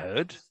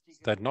neighborhood,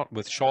 that not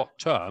with short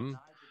term,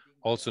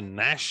 also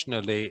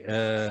nationally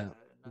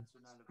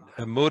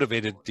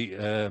motivated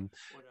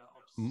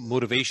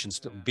motivations,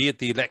 be it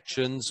the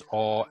elections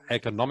or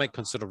economic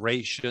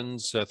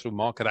considerations through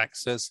market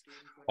access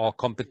or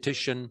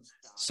competition.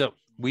 So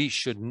we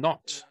should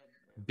not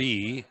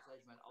be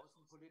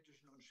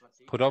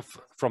put off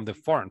from the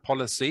foreign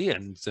policy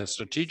and the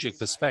strategic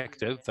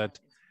perspective that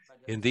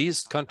in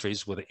these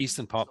countries with the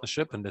Eastern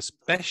Partnership, and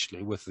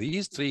especially with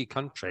these three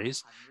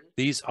countries,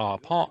 these are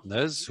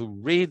partners who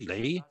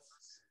really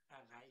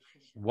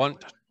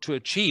want to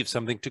achieve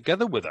something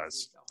together with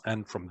us.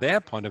 And from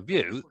their point of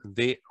view,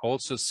 they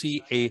also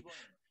see a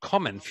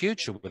common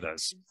future with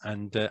us.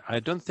 And I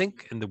don't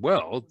think in the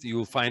world you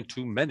will find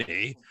too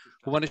many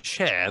who want to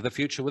share the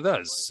future with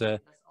us.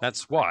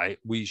 That's why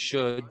we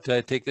should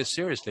take this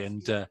seriously.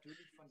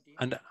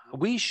 And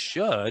we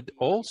should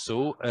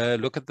also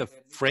look at the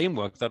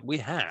framework that we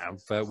have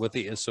with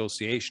the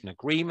association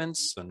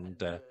agreements and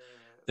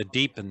the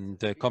deep and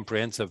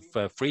comprehensive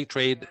free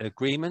trade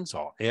agreements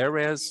or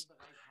areas.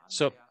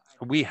 So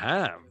we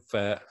have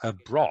a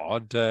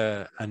broad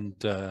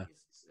and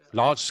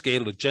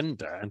large-scale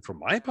agenda. And from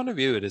my point of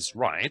view, it is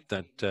right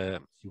that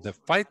the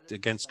fight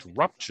against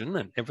corruption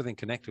and everything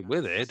connected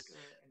with it,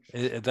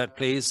 that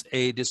plays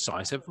a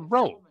decisive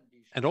role.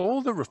 And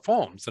all the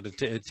reforms that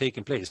are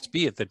taking place,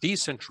 be it the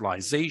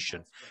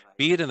decentralization,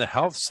 be it in the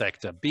health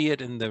sector, be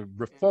it in the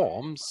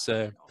reforms,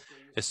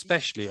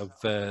 especially of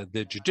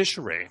the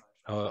judiciary,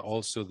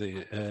 also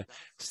the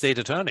state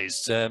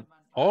attorneys,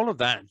 all of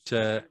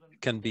that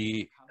can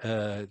be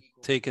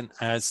taken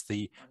as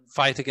the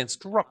fight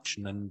against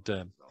corruption.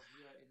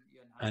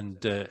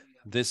 And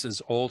this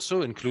is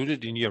also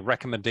included in your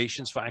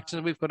recommendations for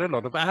action. We've got a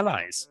lot of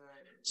allies.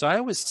 So I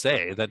always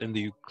say that in the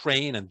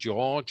Ukraine and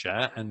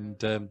Georgia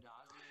and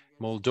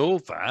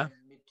Moldova,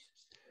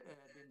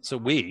 so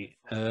we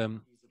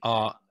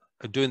are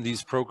doing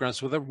these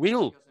programs with the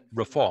real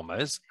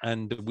reformers,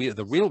 and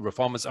the real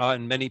reformers are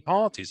in many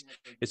parties.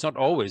 It's not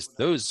always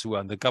those who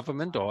are in the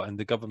government or in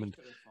the government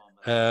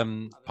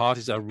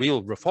parties are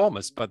real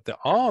reformers, but there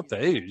are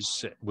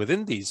those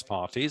within these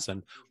parties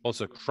and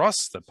also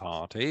across the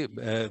party,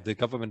 the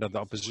government and the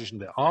opposition,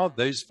 there are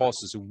those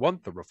forces who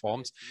want the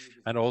reforms,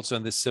 and also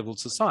in the civil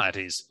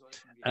societies.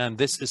 And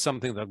this is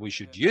something that we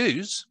should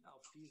use.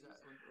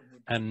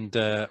 And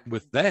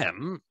with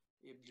them,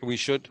 we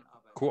should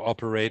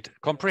cooperate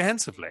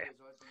comprehensively.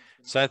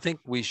 So I think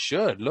we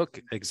should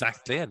look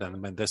exactly at, and I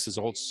mean, this is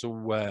also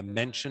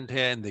mentioned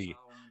here in the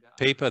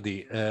paper,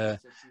 the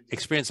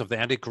experience of the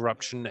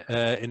anti-corruption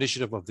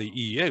initiative of the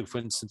EU, for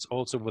instance,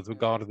 also with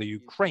regard to the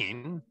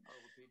Ukraine,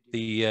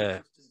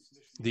 the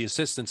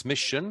assistance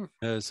mission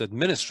is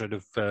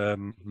administrative,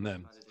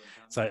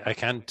 so I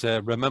can't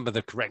remember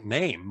the correct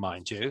name,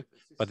 mind you,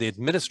 but the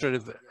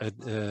administrative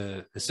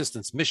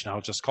assistance mission,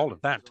 I'll just call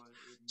it that.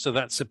 So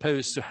that's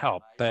supposed to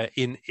help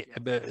in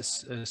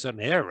certain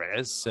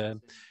areas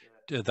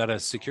that are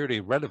security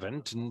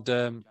relevant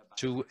and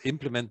to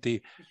implement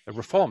the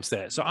reforms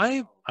there. So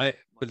I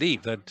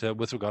believe that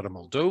with regard to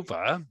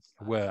Moldova,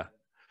 where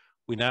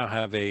we now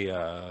have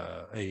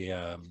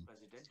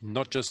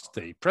not just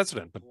the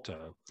president, but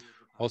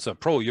also a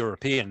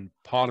pro-European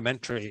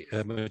parliamentary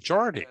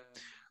majority,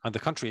 and the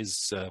country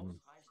is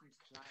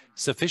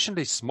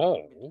sufficiently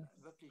small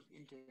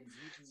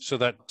so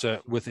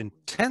that with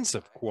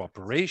intensive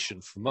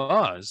cooperation from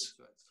us,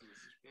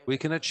 we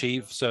can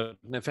achieve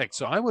certain effects.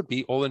 So I would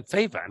be all in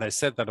favor, and I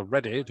said that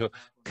already to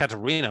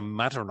Katarina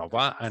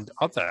Maternova and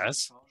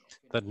others,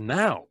 that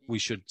now we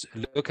should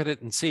look at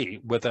it and see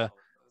whether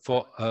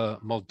for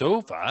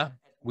Moldova,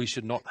 we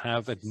should not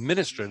have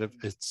administrative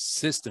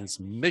assistance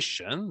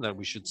mission that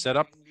we should set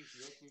up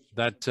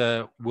that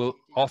will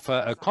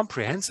offer a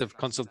comprehensive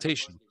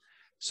consultation.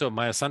 So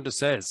Maya Santos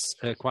says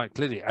quite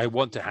clearly, I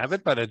want to have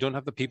it, but I don't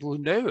have the people who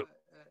know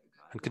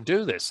and can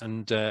do this.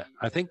 And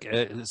I think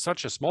in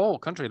such a small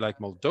country like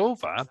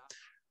Moldova,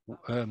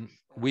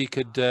 we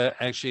could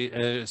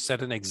actually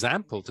set an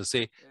example to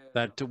say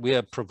that we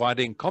are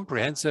providing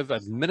comprehensive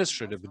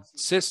administrative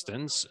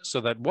assistance so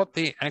that what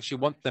they actually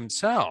want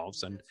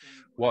themselves and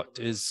what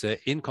is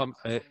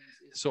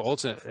so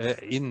also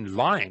in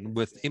line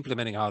with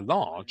implementing our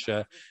large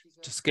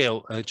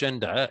scale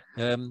agenda.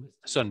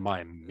 So in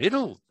my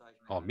middle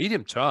or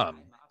medium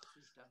term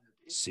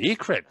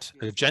secret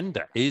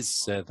agenda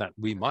is that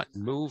we might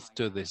move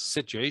to this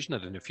situation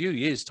that in a few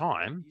years'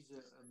 time,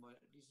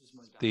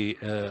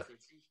 the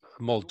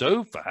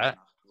Moldova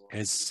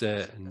has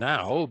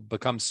now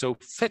become so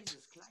fit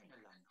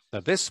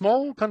that this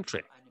small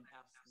country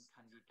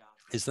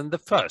is then the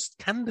first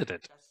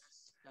candidate.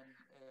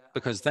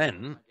 Because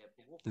then,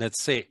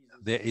 let's say,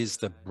 there is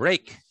the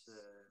break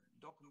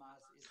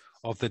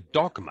of the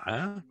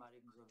dogma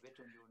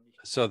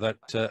so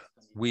that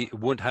we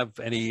won't have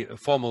any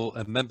formal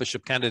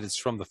membership candidates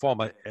from the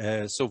former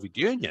Soviet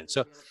Union.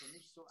 So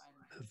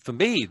for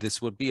me,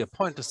 this would be a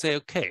point to say,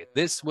 okay,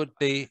 this would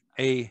be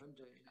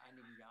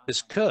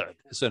this could,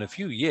 so in a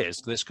few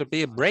years, this could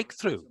be a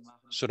breakthrough.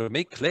 So to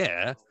make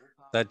clear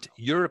that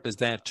Europe is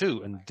there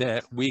too, and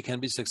we can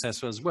be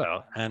successful as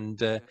well,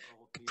 and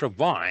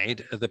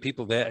provide the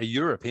people there a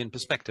European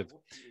perspective.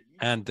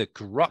 And the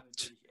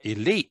corrupt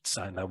elites,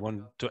 and I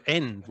want to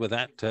end with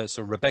that,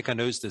 so Rebecca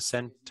knows the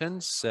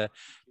sentence,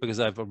 because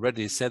I've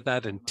already said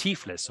that in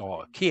Tiflis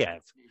or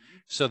Kiev.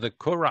 So the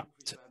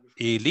corrupt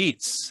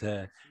elites,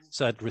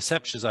 so at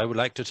receptions, I would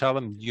like to tell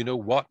them, you know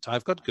what,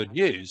 I've got good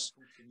news.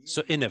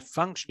 So in a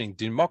functioning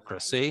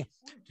democracy,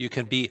 you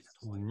can be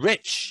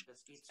rich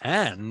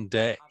and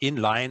in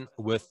line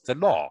with the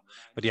law,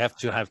 but you have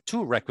to have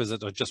two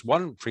requisites or just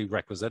one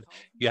prerequisite.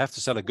 You have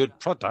to sell a good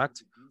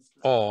product,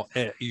 or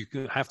you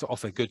have to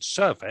offer good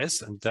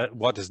service. And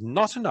what is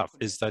not enough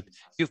is that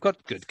you've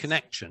got good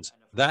connections.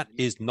 That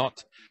is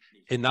not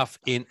enough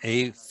in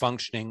a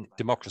functioning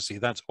democracy.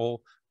 That's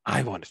all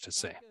I wanted to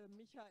say.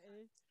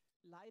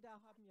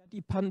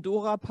 Thank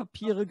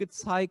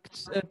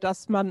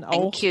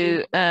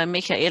you,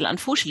 Michael.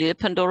 Unfortunately, the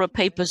Pandora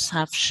Papers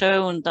have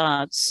shown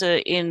that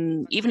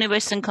even in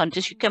Western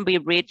countries, you can be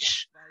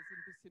rich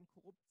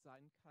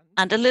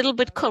and a little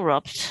bit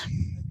corrupt,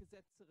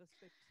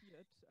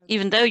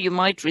 even though you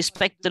might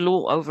respect the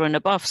law over and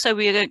above. So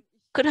we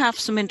could have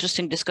some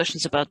interesting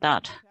discussions about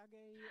that.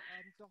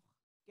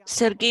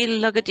 Sergei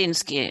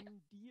Lagodinsky,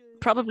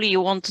 probably you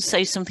want to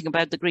say something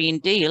about the Green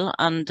Deal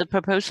and the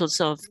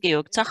proposals of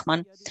Georg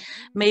Zachman.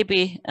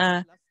 Maybe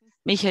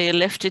Michael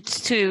left it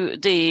to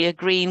the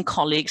Green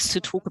colleagues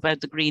to talk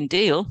about the Green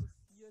Deal.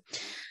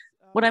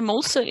 What I'm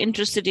also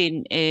interested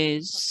in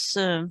is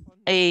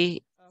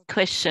a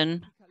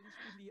question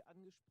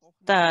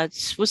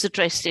that was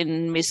addressed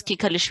in Ms.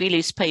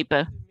 Kikalishvili's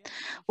paper.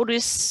 What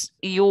is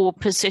your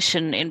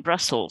position in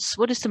Brussels?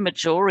 What is the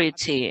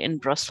majority in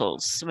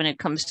Brussels when it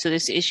comes to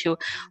this issue?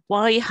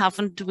 Why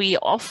haven't we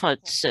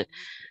offered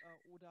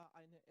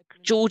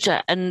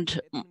Georgia and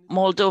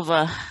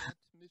Moldova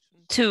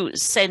to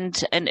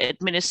send an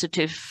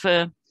administrative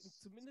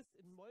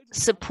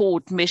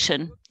support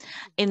mission?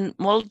 In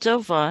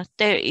Moldova,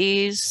 there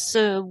is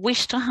a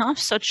wish to have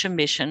such a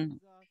mission,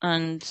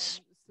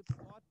 and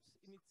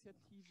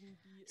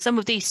some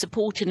of these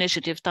support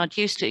initiatives that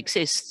used to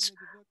exist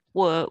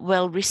were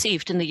well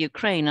received in the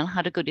Ukraine and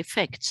had a good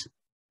effect.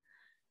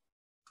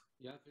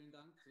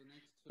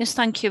 Yes,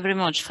 thank you very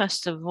much.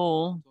 First of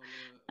all,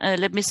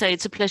 let me say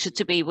it's a pleasure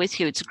to be with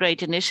you. It's a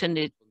great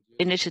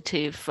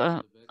initiative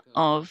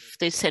of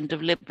the Center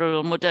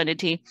Liberal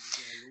Modernity.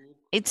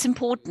 It's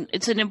important.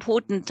 It's an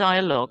important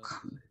dialogue.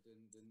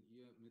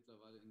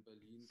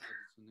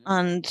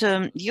 And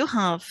you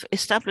have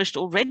established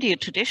already a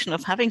tradition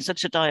of having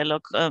such a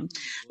dialogue.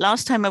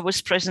 Last time I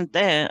was present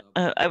there,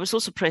 I was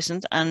also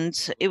present, and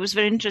it was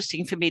very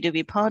interesting for me to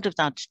be part of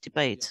that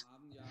debate.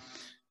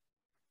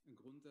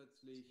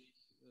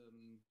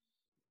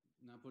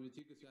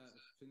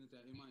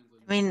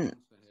 I mean,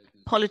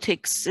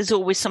 politics is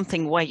always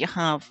something where you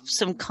have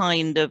some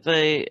kind of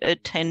a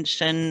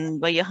tension,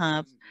 where you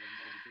have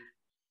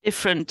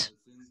different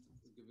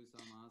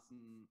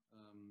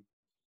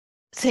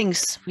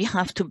things we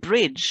have to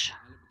bridge.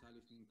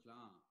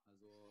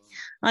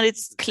 And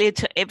it's clear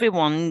to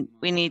everyone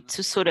we need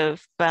to sort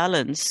of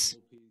balance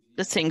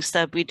the things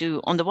that we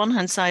do. On the one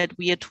hand side,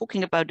 we are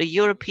talking about a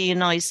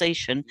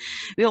Europeanization.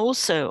 We're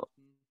also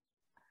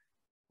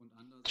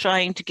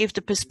trying to give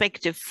the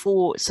perspective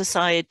for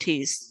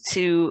societies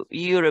to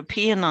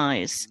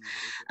Europeanize.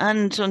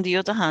 And on the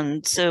other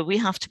hand, we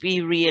have to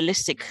be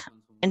realistic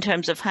in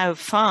terms of how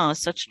far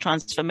such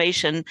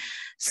transformation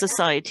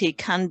society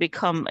can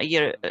become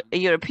a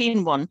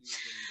European one.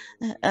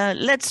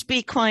 Let's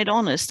be quite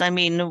honest. I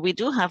mean, we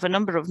do have a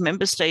number of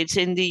member states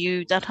in the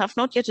EU that have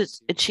not yet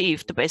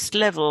achieved the best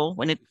level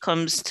when it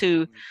comes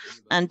to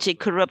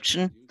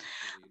anti-corruption.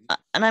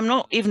 And I'm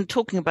not even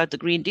talking about the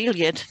Green Deal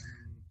yet.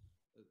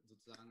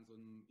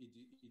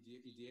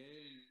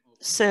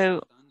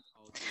 So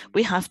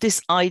we have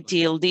this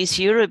ideal, these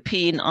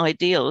European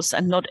ideals,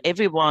 and not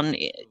everyone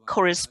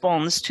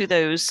corresponds to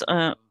those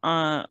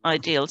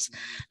ideals.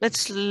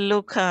 Let's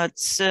look at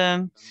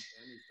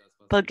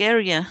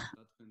Bulgaria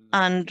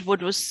and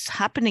what was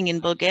happening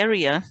in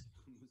Bulgaria.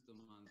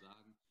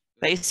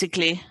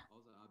 Basically,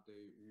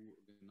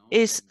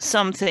 is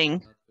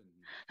something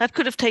that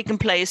could have taken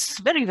place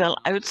very well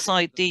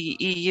outside the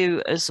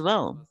EU as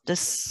well. The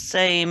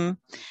same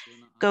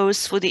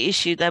goes for the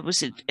issue that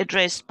was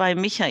addressed by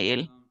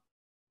Michael.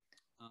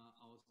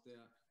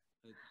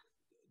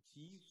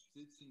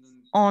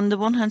 On the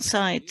one hand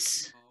side,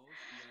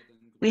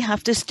 we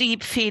have this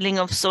deep feeling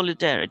of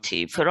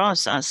solidarity. For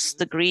us, as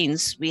the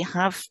Greens, we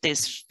have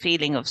this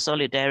feeling of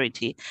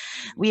solidarity.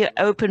 We are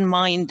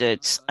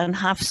open-minded and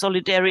have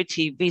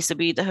solidarity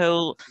vis-a-vis the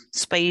whole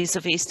space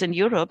of Eastern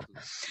Europe.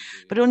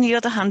 But on the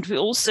other hand, we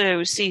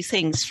also see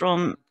things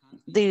from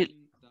the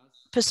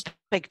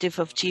perspective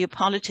of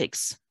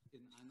geopolitics.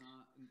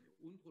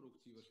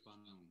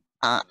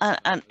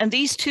 And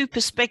these two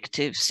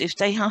perspectives, if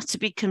they have to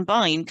be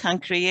combined, can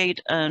create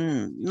a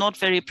not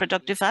very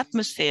productive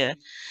atmosphere.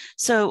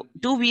 So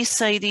do we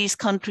say these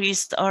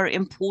countries are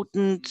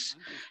important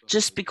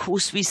just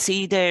because we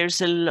see there's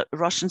a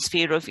Russian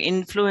sphere of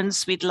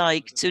influence we'd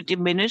like to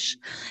diminish?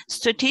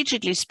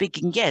 Strategically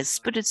speaking, yes,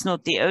 but it's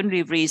not the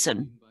only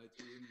reason.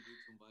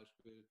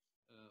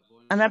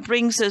 And that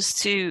brings us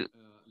to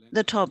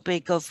the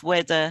topic of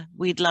whether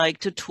we'd like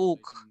to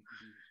talk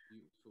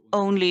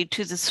only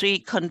to the three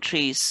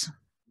countries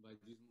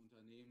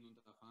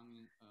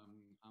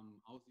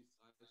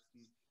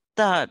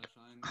that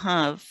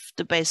have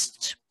the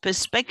best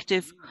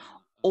perspective,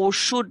 or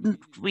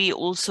shouldn't we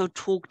also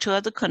talk to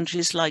other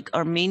countries like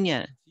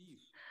Armenia?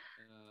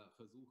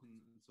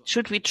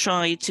 Should we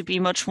try to be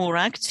much more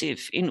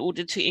active in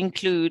order to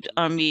include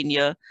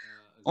Armenia,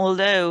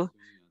 although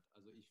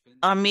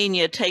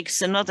Armenia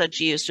takes another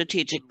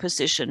geostrategic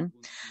position?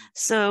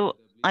 So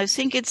I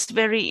think it's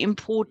very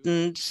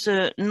important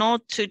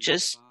not to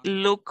just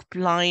look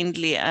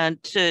blindly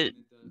at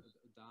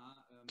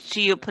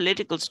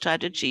geopolitical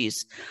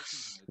strategies.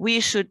 We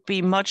should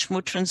be much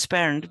more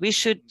transparent. We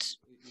should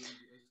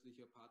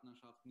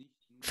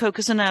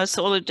focus on our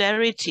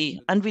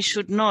solidarity, and we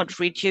should not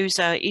reduce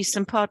our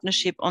Eastern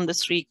Partnership on the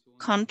three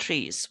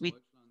countries we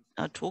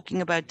are talking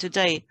about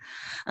today.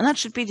 And that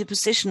should be the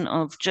position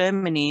of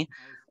Germany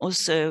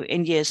also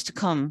in years to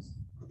come.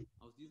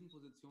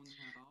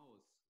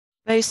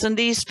 Based on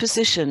these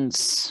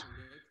positions,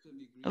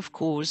 of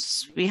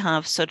course, we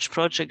have such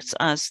projects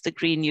as the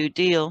Green New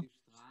Deal.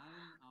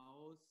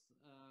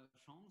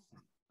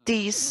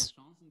 These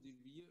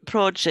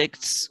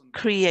projects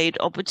create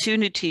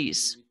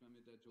opportunities.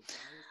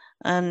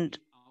 And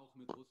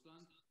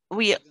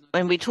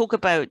when we talk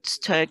about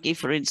Turkey,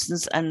 for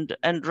instance, and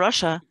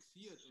Russia,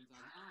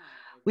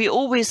 we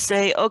always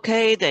say,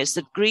 okay, there's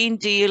the Green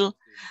Deal.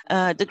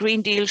 The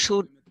Green Deal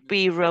should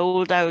be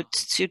rolled out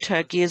to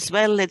Turkey as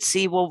well. Let's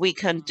see what we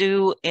can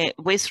do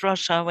with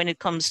Russia when it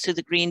comes to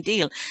the Green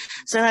Deal.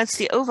 So that's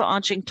the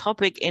overarching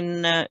topic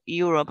in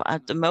Europe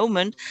at the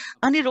moment.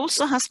 And it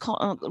also has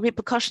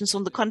repercussions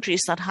on the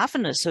countries that have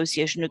an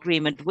association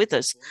agreement with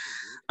us.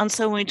 And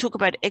so when we talk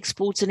about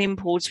exports and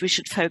imports, we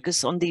should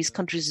focus on these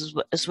countries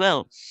as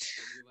well.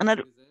 And that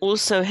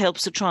also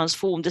helps to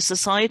transform the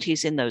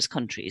societies in those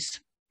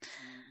countries.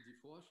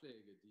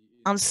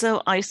 And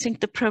so I think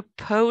the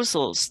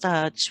proposals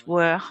that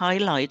were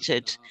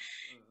highlighted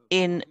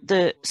in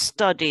the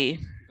study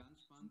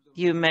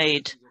you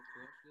made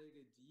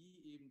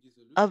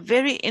are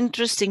very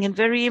interesting and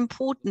very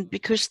important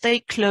because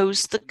they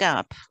close the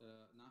gap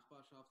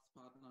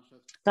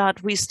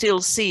that we still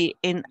see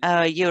in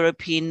our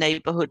European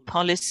neighborhood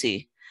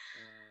policy.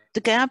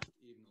 The gap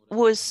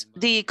was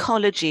the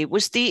ecology,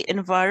 was the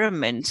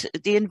environment.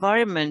 The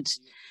environment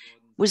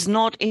was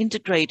not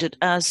integrated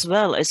as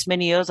well as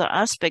many other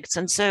aspects.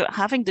 And so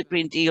having the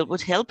Green Deal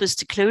would help us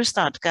to close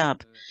that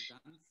gap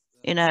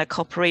in our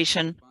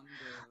cooperation.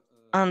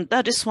 And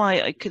that is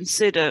why I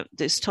consider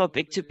this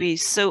topic to be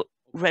so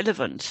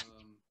relevant.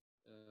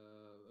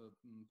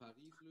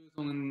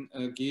 When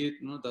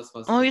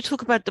you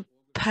talk about the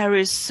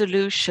Paris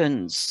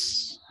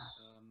solutions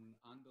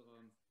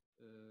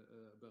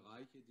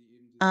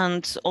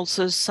and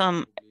also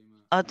some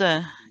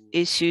other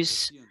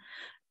issues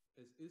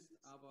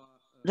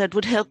that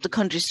would help the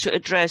countries to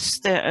address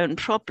their own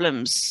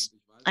problems.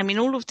 I mean,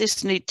 all of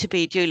this needs to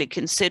be duly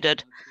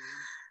considered.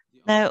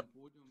 Now,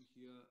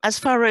 as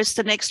far as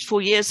the next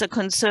 4 years are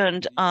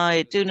concerned,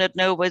 I do not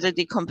know whether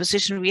the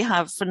composition we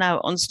have for now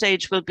on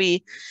stage will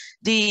be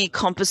the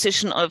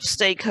composition of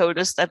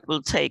stakeholders that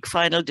will take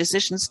final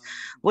decisions.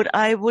 What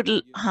I would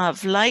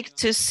have liked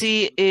to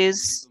see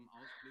is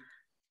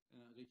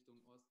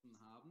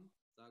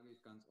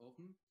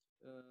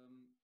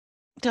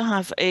to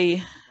have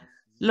a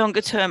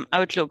longer-term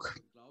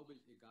outlook.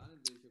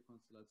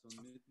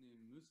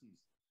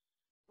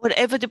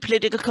 Whatever the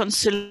political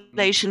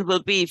constellation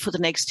will be for the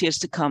next years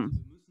to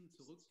come,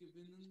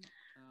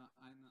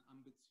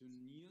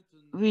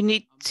 we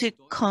need to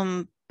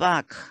come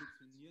back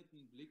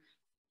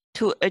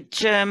to a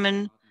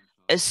German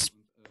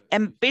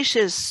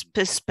ambitious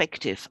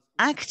perspective,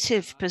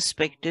 active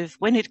perspective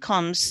when it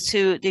comes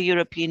to the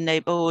European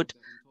neighborhood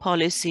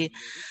policy.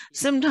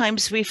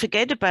 Sometimes we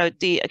forget about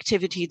the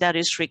activity that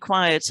is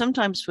required.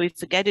 Sometimes we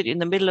forget it in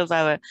the middle of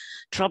our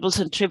troubles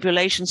and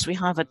tribulations we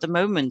have at the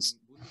moment.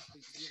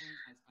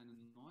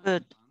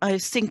 But I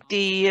think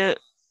the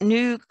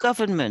new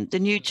government, the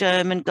new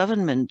German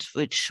government,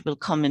 which will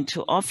come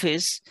into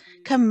office,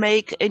 can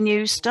make a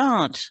new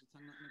start,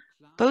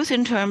 both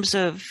in terms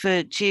of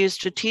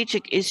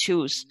geostrategic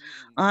issues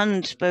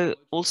and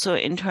also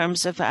in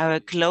terms of our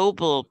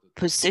global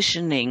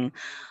positioning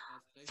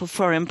for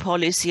foreign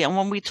policy. And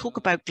when we talk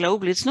about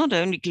global, it's not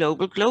only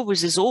global. Global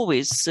is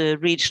always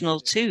regional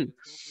too.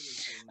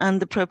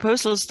 And the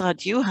proposals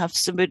that you have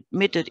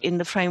submitted in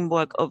the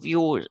framework of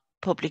your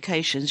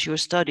publications, your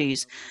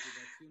studies,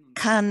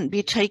 can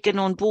be taken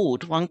on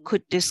board. One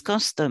could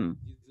discuss them.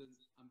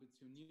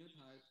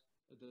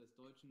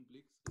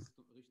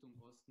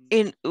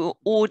 In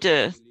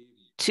order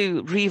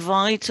to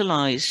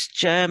revitalize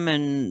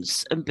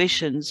Germany's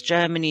ambitions,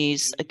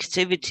 Germany's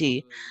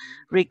activity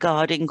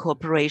regarding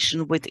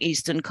cooperation with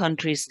Eastern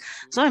countries.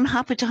 So I'm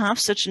happy to have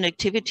such an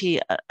activity,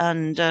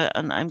 and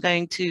I'm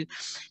going to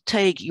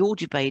take your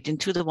debate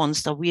into the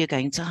ones that we are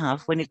going to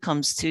have when it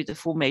comes to the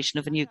formation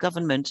of a new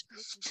government.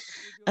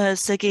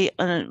 Sergei,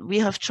 we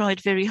have tried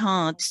very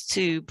hard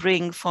to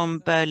bring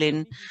from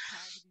Berlin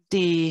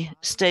the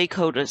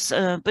stakeholders,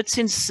 but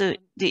since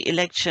the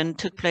election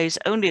took place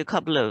only a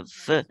couple of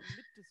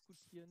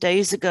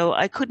days ago,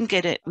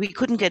 we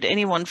couldn't get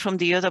anyone from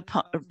the other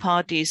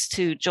parties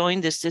to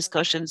join this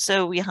discussion,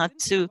 so we had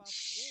to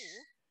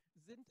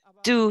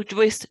do it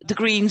with the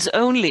Greens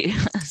only,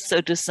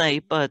 so to say.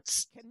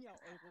 But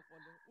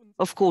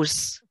of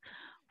course,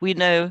 we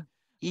know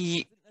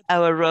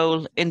our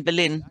role in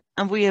Berlin,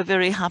 and we are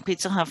very happy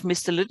to have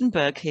Mr.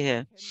 Lüdenberg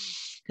here,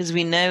 because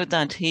we know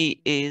that he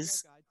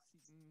is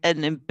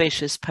an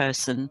ambitious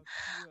person,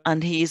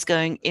 and he is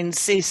going to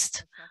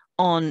insist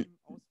on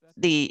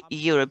the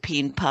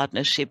European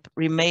partnership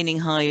remaining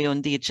high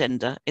on the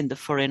agenda in the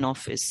Foreign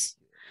Office.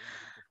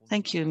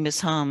 Thank you, Ms.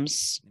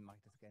 Harms.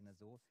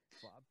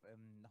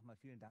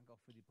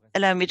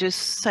 Allow me to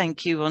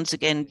thank you once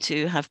again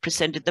to have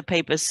presented the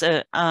papers.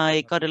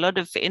 I got a lot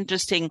of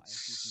interesting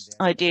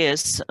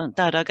ideas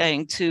that are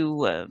going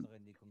to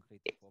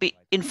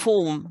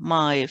inform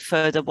my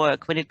further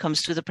work when it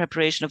comes to the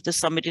preparation of the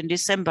summit in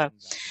December.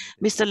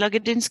 Mr.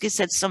 Lagodinsky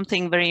said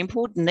something very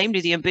important, namely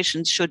the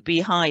ambitions should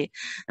be high.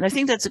 And I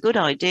think that's a good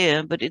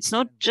idea, but it's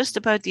not just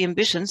about the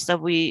ambitions,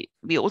 that we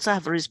also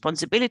have a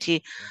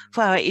responsibility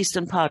for our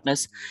Eastern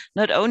partners,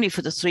 not only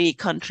for the 3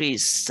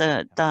 countries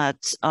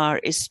that are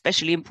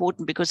especially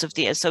important because of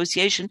the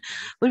association,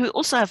 but we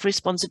also have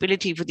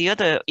responsibility for the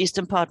other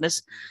Eastern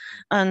partners.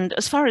 And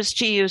as far as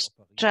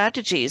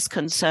geostrategy is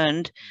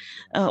concerned,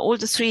 all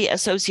the 3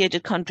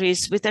 associated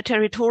countries with their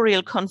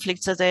territorial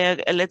conflicts are there.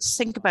 Let's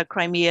think about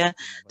Crimea,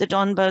 the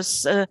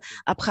Donbass,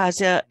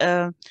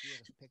 Abkhazia,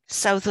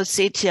 South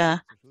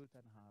Ossetia,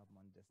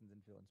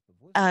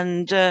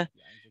 and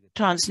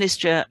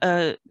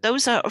Transnistria.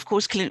 Those are, of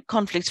course,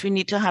 conflicts we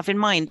need to have in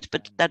mind,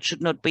 but that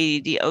should not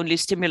be the only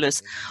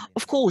stimulus.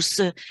 Of course,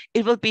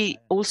 it will be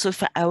also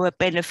for our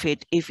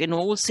benefit if in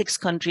all 6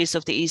 countries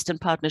of the Eastern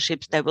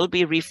Partnership there will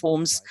be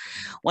reforms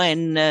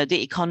when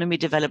the economy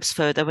develops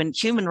further, when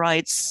human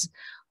rights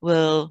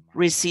will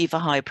receive a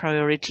high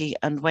priority,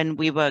 and when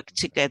we work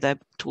together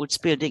towards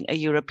building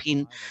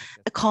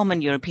a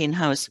common European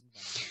house.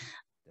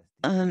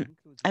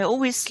 I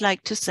always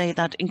like to say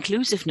that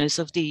inclusiveness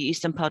of the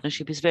Eastern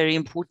Partnership is very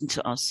important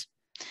to us.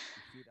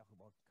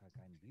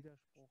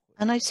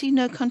 And I see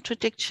no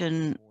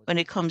contradiction when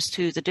it comes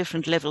to the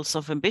different levels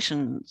of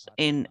ambitions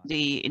in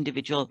the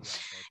individual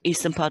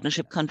Eastern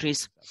Partnership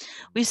countries.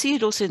 We see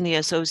it also in the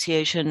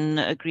association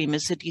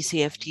agreements, the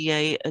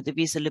DCFTA, the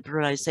visa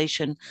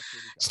liberalization.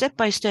 Step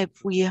by step,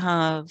 we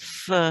have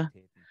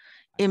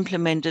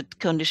implemented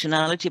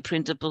conditionality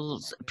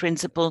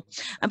principle,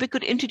 and we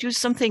could introduce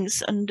some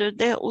things. And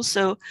there are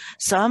also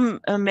some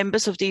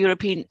members of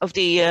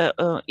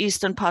the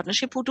Eastern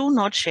Partnership who do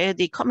not share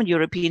the common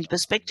European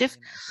perspective.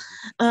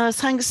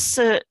 Thanks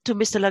to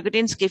Mr.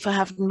 Lagodinsky for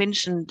having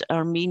mentioned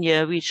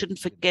Armenia. We shouldn't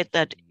forget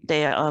that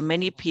there are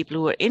many people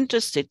who are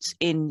interested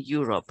in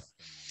Europe.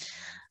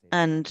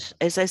 And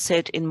as I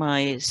said in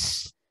my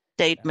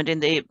statement in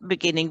the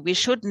beginning, we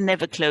should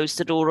never close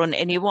the door on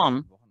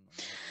anyone.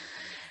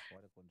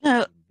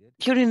 Now,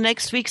 During the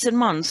next weeks and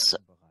months,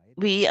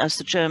 we as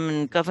the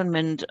German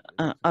government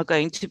are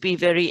going to be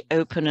very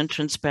open and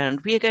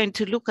transparent. We are going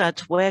to look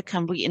at where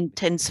can we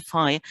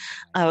intensify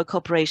our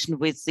cooperation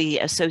with the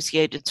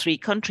associated 3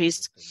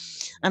 countries.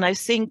 And I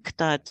think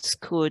that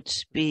could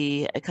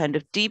be a kind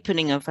of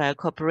deepening of our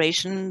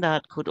cooperation.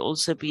 That could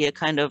also be a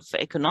kind of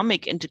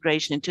economic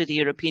integration into the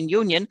European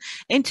Union,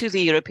 into the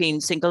European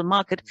single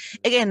market,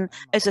 again,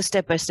 as a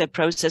step-by-step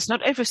process,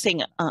 not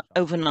everything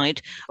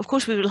overnight. Of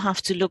course, we will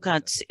have to look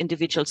at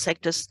individual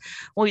sectors.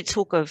 When we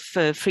talk of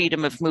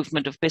freedom of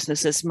movement of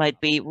businesses,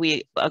 might be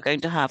we are going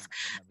to have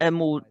a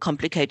more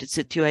complicated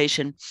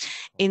situation.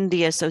 In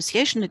the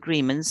association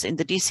agreements, in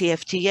the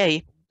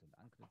DCFTA,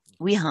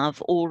 we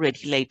have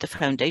already laid the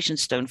foundation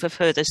stone for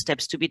further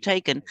steps to be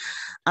taken.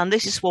 And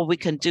this is what we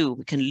can do.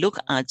 We can look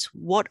at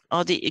what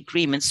are the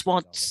agreements,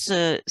 what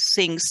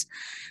things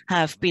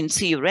have been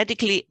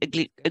theoretically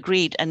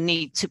agreed and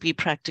need to be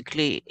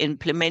practically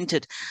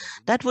implemented.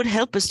 That would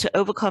help us to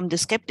overcome the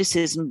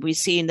skepticism we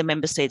see in the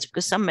member states,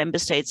 because some member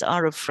states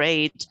are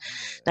afraid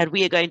that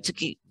we are going to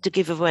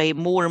give away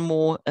more and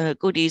more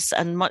goodies,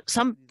 and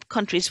some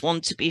countries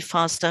want to be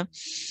faster.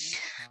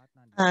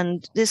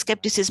 And this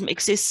skepticism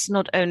exists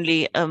not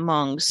only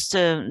amongst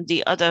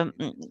the other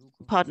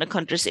partner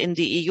countries in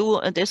the EU,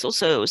 and there's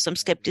also some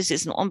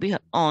skepticism on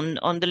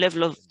the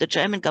level of the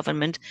German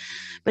government.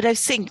 But I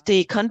think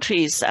the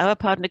countries, our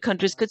partner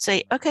countries, could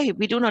say, okay,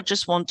 we do not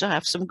just want to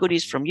have some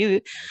goodies from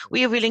you.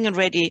 We are willing and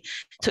ready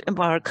to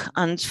embark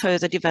and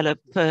further develop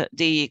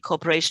the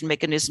cooperation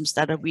mechanisms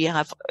that we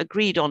have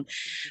agreed on.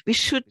 We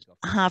should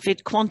have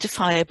it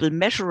quantifiable,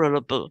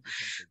 measurable,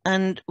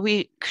 and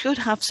we could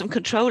have some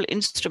control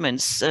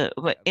instruments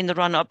in the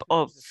run-up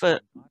of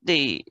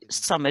the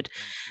summit.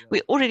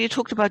 We already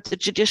talked about the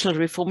judicial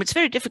reform. It's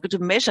very difficult to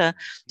measure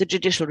the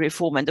judicial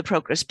reform and the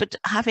progress, but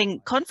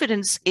having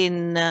confidence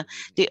in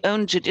the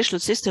own judicial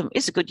system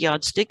is a good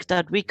yardstick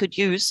that we could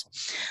use,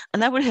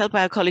 and that will help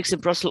our colleagues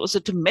in Brussels also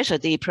to measure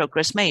the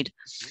progress made.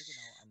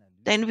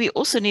 Then we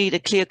also need a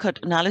clear-cut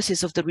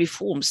analysis of the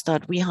reforms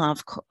that we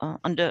have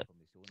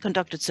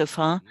conducted so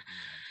far.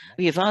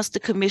 We have asked the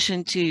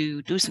Commission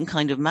to do some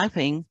kind of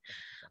mapping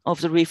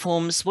of the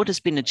reforms, what has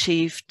been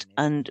achieved,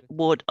 and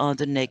what are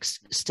the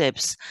next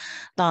steps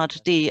that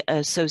the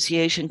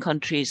association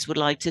countries would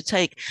like to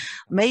take.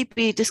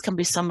 Maybe this can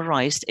be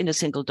summarized in a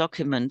single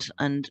document,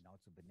 and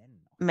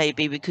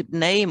maybe we could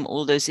name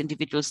all those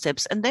individual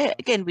steps. And there,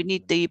 again, we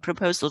need the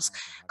proposals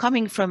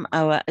coming from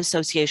our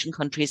association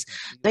countries.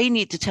 They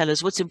need to tell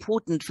us what's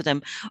important for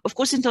them. Of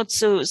course, it's not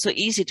so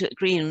easy to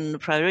agree on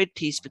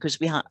priorities because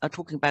we are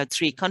talking about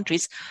 3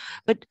 countries,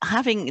 but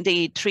having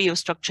the trio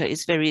structure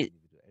is very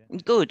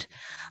good.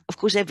 Of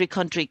course, every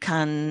country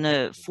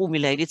can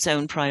formulate its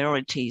own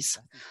priorities.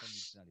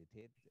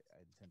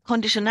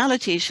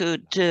 Conditionality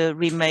should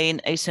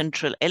remain a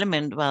central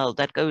element. Well,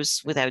 that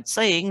goes without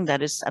saying.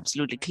 That is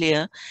absolutely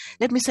clear.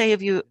 Let me say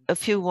a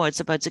few words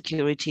about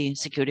security.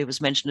 Security was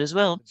mentioned as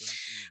well.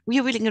 We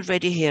are willing and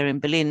ready here in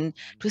Berlin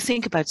to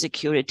think about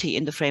security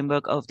in the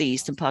framework of the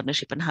Eastern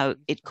Partnership and how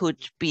it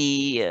could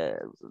be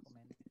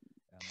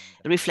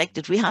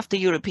reflected. We have the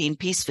European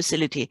Peace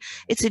Facility.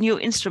 It's a new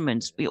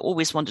instrument we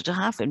always wanted to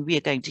have, and we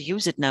are going to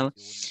use it now.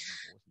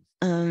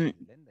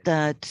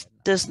 That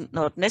does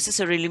not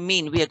necessarily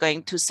mean we are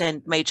going to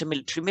send major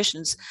military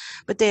missions,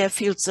 but there are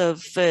fields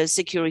of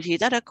security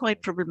that are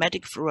quite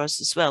problematic for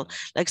us as well,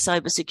 like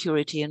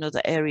cybersecurity and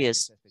other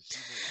areas.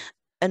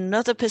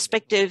 Another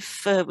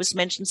perspective was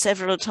mentioned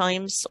several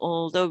times,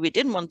 although we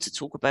didn't want to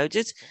talk about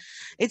it.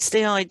 It's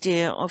the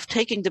idea of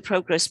taking the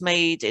progress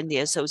made in the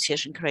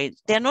association trade.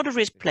 They're not a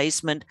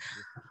replacement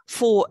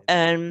for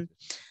an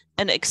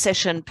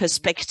accession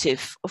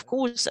perspective. Of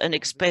course, an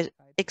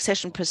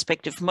accession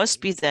perspective must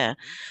be there.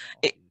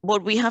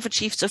 What we have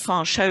achieved so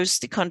far shows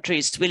the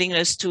country's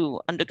willingness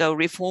to undergo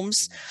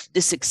reforms,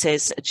 the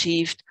success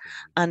achieved,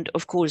 and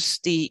of course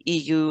the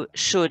EU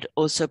should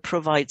also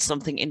provide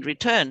something in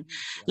return,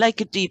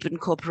 like a deepened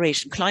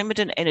cooperation, climate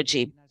and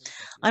energy.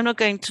 I'm not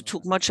going to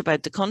talk much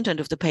about the content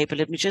of the paper.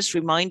 Let me just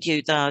remind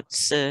you that,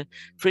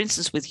 for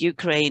instance, with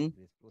Ukraine,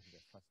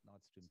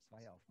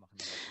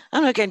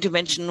 I'm not going to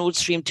mention Nord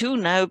Stream 2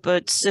 now,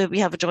 but we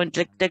have a joint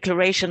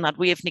declaration that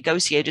we have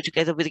negotiated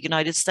together with the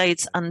United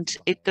States, and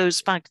it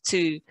goes back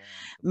to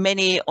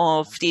many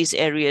of these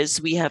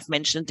areas. We have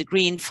mentioned the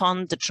Green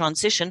Fund, the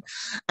transition,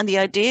 and the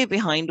idea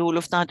behind all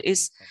of that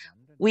is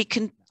we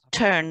can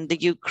turn the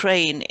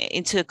Ukraine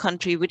into a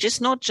country which is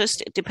not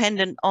just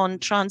dependent on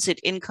transit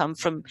income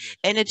from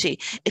energy.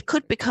 It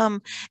could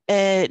become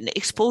an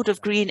exporter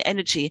of green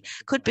energy,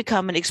 could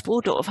become an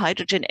exporter of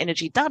hydrogen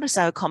energy. That is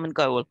our common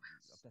goal.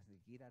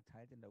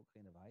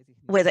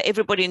 Whether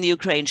everybody in the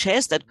Ukraine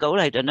shares that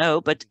goal, I don't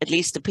know, but at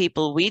least the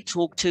people we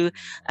talk to,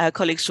 our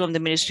colleagues from the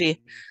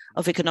Ministry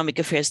of Economic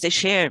Affairs, they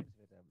share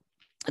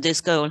this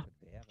goal.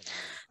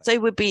 So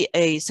it would be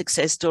a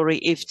success story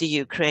if the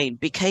Ukraine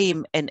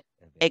became an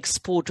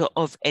exporter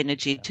of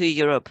energy to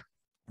Europe.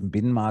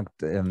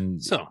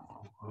 So,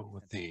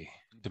 with the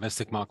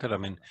domestic market. I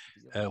mean,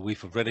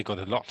 we've already got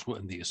a lot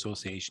in the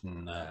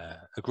association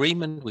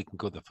agreement. We can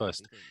go the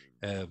first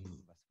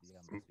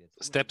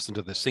steps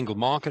into the single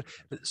market.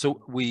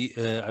 So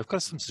I've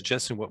got some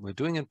suggestions what we're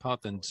doing in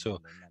part, and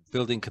so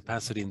building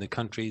capacity in the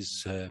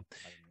countries.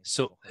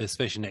 So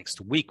especially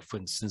next week, for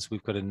instance,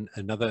 we've got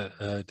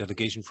another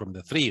delegation from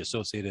the 3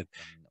 associated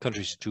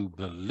countries to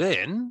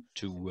Berlin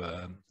to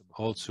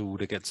also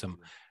to get some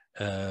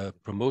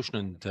promotion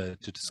and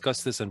to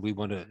discuss this, and we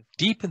want to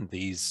deepen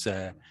these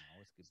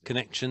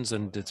connections,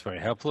 and it's very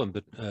helpful.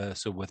 And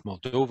so with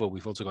Moldova,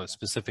 we've also got a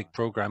specific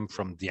program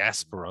from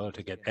diaspora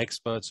to get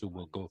experts who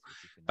will go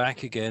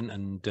back again,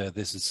 and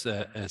this is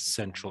a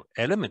central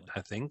element,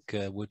 I think,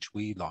 which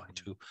we like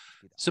to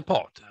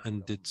support.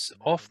 And it's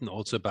often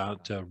also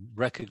about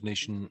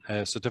recognition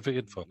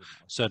certificate for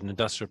certain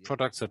industrial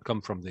products that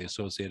come from the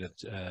associated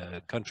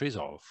countries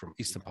or from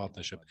Eastern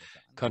Partnership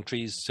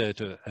countries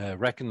to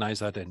recognize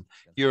that in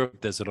Europe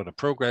there's a lot of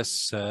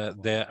progress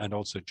there, and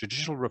also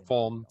judicial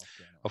reform.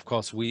 Of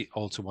course, we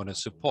also want to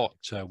support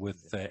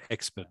with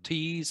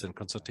expertise and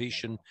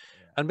consultation,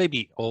 and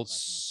maybe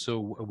also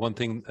one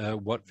thing,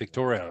 what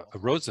Victoria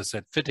Rosa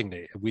said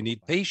fittingly, we need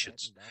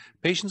patience.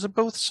 Patience on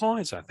both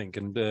sides, I think,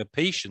 and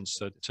patience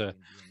that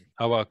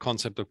our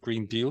concept of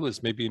Green Deal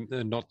is maybe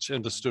not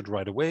understood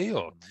right away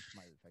or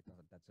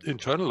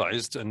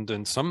internalized, and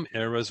in some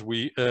areas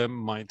we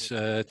might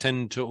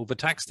tend to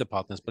overtax the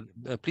partners, but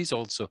please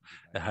also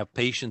have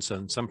patience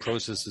on some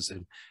processes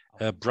in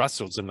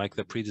Brussels, and like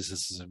the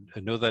predecessors,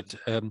 know that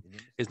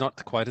is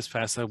not quite as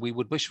fast as we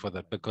would wish for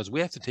that, because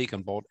we have to take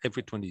on board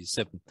every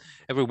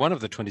one of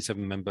the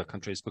 27 member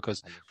countries,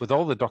 because with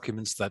all the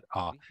documents that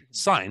are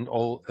signed,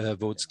 all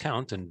votes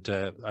count. And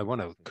I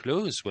want to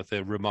close with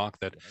a remark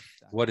that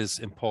what is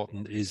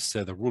important is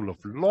the rule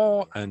of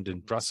law, and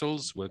in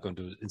Brussels we're going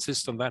to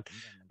insist on that.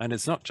 And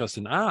it's not just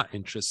in our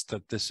interest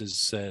that this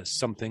is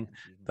something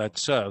that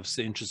serves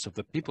the interests of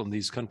the people in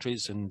these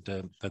countries, and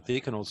that they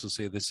can also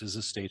say this is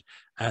a state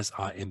as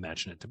I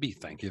imagine it to be.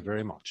 Thank you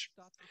very much.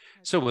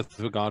 So with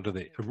regard to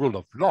the rule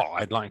of law,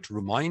 I'd like to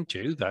remind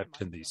you that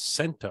in the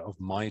center of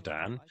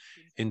Maidan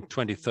in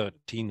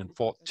 2013 and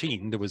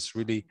 14, there was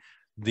really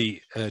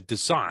the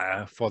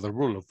desire for the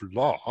rule of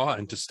law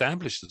and to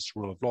establish this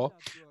rule of law,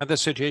 and the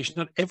situation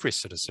that every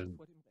citizen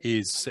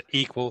is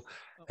equal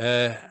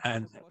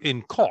and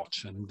in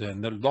court and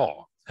in the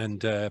law.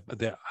 And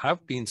there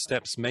have been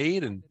steps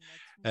made, and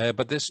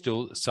but there's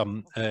still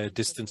some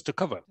distance to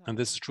cover. And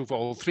this is true for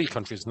all 3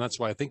 countries. And that's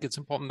why I think it's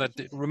important that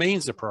it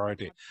remains a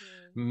priority.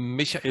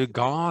 Michael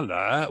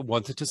Gala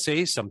wanted to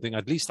say something.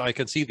 At least I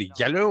can see the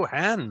yellow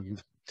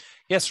hand.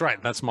 Yes,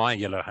 right. That's my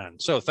yellow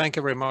hand. So thank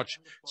you very much.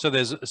 So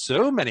there's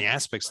so many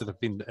aspects that have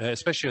been,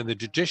 especially in the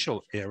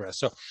judicial area.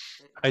 So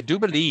I do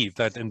believe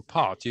that in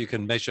part you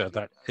can measure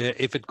that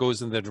if it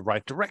goes in the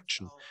right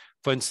direction.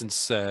 For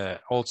instance,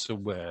 also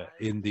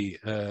in the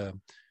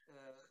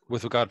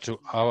with regard to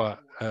our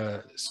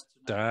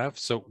staff,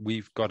 so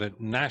we've got a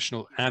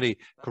National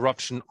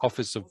Anti-Corruption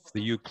Office of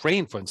the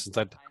Ukraine, for instance,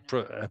 that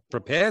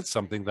prepared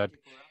something that,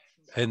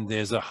 and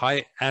there's a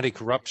high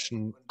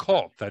anti-corruption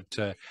court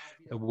that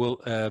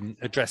will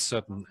address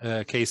certain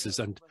cases,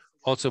 and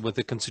also with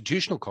the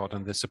Constitutional Court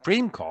and the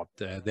Supreme Court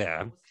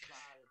there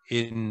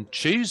in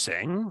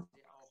choosing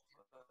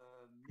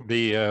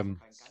the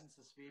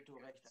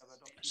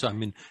so I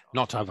mean,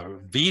 not to have a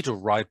veto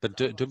right, but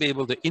to be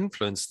able to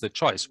influence the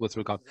choice with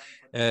regard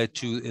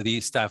to the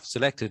staff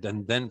selected,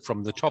 and then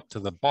from the top to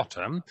the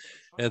bottom,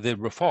 the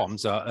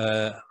reforms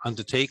are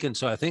undertaken.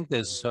 So I think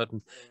there's a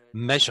certain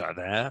measure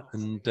there,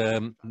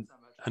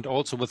 and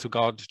also with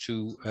regard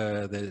to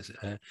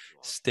the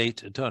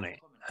state attorney,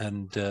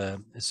 and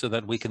so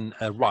that we can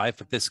arrive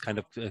at this kind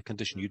of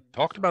condition. You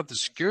talked about the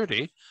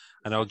security,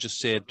 and I'll just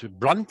say it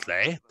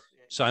bluntly.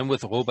 So I'm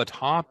with Robert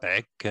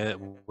Habeck,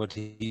 what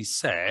he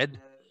said,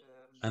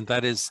 and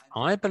that is,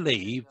 I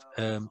believe,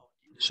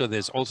 so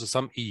there's also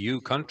some EU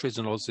countries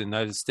and also the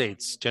United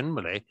States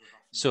generally.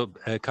 So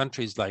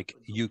countries like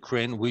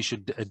Ukraine, we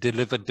should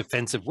deliver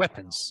defensive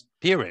weapons,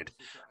 period.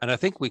 And I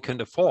think we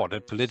can afford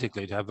it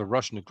politically to have a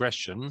Russian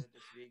aggression,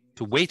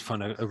 to wait for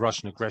a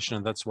Russian aggression.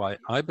 And that's why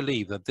I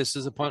believe that this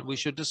is a point we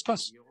should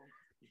discuss.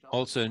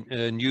 Also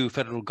a new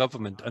federal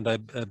government, and I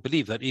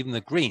believe that even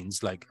the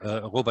Greens, like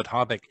Robert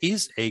Habeck,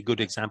 is a good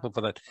example for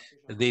that.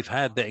 They've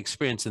had the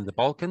experience in the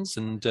Balkans,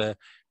 and Joschka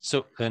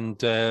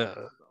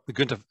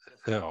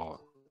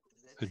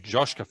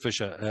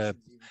Fischer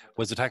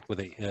was attacked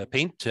with a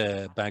paint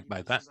bag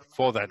by that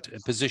for that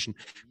position.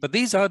 But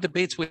these are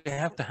debates we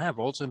have to have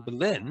also in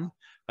Berlin,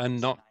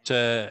 and not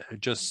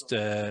just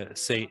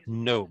say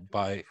no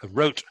by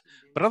rote.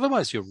 But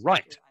otherwise, you're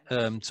right.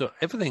 So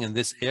everything in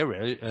this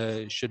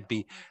area should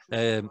be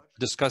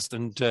discussed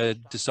and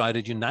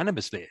decided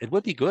unanimously. It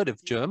would be good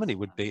if Germany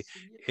would be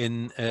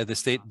in the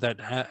state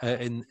that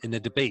in a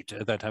debate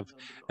that have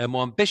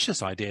more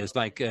ambitious ideas,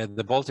 like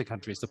the Baltic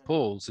countries, the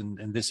Poles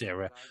in this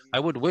area. I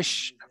would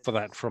wish for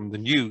that from the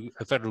new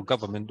federal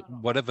government,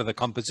 whatever the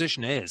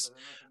composition is.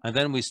 And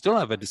then we still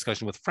have a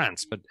discussion with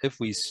France. But if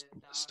we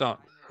start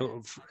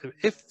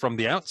if from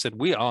the outset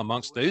we are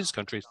amongst those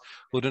countries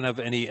who don't have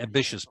any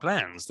ambitious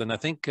plans, then I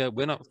think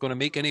we're not going to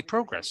make any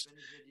progress.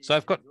 So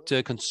I've got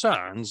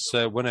concerns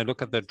when I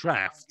look at the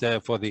draft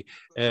for the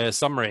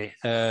summary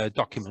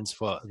documents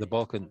for the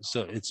Balkans.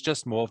 So it's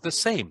just more of the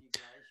same,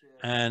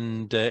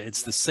 and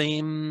it's the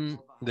same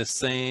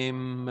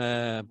same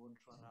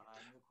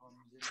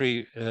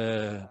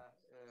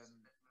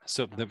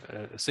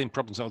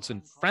problems also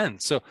in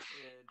France. So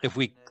if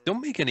we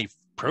don't make any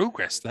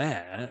progress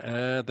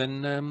there,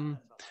 then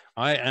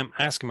I am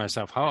asking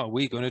myself, how are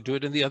we going to do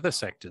it in the other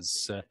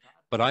sectors?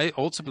 But I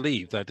also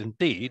believe that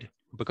indeed,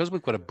 because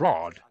we've got a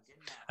broad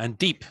and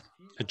deep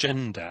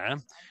agenda,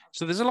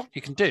 so there's a lot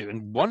you can do.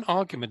 And one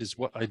argument is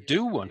what I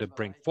do want to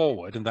bring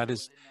forward, and that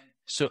is,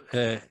 so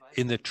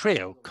in the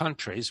trail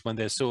countries, when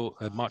there's so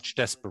much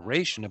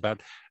desperation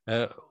about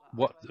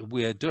what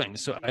we're doing.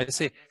 So I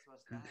say,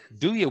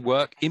 do your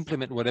work,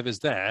 implement whatever's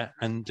there,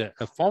 and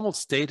a formal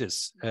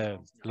status,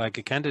 like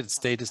a candidate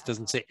status,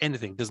 doesn't say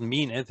anything, doesn't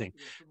mean anything.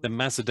 The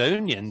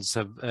Macedonians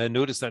have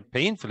noticed that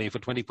painfully for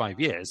 25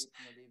 years.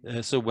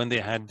 So when they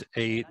had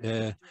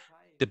a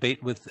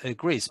debate with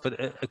Greece, but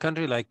a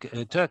country like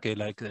Turkey,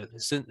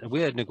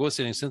 we are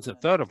negotiating since the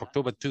 3rd of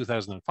October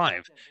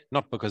 2005,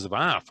 not because of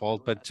our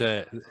fault, but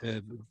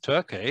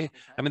Turkey,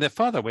 I mean, they're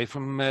farther away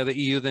from the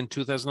EU than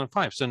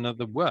 2005. So in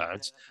other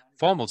words,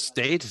 formal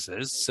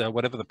statuses,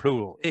 whatever the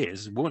plural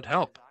is, won't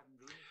help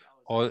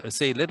or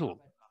say little.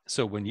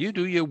 So when you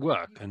do your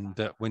work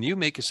and when you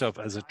make yourself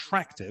as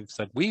attractive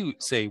that we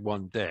say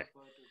one day,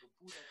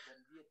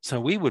 so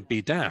we would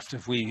be daft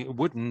if we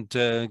wouldn't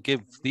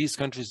give these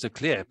countries a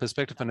clear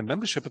perspective and a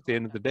membership at the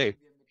end of the day.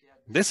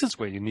 This is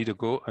where you need to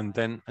go, and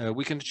then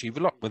we can achieve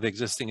a lot with the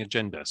existing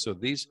agenda. So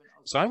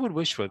I would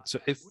wish for it. So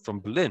if from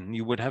Berlin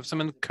you would have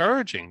some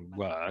encouraging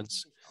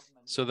words,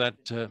 so that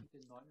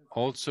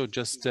also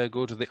just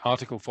go to the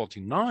Article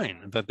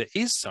 49, that there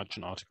is such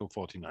an Article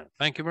 49.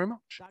 Thank you very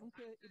much.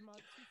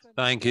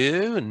 Thank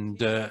you,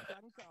 and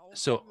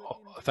so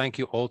thank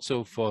you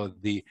also for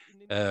the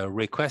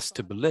request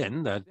to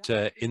Berlin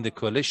that in the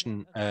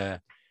coalition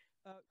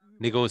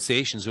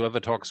negotiations, whoever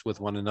talks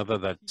with one another,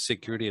 that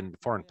security and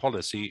foreign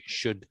policy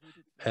should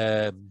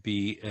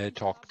be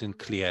talked in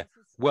clear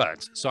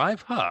words. So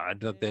I've heard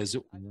that there's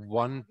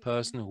one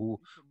person who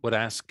would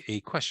ask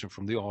a question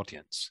from the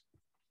audience.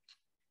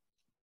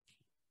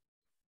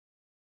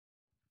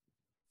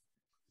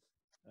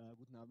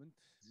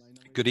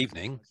 Good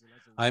evening.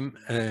 I'm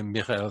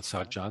Michael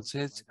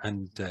Sarjadzes,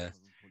 and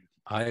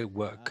I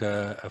work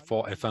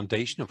for a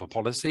foundation of a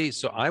policy.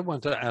 So I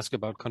want to ask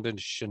about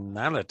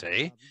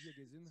conditionality.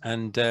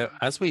 And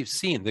as we've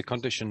seen, the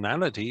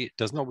conditionality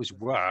doesn't always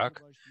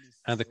work.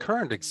 And the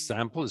current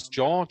example is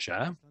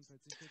Georgia.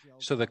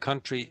 So the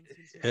country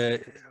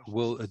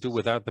will do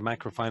without the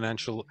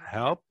macro-financial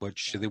help,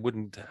 which they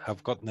wouldn't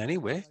have gotten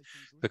anyway,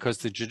 because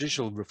the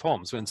judicial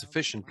reforms were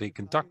insufficiently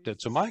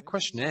conducted. So my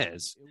question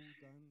is,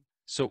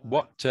 so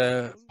what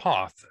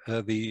path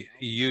the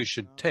EU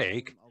should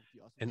take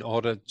in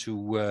order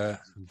to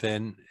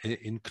then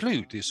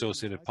include the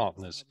associated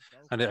partners?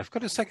 And I've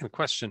got a second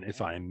question,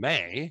 if I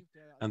may,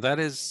 and that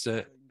is,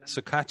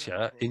 so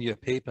Katja, in your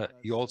paper,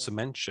 you also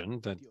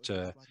mentioned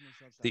that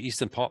the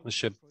Eastern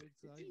Partnership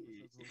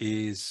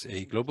is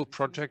a global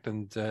project.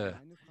 And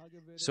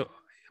so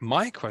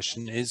my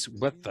question is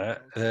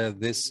whether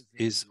this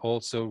is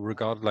also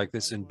regarded like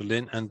this in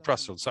Berlin and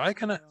Brussels. So I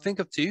can think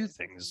of two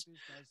things.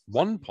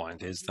 One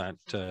point is that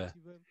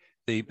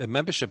the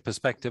membership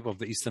perspective of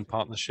the Eastern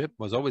Partnership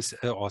was always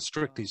or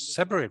strictly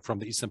separate from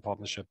the Eastern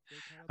Partnership.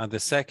 And the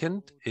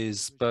second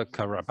is the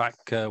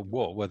Karabakh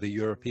war, where the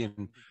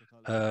European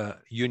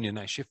Union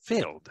actually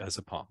failed as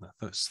a partner.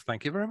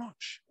 Thank you very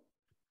much.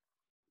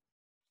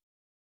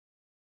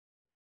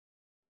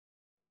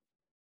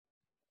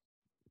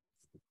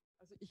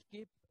 Ich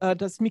gebe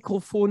das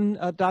Mikrofon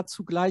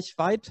dazu gleich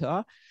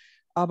weiter,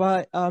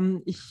 aber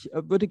ich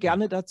würde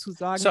gerne dazu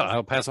sagen. So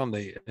I'll pass on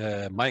the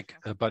mic,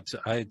 but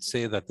I'd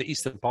say that the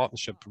Eastern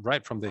Partnership,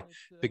 right from the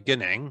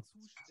beginning,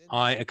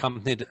 I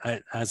accompanied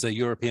as a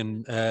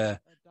European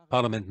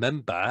Parliament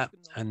member,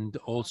 and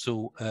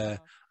also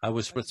I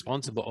was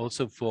responsible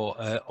also for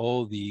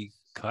all the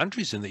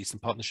countries in the Eastern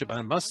Partnership. And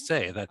I must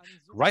say that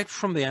right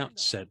from the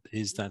outset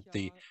is that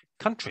the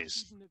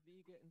countries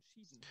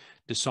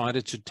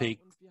decided to take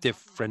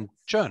different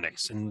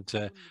journeys,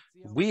 and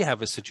we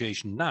have a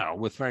situation now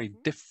with very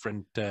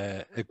different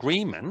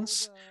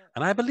agreements,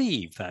 and I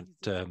believe that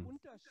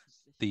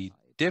the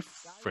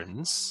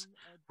difference,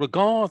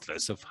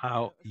 regardless of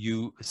how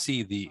you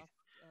see the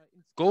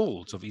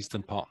goals of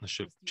Eastern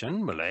Partnership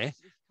generally,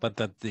 but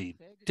that the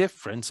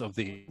difference of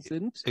the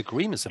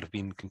agreements that have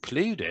been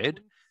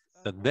concluded,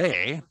 that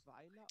they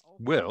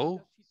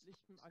will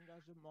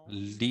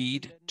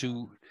lead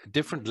to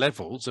different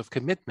levels of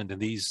commitment in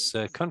these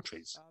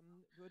countries.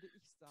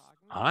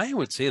 I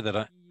would say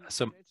that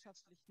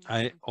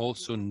I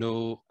also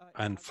know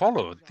and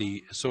followed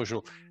the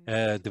social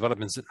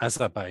developments in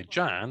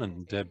Azerbaijan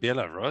and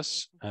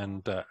Belarus,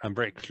 and I'm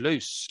very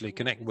closely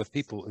connected with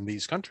people in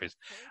these countries.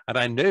 And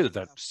I know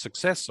that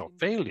success or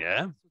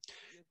failure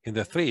in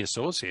the three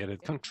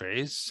associated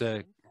countries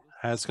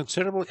has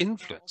considerable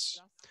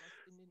influence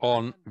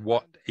on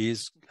what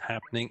is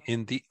happening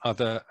in the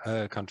other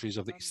countries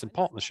of the Eastern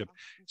Partnership.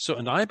 So,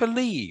 and I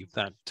believe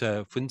that,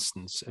 for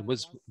instance, it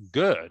was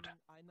good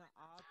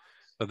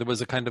that there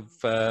was a kind of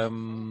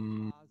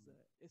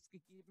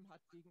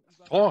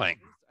thawing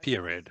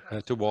period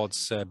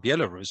towards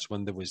Belarus,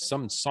 when there was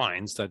some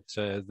signs that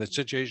the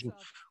situation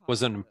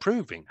wasn't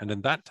improving. And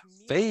in that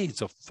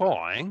phase of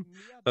thawing,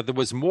 that there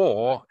was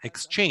more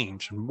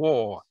exchange,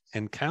 more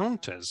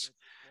encounters,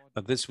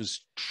 that this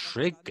was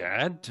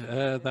triggered,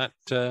 that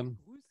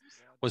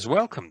was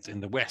welcomed in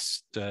the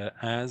West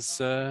as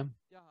a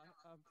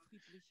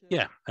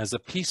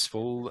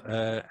peaceful,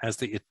 as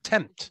the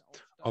attempt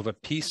of a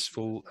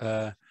peaceful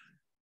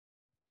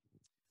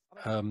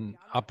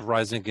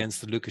uprising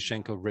against the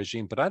Lukashenko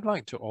regime. But I'd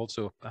like to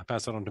also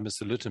pass it on to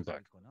Mr.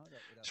 Luttenberg.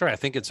 Sorry, I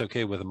think it's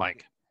okay with the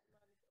mic.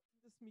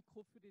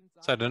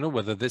 So I don't know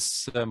whether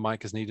this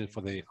mic is needed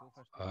for the,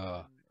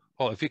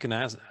 well, if you can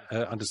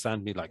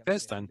understand me like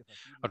this, then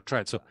I'll try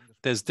it. So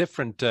there's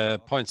different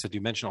points that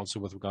you mentioned also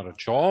with regard to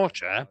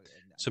Georgia.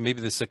 So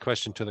maybe this is a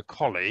question to the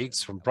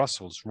colleagues from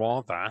Brussels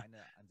rather.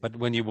 But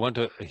when you want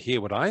to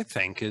hear what I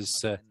think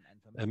is,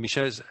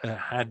 Michel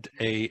had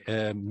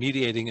a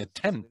mediating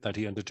attempt that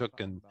he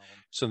undertook, and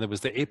so there was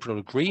the April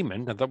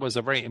agreement, and that was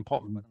a very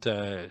important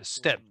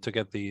step to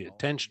get the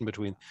tension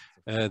between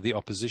the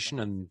opposition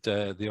and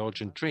the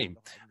Georgian dream.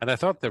 And I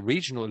thought the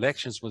regional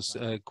elections was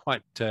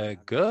quite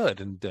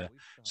good, and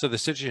so the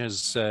situation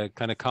has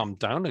kind of calmed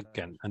down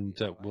again, and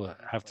we'll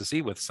have to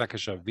see with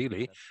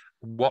Saakashvili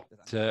what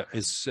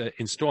is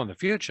in store in the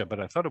future. But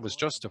I thought it was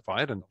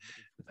justified, and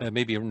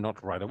maybe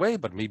not right away,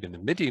 but maybe in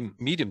the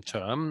medium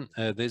term,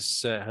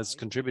 this has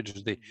contributed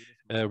to the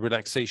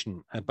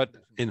relaxation. But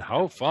in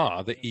how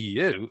far the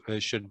EU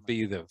should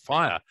be the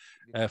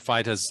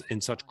fighters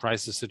in such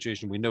crisis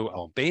situation. We know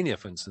Albania,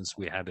 for instance,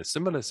 we had a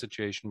similar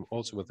situation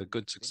also with a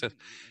good success.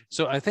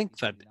 So I think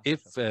that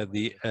if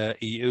the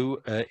EU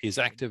is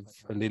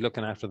actively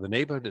looking after the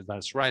neighborhood,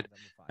 that's right.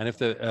 And if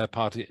the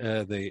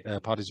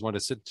parties want to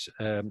sit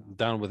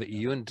down with the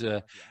EU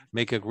and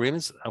make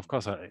agreements, of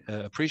course, I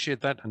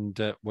appreciate that. And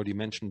what you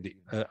mentioned, the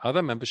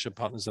other membership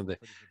partners and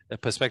the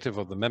perspective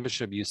of the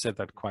membership, you said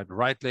that quite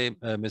rightly,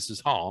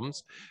 Mrs.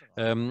 Harms.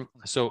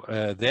 So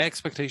their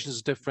expectations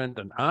are different,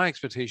 and our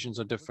expectations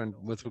are different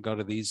with regard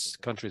to these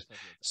countries.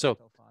 So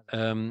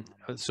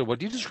so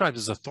what you described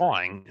as a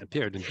thawing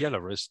period in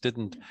Belarus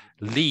didn't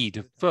lead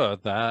to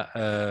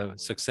further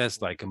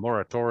success, like a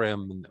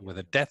moratorium with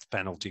a death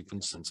penalty, for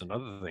instance, and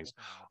other things,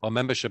 or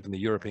membership in the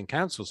European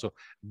Council. So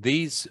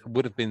these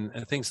would have been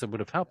things that would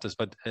have helped us.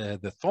 But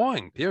the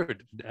thawing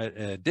period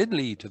did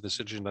lead to the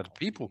situation that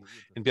people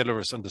in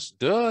Belarus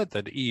understood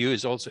that the EU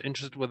is also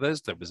interested with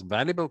us. There was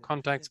valuable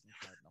contacts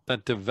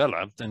that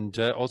developed and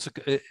also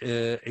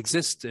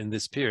exist in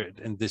this period,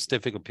 in this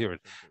difficult period.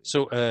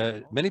 So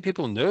many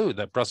people know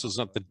that Brussels is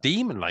not the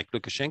demon like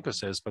Lukashenko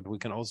says, but we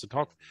can also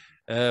talk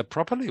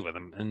properly with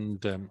them.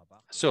 And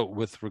so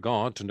with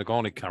regard to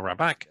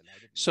Nagorno-Karabakh,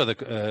 so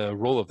the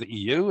role of the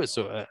EU,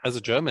 so as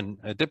a German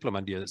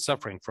diplomat, you're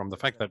suffering from the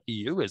fact that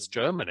EU is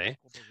Germany.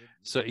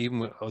 So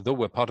even though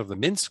we're part of the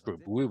Minsk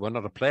group, we were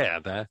not a player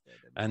there.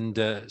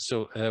 And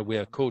so we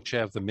are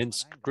co-chair of the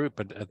Minsk group,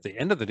 but at the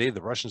end of the day,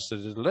 the Russians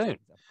did it alone.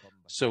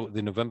 So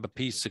the November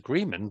peace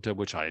agreement,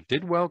 which I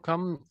did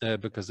welcome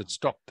because it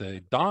stopped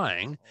the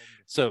dying,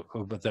 so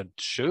but that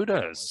showed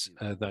us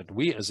that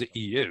we as the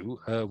EU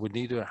would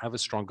need to have a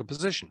stronger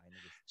position.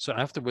 So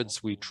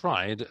afterwards, we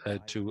tried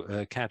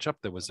to catch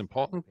up. There was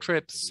important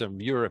trips, some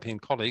European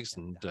colleagues,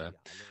 and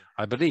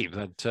I believe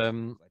that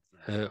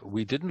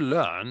we didn't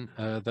learn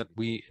that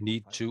we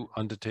need to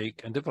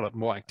undertake and develop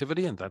more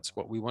activity, and that's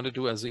what we want to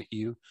do as the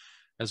EU,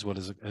 as well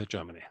as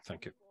Germany.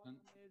 Thank you.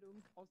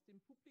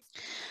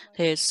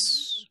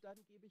 There's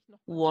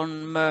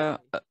one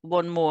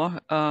more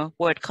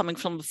word coming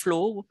from the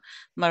floor,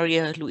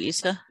 Maria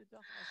Luisa,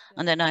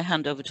 and then I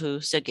hand over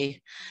to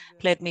Sergei.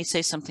 Let me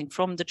say something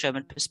from the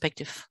German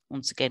perspective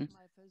once again.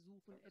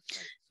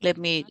 Let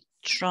me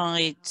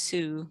try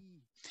to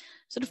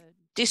sort of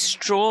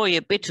destroy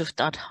a bit of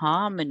that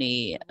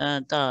harmony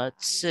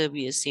that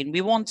we are seeing.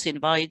 We want to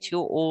invite you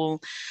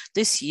all,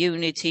 this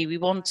unity, we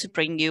want to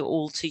bring you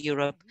all to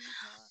Europe.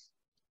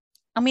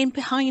 I mean,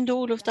 behind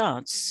all of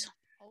that,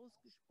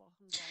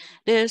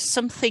 there's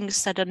some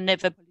things that are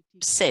never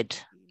said.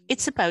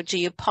 It's about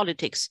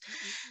geopolitics.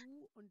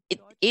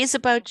 It is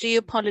about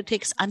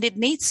geopolitics, and it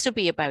needs to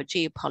be about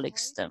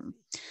geopolitics.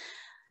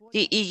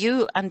 The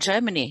EU and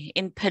Germany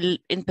in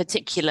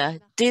particular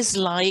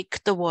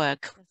dislike the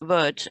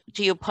word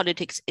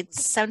geopolitics. It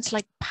sounds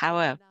like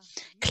power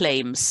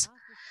claims,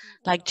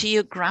 like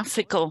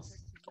geographical,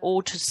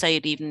 or to say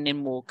it even in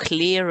more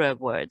clearer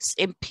words,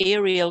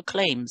 imperial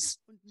claims.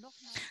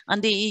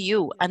 And the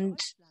EU, and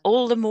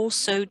all the more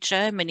so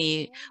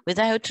Germany, with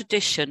our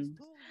tradition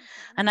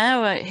and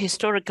our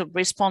historical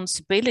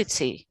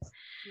responsibility,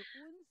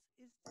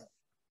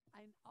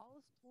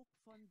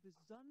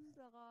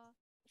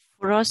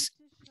 for us,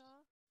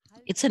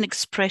 It's an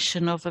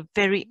expression of a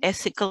very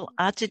ethical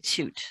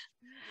attitude,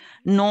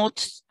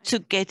 not to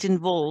get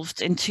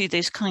involved into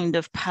this kind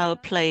of power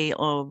play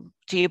or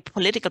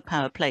geopolitical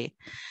power play.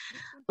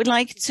 We'd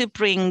like to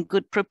bring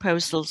good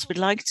proposals. We'd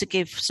like to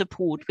give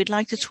support. We'd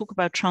like to talk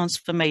about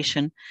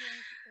transformation.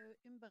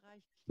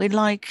 We'd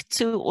like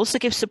to also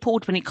give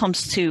support when it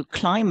comes to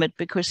climate,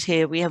 because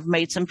here we have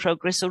made some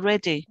progress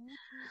already.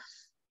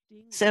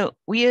 So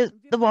we are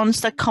the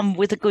ones that come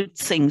with the good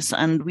things,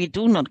 and we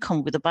do not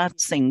come with the bad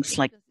things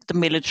like the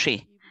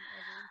military.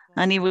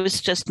 And it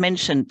was just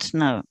mentioned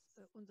now.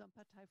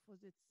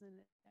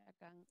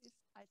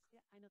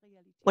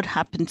 What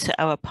happened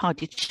to our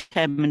party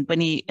chairman when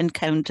he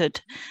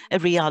encountered a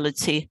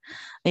reality?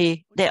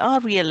 There are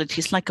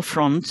realities like a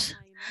front,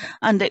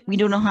 and we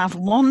do not have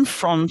one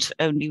front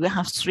only. We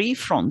have 3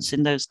 fronts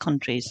in those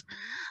countries,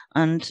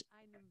 and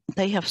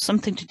they have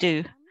something to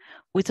do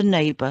with a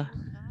neighbor,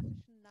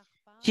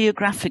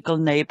 geographical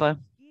neighbor,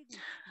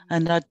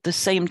 and at the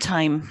same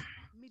time,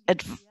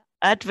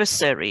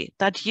 adversary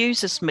that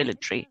uses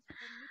military.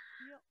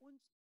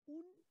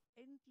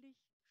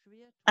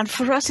 And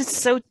for us, it's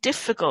so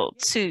difficult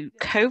to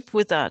cope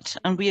with that.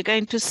 And we are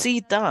going to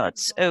see that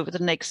over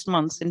the next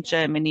months in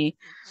Germany,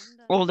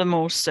 all the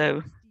more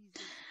so.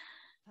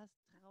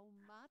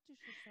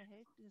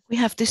 We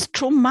have this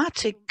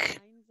traumatic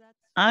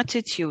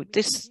attitude,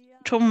 this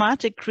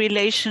traumatic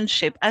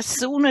relationship. As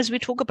soon as we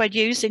talk about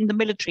using the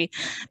military,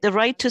 the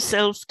right to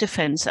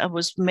self-defense, I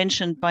was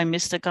mentioned by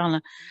Mr.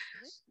 Gahler.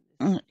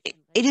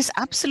 It is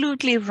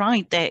absolutely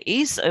right. There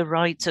is a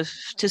right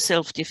to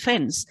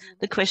self-defense.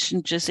 The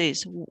question just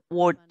is,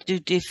 what to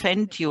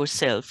defend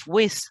yourself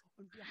with?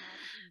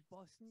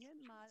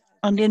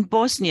 And in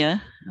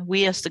Bosnia,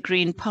 we as the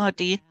Green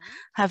Party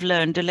have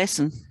learned a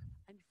lesson.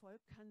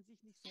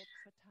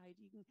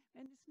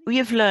 We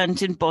have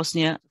learned in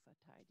Bosnia,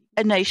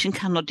 a nation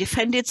cannot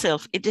defend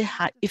itself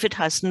if it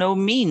has no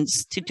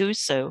means to do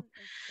so.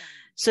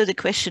 So the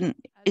question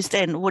is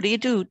then, what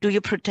do? Do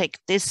you protect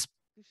this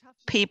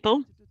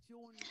people?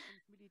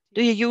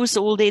 Do you use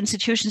all the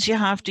institutions you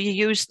have? Do you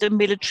use the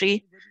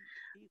military?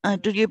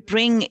 Do you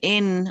bring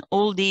in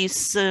all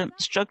these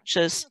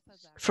structures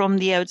from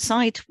the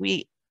outside?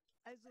 We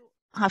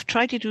have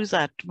tried to do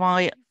that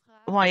via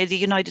the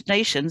United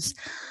Nations,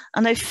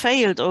 and they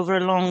failed over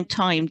a long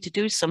time to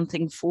do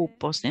something for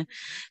Bosnia.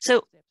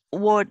 So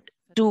what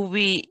do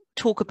we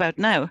talk about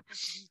now?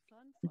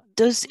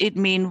 Does it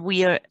mean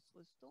we are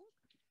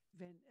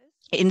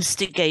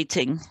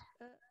instigating?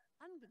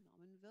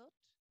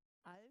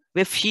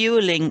 We're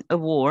fueling a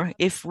war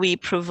if we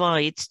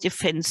provide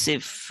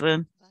defensive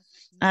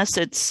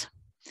assets,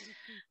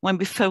 when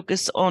we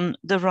focus on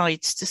the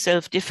rights to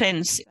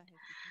self-defense.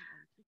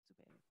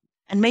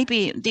 And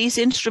maybe these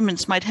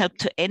instruments might help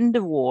to end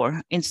a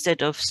war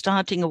instead of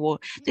starting a war.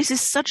 This is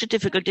such a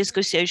difficult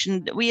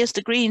discussion. We as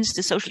the Greens,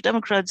 the Social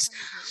Democrats,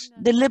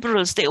 the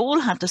Liberals, they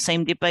all had the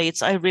same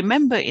debates. I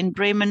remember in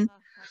Bremen,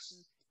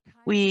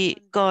 we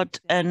got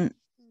an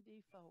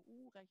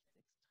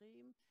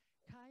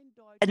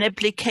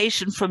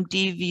application from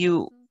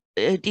DVU,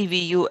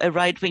 a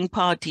right-wing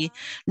party,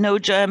 no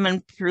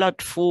German blood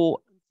for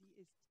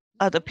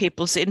other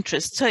people's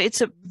interests. So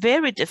it's a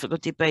very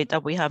difficult debate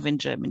that we have in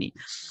Germany.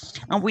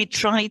 And we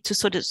try to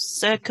sort of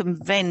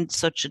circumvent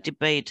such a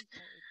debate.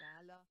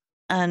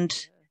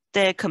 And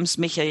there comes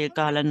Michael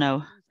Gahler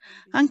now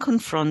and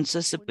confronts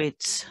us a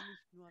bit.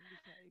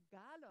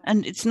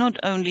 And it's not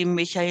only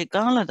Michael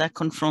Gahler that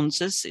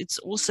confronts us, it's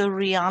also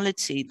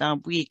reality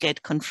that we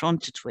get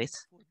confronted with.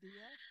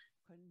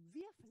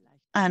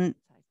 And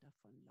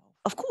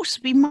of course,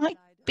 we might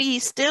be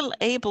still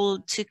able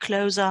to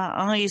close our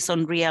eyes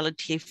on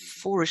reality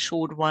for a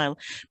short while,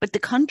 but the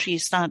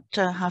countries that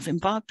have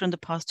embarked on the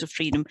path to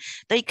freedom,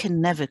 they can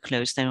never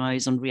close their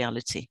eyes on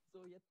reality.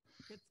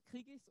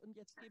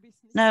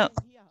 Now,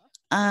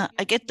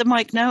 I get the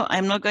mic now.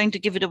 I'm not going to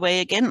give it away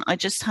again. I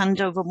just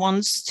hand over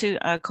once to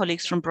our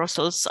colleagues from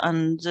Brussels,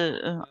 and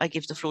I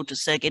give the floor to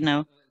Sergei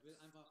now.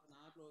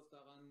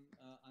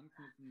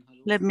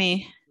 Let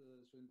me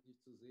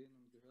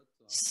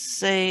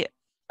say,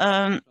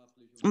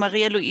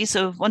 Maria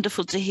Luisa,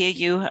 wonderful to hear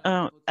you,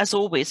 as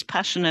always,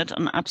 passionate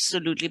and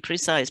absolutely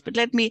precise. But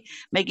let me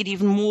make it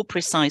even more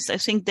precise. I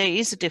think there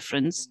is a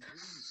difference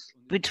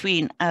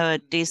between our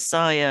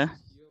desire,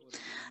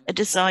 a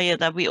desire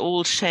that we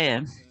all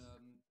share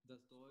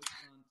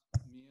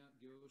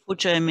for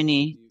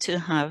Germany to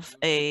have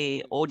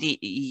or the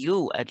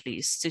EU at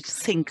least, to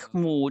think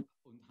more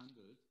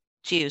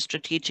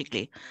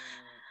geostrategically.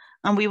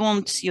 And we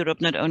want Europe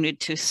not only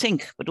to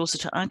think, but also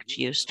to act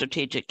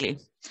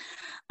geostrategically.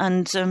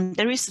 And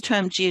there is the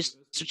term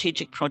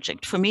geostrategic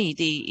project. For me,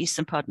 the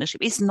Eastern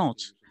Partnership is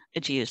not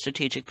a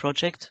geostrategic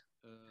project.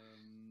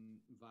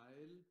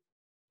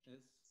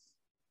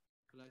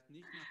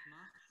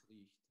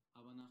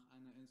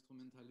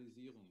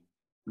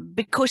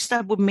 Because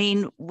that would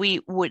mean we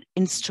would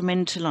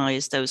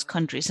instrumentalize those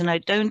countries. And I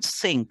don't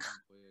think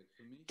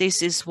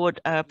this is what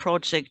our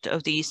project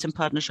of the Eastern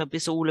Partnership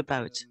is all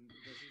about.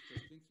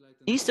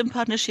 Eastern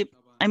Partnership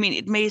I mean,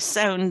 it may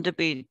sound a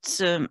bit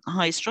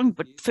high-strung,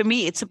 but for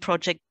me, it's a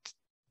project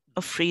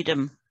of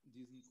freedom.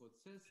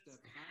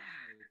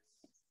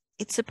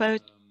 It's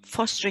about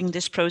fostering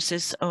this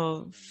process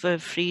of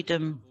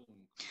freedom,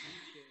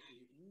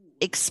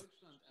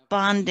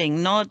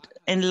 expanding, not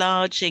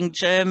enlarging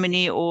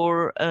Germany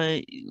or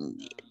the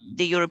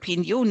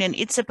European Union.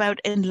 It's about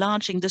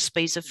enlarging the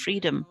space of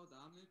freedom.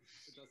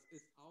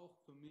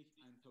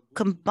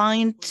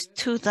 Combined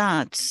to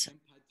that,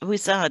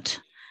 with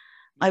that,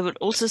 I would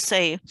also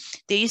say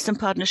the Eastern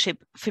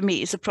Partnership for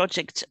me is a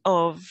project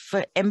of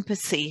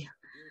empathy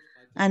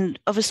and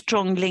of a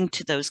strong link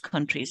to those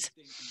countries.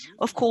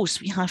 Of course,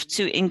 we have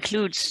to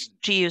include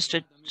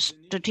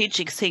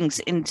geostrategic things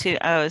into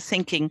our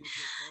thinking.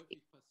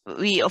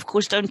 We, of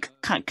course,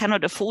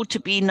 cannot afford to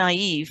be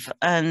naive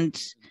and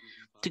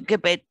to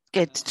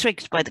get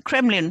tricked by the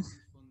Kremlin.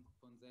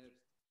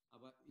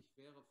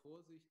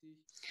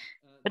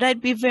 But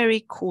I'd be very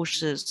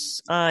cautious.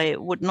 I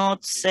would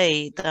not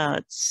say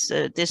that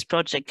this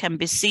project can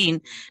be seen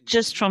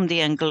just from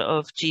the angle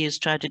of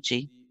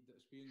geostrategy.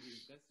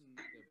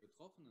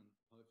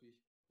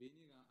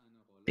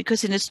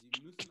 Because in a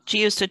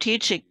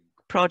geostrategic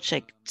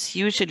project,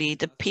 usually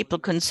the people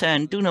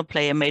concerned do not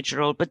play a major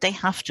role, but they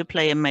have to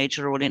play a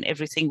major role in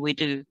everything we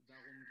do.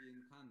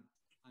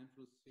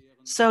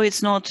 So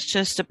it's not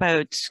just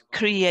about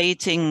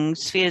creating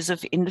spheres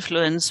of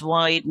influence,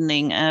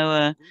 widening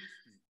our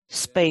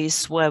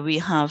space where we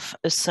have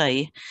a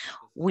say.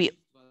 We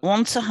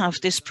want to have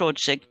this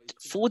project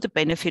for the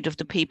benefit of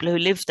the people who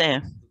live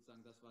there.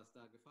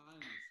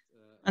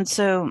 And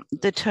so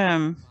the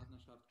term,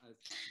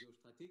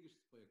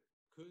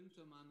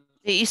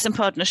 the Eastern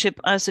Partnership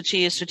as a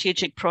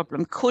geostrategic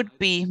problem, could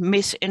be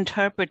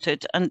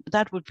misinterpreted, and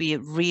that would be a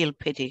real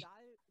pity.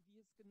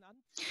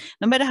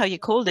 No matter how you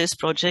call this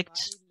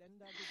project,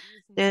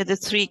 they're the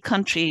 3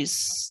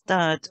 countries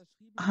that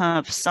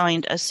have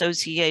signed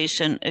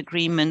association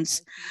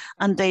agreements,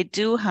 and they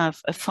do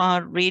have a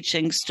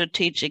far-reaching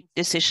strategic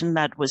decision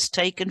that was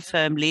taken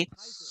firmly,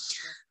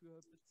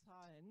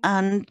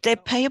 and they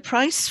pay a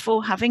price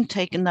for having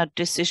taken that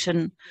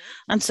decision.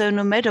 And so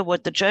no matter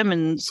what the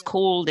Germans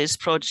call this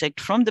project,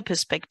 from the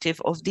perspective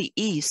of the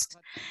East,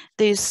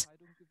 this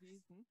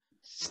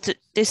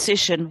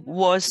decision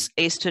was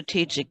a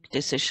strategic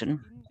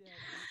decision.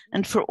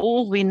 And for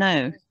all we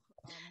know,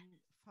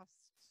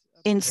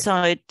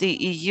 inside the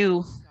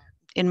EU,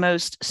 in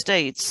most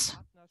states,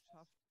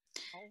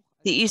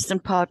 the Eastern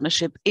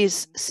Partnership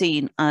is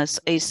seen as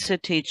a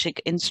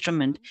strategic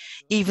instrument,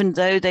 even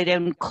though they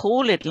don't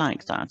call it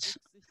like that.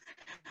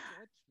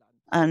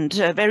 And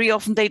very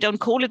often they don't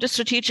call it a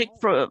strategic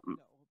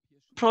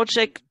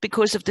project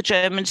because of the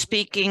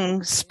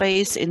German-speaking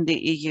space in the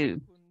EU.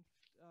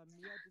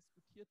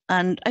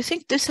 And I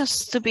think this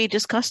has to be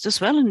discussed as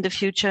well in the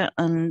future.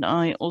 And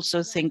I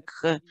also think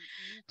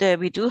there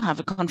we do have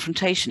a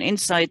confrontation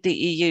inside the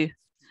EU.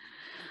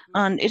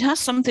 And it has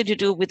something to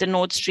do with the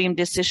Nord Stream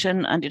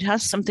decision, and it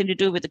has something to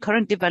do with the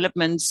current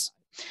developments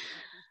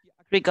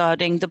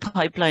regarding the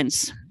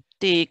pipelines.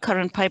 The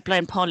current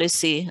pipeline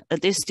policy,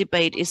 this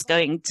debate is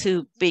going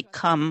to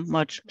become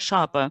much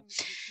sharper.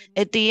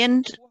 At the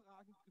end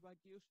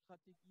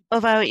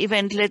of our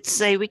event, let's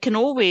say, we can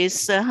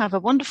always have a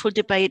wonderful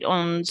debate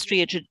on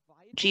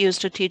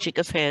geostrategic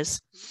affairs.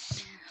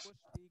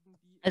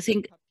 I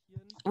think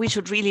we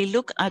should really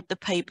look at the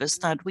papers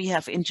that we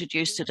have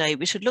introduced today.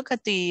 We should look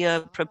at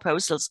the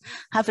proposals,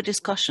 have a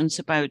discussions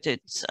about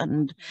it,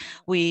 and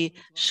we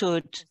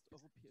should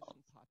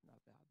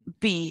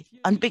be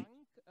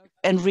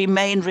and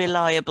remain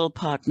reliable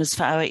partners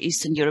for our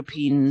Eastern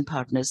European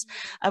partners.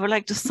 I would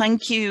like to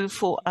thank you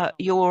for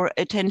your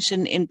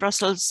attention in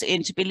Brussels,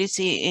 in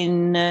Tbilisi,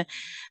 in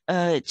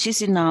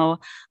Chisinau,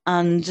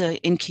 and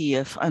in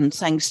Kiev. And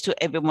thanks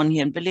to everyone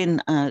here in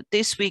Berlin.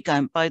 This week,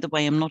 by the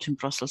way, I'm not in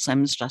Brussels,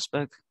 I'm in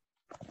Strasbourg.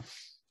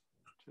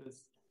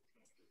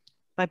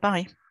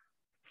 Bye-bye.